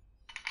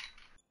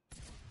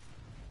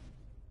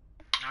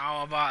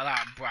 How about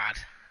that, Brad?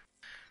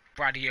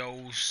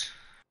 Bradios.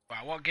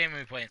 Right, what game are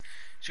we playing?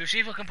 So see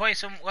if I can play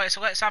some. Let's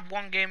have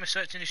one game of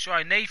Search and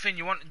Destroy. Nathan,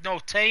 you want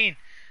Tane?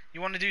 You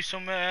want to do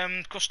some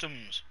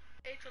customs?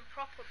 It's a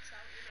prop hunt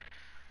out,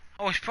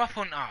 you know. Oh, it's Prop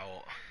Hunt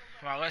out.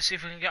 Right, let's see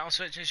if we can get on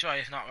Search and Destroy.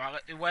 If not,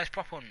 right, where's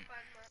Prop Hunt?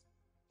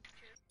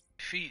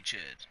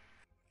 Featured.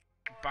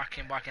 Back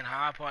in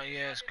hard part.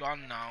 Yeah, it's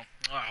gone now.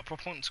 Alright,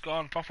 Prop Hunt's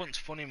gone. Prop Hunt's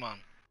funny, man.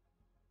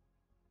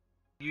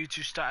 You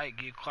two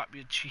Static, you clap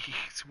your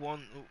cheeks.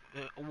 One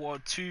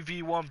award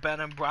 2v1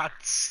 Ben and Brad.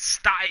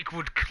 Static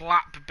would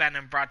clap Ben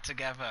and Brad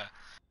together.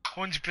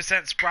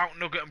 100% Sprout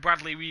Nugget and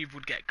Bradley Reeve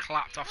would get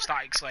clapped off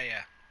Static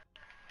Slayer.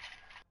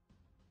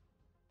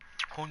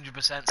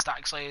 100%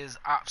 Static Slayer is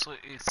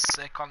absolutely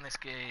sick on this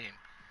game.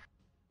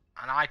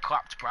 And I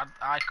clapped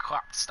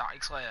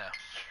Static Slayer.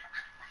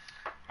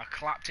 I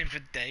clapped him for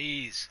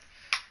days.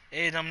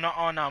 Aid, I'm not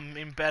on, I'm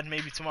in bed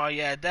maybe tomorrow.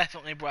 Yeah,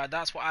 definitely, Brad,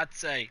 that's what I'd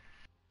say.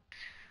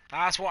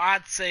 That's what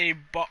I'd say,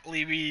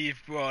 Botley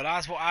Reeve, bro.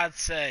 That's what I'd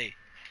say.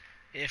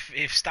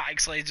 If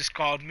Static Slayer just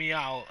called me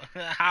out.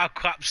 I'll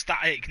clap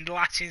Static.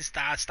 Lashing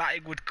Star.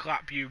 Static would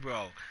clap you,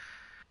 bro.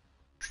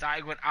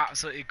 Static would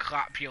absolutely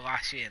clap you,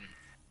 Lashing.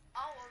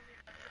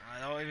 I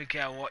don't even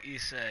care what you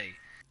say.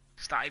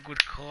 Static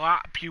would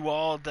clap you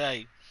all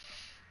day.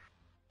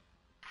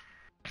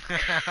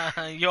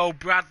 Yo,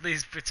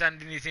 Bradley's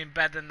pretending he's in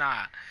bed and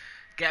that.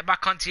 Get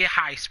back onto your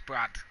heist,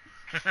 Brad.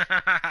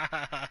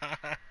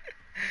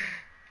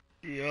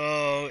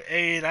 Yo,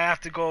 Aid, I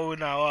have to go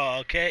now. Oh,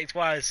 okay,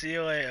 twice. See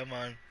you later,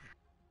 man.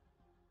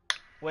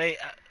 Wait,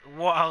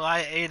 what a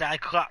lie, Aid. I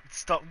clapped.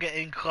 Stop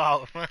getting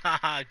clapped.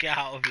 Get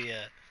out of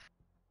here.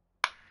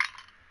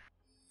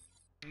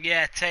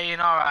 Yeah, Tane,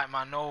 alright,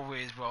 man. No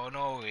worries, bro.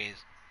 No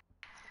worries.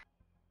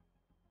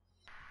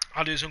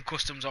 I'll do some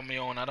customs on my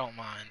own. I don't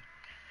mind.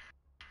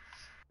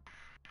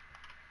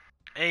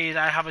 Aid,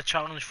 I have a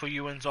challenge for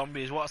you and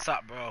zombies. What's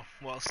that, bro?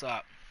 What's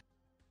that?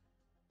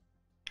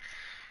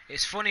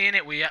 It's funny,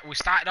 innit? We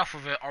started off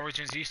with an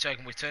Origins Easter egg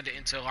and we turned it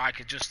into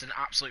like just an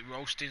absolute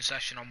roasting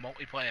session on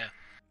multiplayer.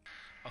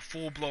 A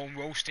full-blown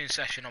roasting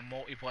session on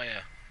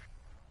multiplayer.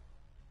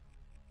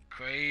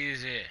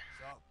 Crazy.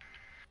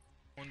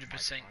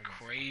 100%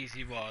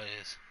 crazy,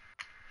 boys.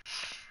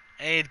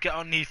 Aid, get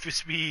on Need for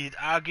Speed.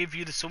 I'll give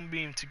you the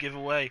Sunbeam to give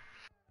away.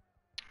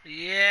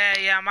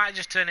 Yeah, I might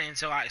just turn it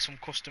into like some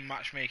custom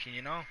matchmaking,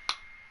 you know?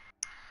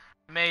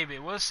 Maybe.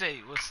 We'll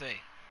see.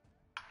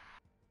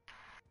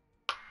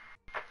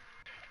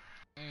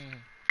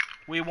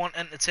 We want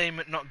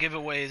entertainment, not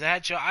giveaways.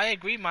 Headshot. I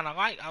agree, man. I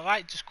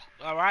like just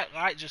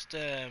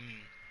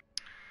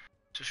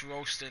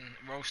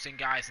roasting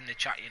guys in the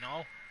chat. You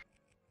know,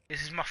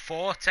 this is my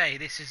forte.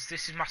 This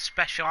is my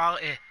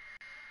speciality.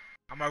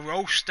 I'm a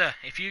roaster.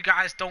 If you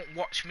guys don't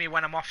watch me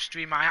when I'm off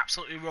stream, I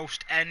absolutely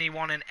roast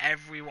anyone and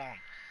everyone.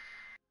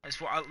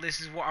 This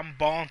is what I'm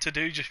born to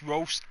do. Just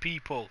roast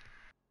people.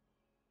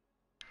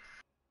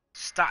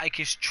 Static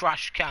is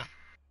trash can.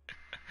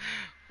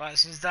 Right,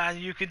 since Dan,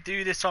 you can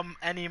do this on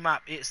any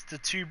map. It's the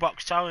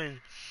 2-box challenge.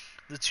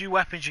 The 2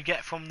 weapons you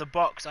get from the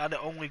box are the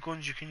only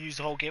guns you can use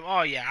the whole game.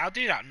 Oh yeah, I'll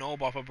do that, no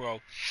bother, bro.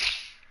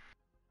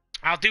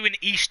 I'll do an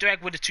Easter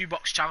egg with a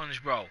 2-box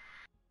challenge, bro.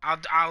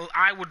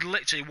 I would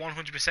literally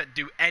 100%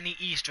 do any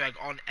Easter egg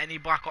on any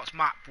Black Ops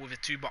map with a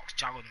 2-box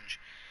challenge,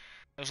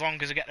 as long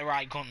as I get the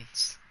right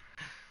guns.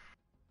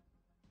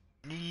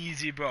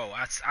 Easy, bro.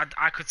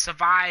 I could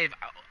survive.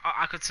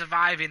 I could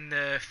survive in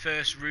the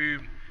first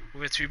room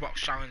with a 2-box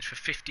challenge for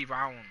 50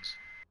 rounds.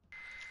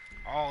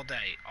 All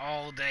day,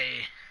 all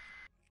day.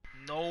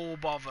 No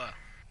bother.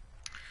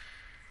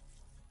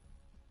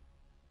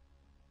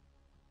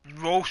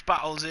 Roast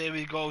battles, here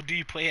we go. Do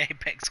you play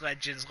Apex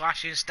Legends?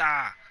 Lashing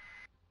Star.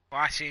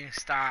 Lashing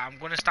Star. I'm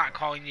gonna start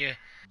calling you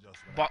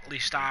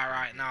Bo3 Star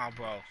right now,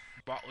 bro.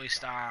 Bo3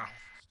 Star.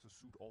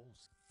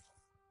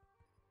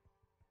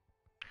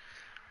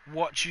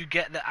 Watch you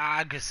get the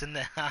Argus and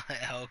the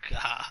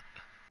Hellcat.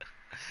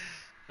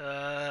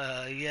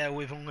 Yeah,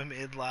 with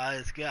unlimited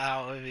lives. Get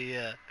out of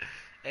here.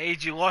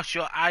 Age, you lost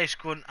your ice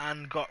gun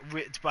and got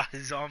ripped by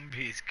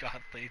zombies.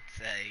 Godly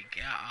sake.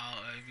 Get out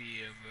of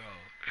here,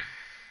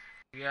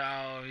 bro. Get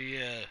out of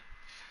here.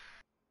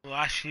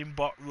 Lashing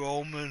Bot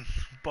Roman.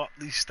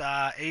 Bo3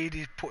 Star. Age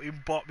is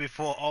putting bot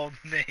before all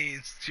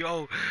names.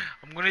 Yo,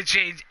 I'm gonna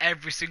change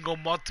every single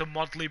mod to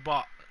Modly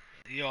Bot.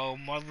 Yo,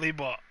 Modly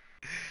Bot.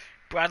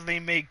 Bradley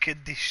Maker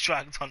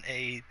distract on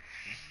aid.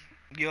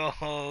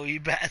 Yo, you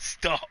better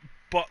stop.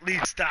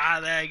 Bo3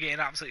 Star there getting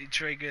absolutely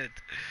triggered.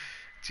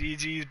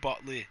 GG's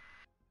Bo3.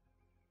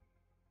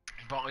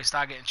 Bo3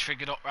 Star getting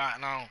triggered up right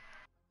now.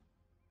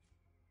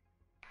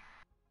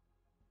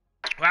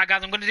 Right,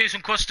 guys, I'm going to do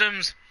some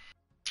customs.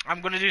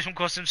 I'm going to do some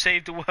customs,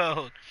 save the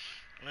world.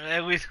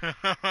 With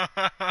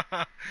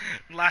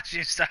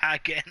Lashing Star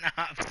getting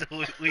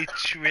absolutely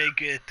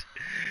triggered.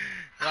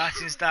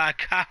 Lashing Star,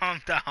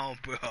 calm down,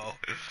 bro.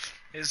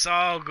 It's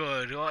all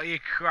good. What are you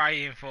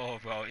crying for,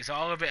 bro? It's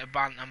all a bit of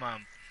banter,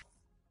 man.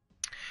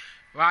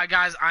 Right,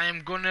 guys,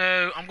 I'm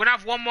gonna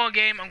have one more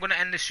game. I'm gonna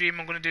end the stream.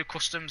 I'm gonna do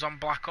customs on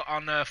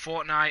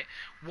Fortnite.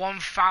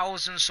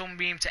 1,000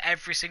 sunbeam to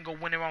every single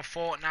winner on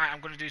Fortnite.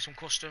 I'm gonna do some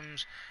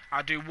customs.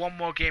 I'll do one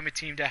more game of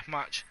team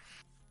deathmatch.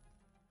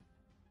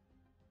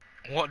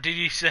 What did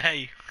you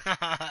say?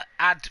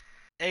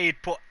 Aid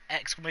put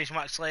exclamation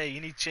mark Slayer. You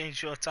need to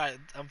change your title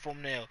and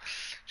thumbnail.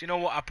 Do you know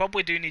what? I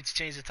probably do need to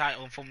change the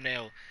title and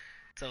thumbnail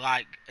to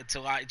like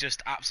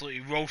just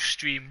absolutely roast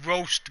stream.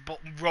 Roast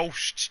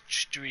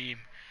stream.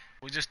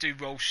 We'll just do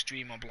roast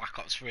stream on Black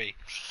Ops 3.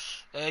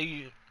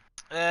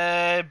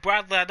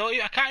 Bradley,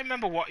 I can't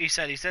remember what he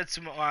said. He said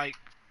something like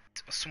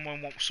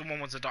someone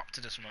was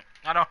adopted or something.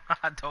 I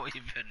don't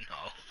even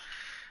know.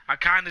 I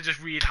kind of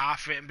just read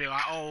half of it and be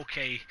like, oh,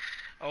 okay,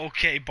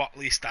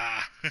 Bo3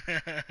 Star.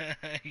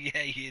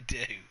 Yeah, you do.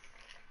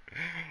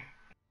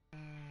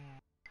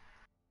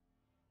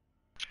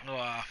 Oh,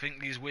 I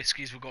think these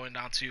whiskies were going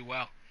down too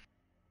well.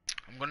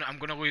 I'm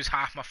gonna lose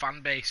half my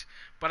fan base.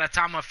 By the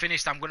time I'm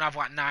finished, I'm gonna have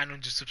like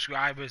 900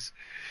 subscribers.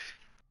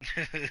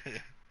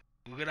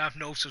 We're gonna have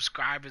no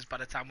subscribers by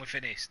the time we're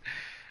finished.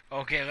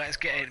 Okay, let's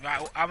get it.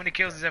 Right, how many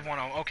kills is everyone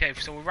on? Okay,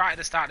 so we're right at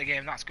the start of the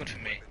game. That's good for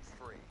me.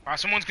 Right,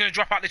 someone's gonna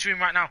drop out this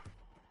room right now.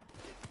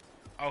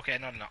 Okay,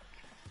 no, no.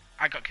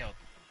 I got killed.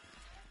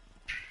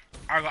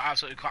 I got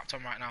absolutely clapped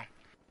on right now.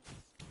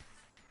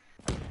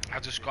 I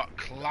just got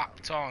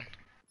clapped on.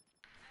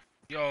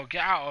 Yo,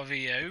 get out of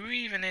here. Who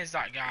even is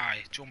that guy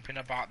jumping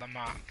about the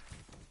map?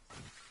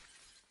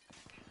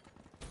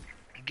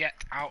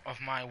 Get out of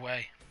my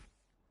way.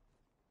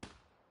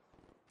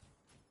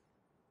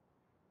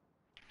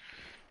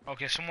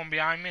 Okay, someone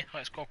behind me.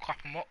 Let's go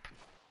clap him up.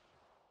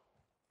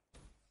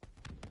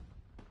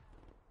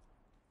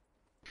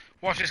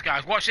 Watch this,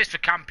 guys. Watch this for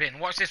camping.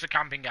 Watch this for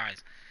camping,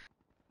 guys.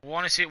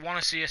 Want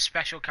to see a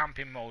special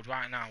camping mode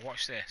right now.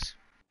 Watch this.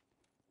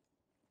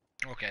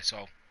 Okay,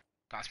 so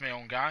that's my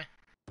own guy.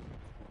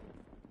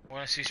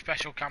 Want to see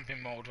special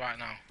camping mode right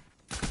now.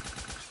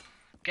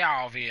 Get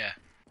out of here.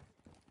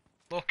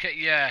 Look at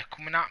you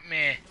coming at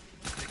me.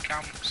 The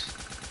camps.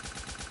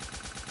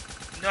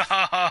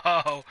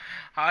 No!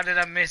 How did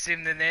I miss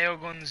him? The nail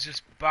gun's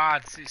just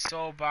bad. It's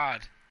so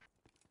bad.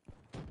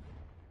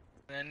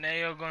 The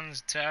nail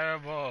gun's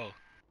terrible.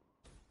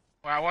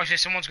 Right, watch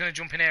this. Someone's going to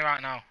jump in here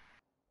right now.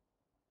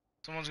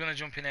 Someone's going to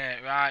jump in here.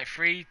 Right,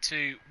 3,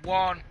 2,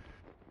 1.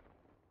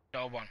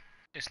 No one.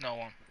 It's no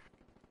one.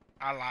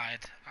 I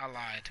lied.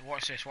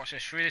 Watch this.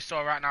 Through this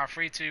door right now.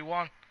 3, 2,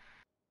 1.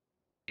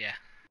 Yeah,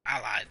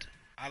 I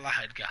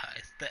lied,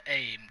 guys. The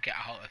aim. Get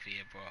out of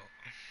here,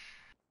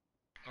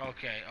 bro.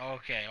 Okay.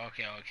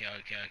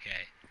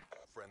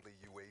 Friendly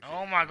UAV.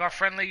 Oh my god,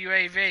 friendly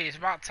UAV. It's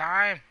about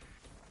time.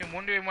 Been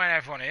wondering where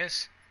everyone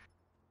is.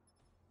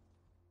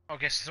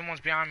 Okay, so someone's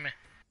behind me.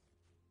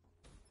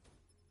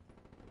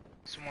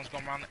 Someone's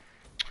gone round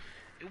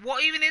it.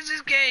 What even is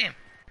this game?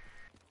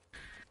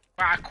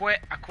 Right,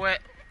 I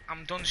quit.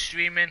 I'm done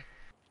streaming.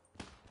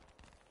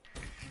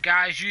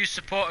 Guys, use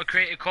supporter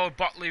creator code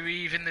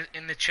BOTLYREEVE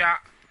in the chat.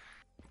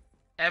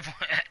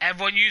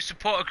 Everyone use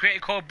supporter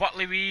creator code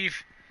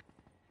BOTLYREEVE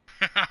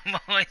I'm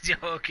only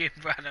joking,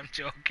 Brad. I'm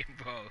joking,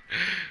 bro.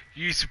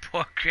 You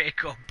support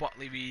critical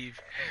Botley Reeve.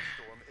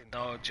 Hellstorm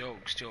No, inbound.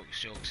 jokes.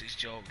 It's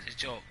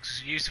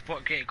jokes. You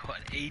support critical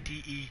and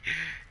ADE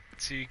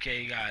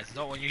 2K, guys. I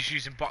don't want you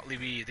using Botley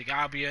Reeve. The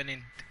guy will be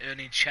earning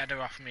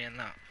cheddar off me and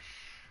that.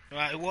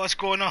 Right, what's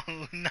going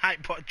on?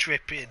 Nightbot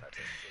tripping.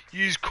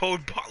 Use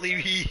code Botley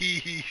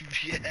Reeve.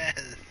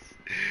 Yes.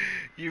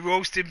 You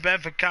roasting Ben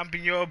for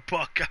camping your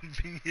bot,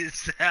 camping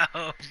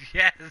yourself.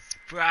 Yes,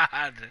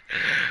 Brad.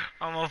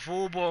 I'm a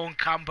full-blown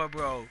camper,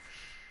 bro.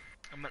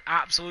 I'm an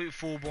absolute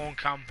full-blown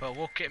camper.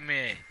 Look at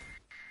me.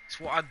 It's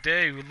what I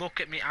do. Look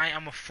at me. I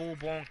am a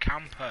full-blown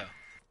camper.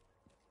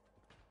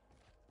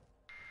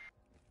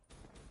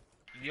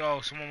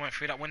 Yo, someone went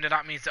through that window.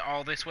 That means that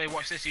all this way.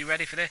 Watch this. Are you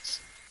ready for this?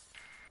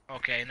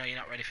 Okay, no, you're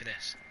not ready for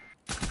this.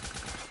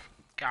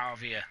 Get out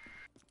of here.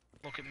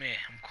 Look at me.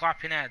 I'm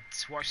clapping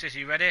heads. Watch this. Are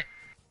you ready?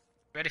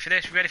 Ready for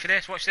this? Ready for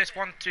this? Watch this.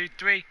 1, 2,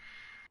 3.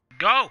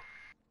 Go!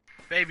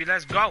 Baby,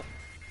 let's go.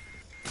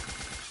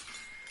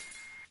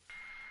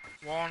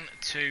 1,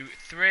 2,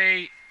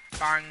 3.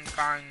 Bang,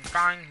 bang,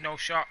 bang. No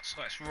shots.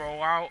 Let's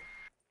roll out.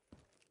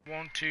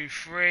 1, 2,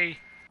 3.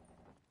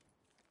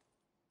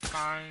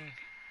 Bang.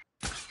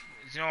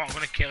 You know what? I'm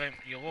going to kill him.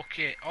 You're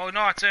lucky. Oh,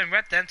 no, I turned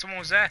red then. Someone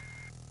was there.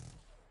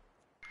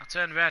 I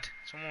turned red.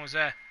 Someone was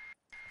there.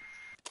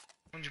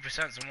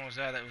 100% someone was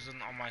there that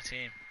wasn't on my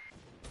team.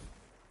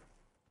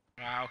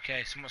 Right,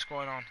 okay. Something's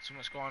going on.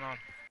 Something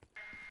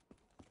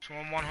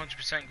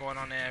 100% going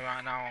on here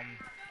right now.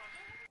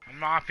 I'm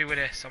not happy with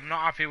this.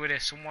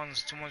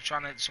 Someone's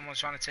trying to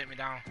take me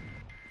down.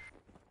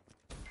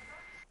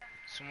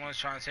 Someone's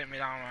trying to take me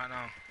down right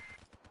now.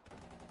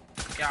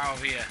 Get out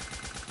of here.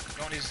 You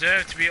don't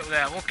deserve to be up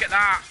there. Look at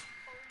that.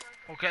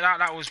 Look at that.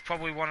 That was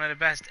probably one of the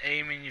best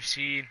aiming you've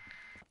seen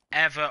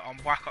ever on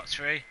Black Ops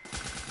 3.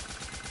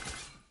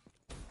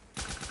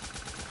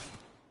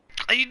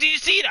 Did you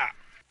see that?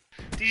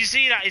 Did you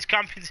see that? He's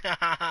camping.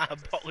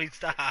 Botley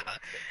star.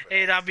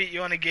 Hey, I beat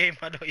you on a game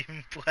I don't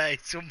even play.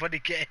 Somebody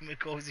get him a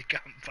cozy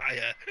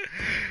campfire.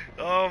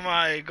 Oh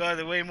my god,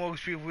 the way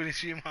most people would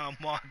assume I'm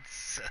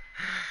mods.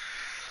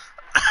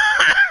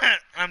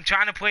 I'm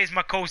trying to place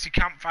my cozy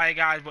campfire,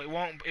 guys, but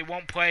it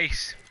won't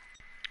place.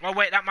 Oh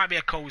wait, that might be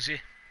a cozy.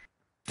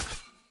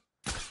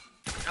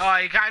 Oh,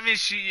 you can't even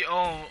shoot your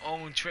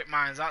own trip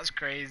mines. That's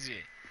crazy.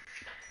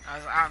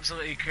 That's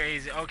absolutely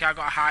crazy. Okay, I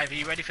got a hive. Are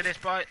you ready for this,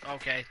 boy?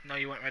 Okay, no,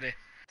 you weren't ready.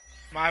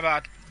 My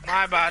bad.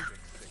 My bad.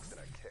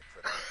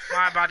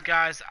 My bad,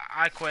 guys.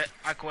 I quit.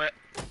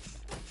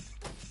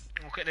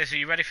 Look at this. Are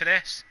you ready for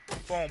this?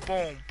 Boom,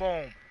 boom,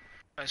 boom.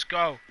 Let's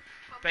go.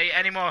 Bet you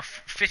any more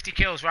 50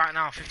 kills right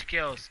now. 50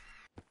 kills.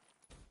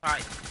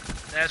 Right.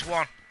 There's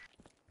one.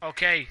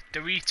 Okay.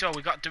 Dorito.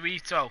 We got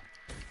Dorito.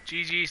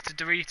 GG's to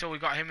Dorito. We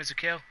got him as a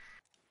kill.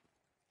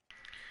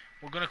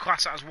 We're going to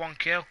class that as one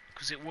kill.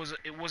 Because it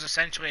was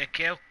essentially a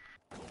kill.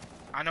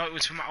 I know it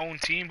was for my own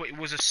team, but it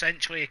was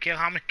essentially a kill.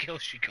 How many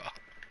kills you got?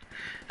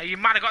 Are you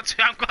mad?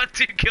 I've got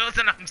 2 kills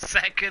and I'm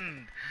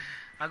second.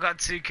 I got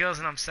 2 kills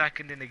and I'm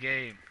second in the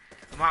game.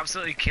 I'm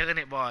absolutely killing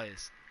it,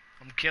 boys.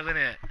 I'm killing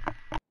it.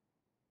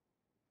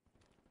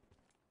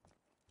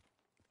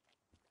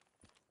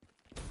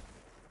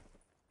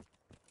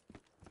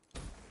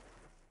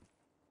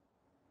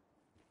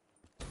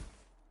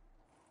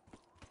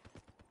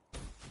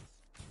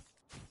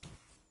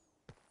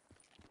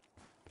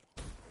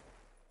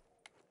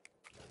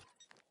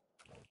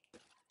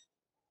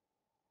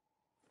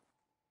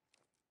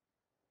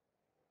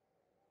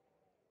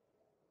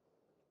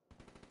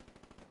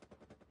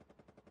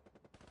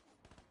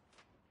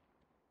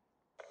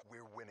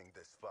 We're winning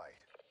this fight.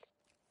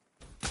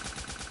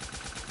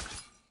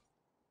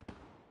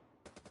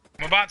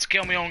 I'm about to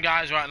kill my own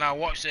guys right now.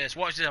 Watch this.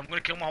 Watch this. I'm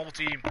going to kill my whole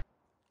team.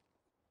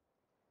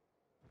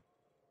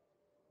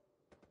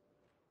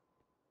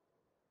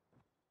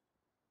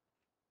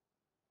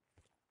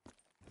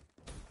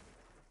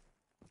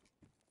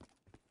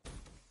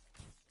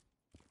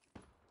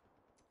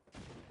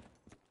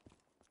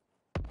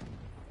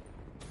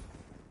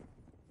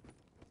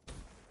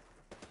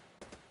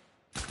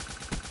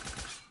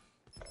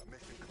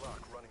 Mission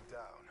clock running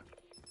down.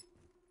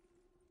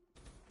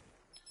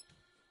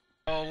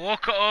 Oh,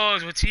 look at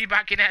us. We're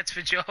teabagging heads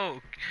for joke.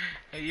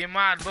 Are you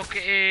mad? Look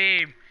at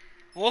him.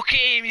 Look at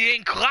him. You're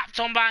getting clapped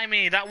on by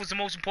me. That was the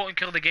most important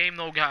kill of the game,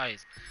 though,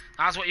 guys.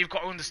 That's what you've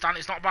got to understand.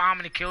 It's not about how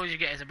many kills you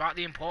get. It's about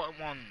the important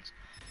ones.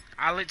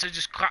 I literally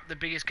just clapped the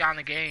biggest guy in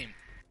the game.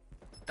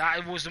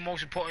 That was the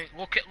most important.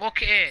 Look at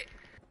it.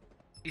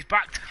 He's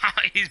backed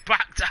out. He's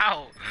backed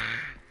out.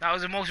 That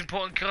was the most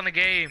important kill in the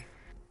game.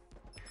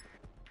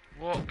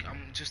 Look,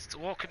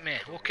 look at me.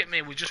 Look at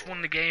me. We just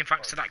won the game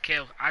thanks to that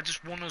kill. I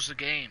just won us the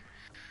game.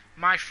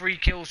 My 3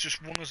 kills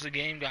just won us the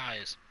game,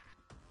 guys.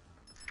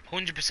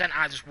 100%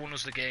 I just won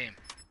us the game.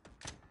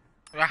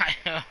 Right?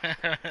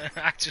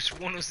 I just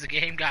won us the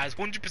game, guys.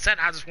 100%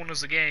 I just won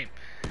us the game.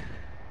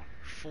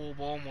 Full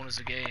blown won us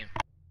the game.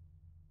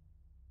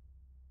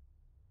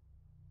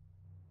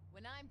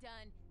 When I'm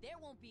done, there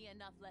won't be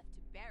enough left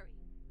to bury.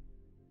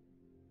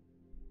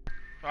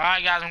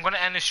 Alright guys, I'm going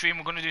to end the stream.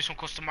 We're going to do some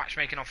custom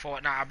matchmaking on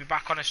Fortnite. I'll be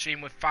back on the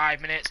stream with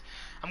 5 minutes.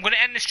 I'm going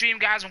to end the stream,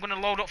 guys. I'm going to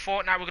load up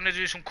Fortnite. We're going to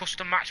do some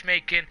custom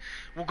matchmaking.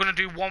 We're going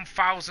to do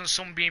 1,000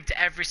 sunbeam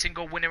to every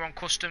single winner on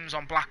customs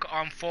on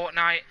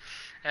Fortnite.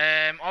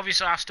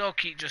 Obviously,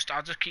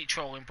 I'll just keep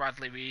trolling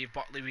Bradley Reeve,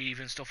 Botley Reeve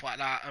and stuff like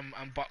that,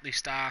 and Botley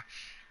Star.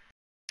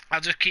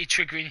 I'll just keep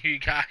triggering you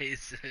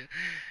guys.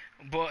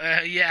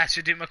 But yeah, I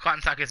should do my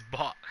clan tag as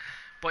bot.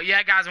 But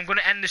yeah, guys, I'm going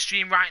to end the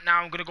stream right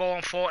now. I'm going to go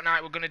on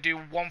Fortnite. We're going to do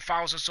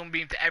 1,000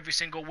 sunbeam to every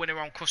single winner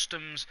on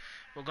customs.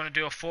 We're going to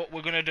do a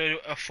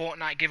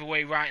Fortnite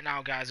giveaway right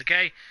now, guys.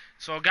 Okay.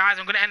 So guys,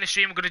 I'm going to end the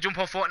stream. We're going to jump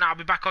on Fortnite. I'll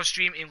be back on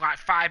stream in like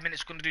 5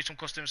 minutes. We're going to do some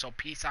customs. So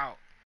peace out.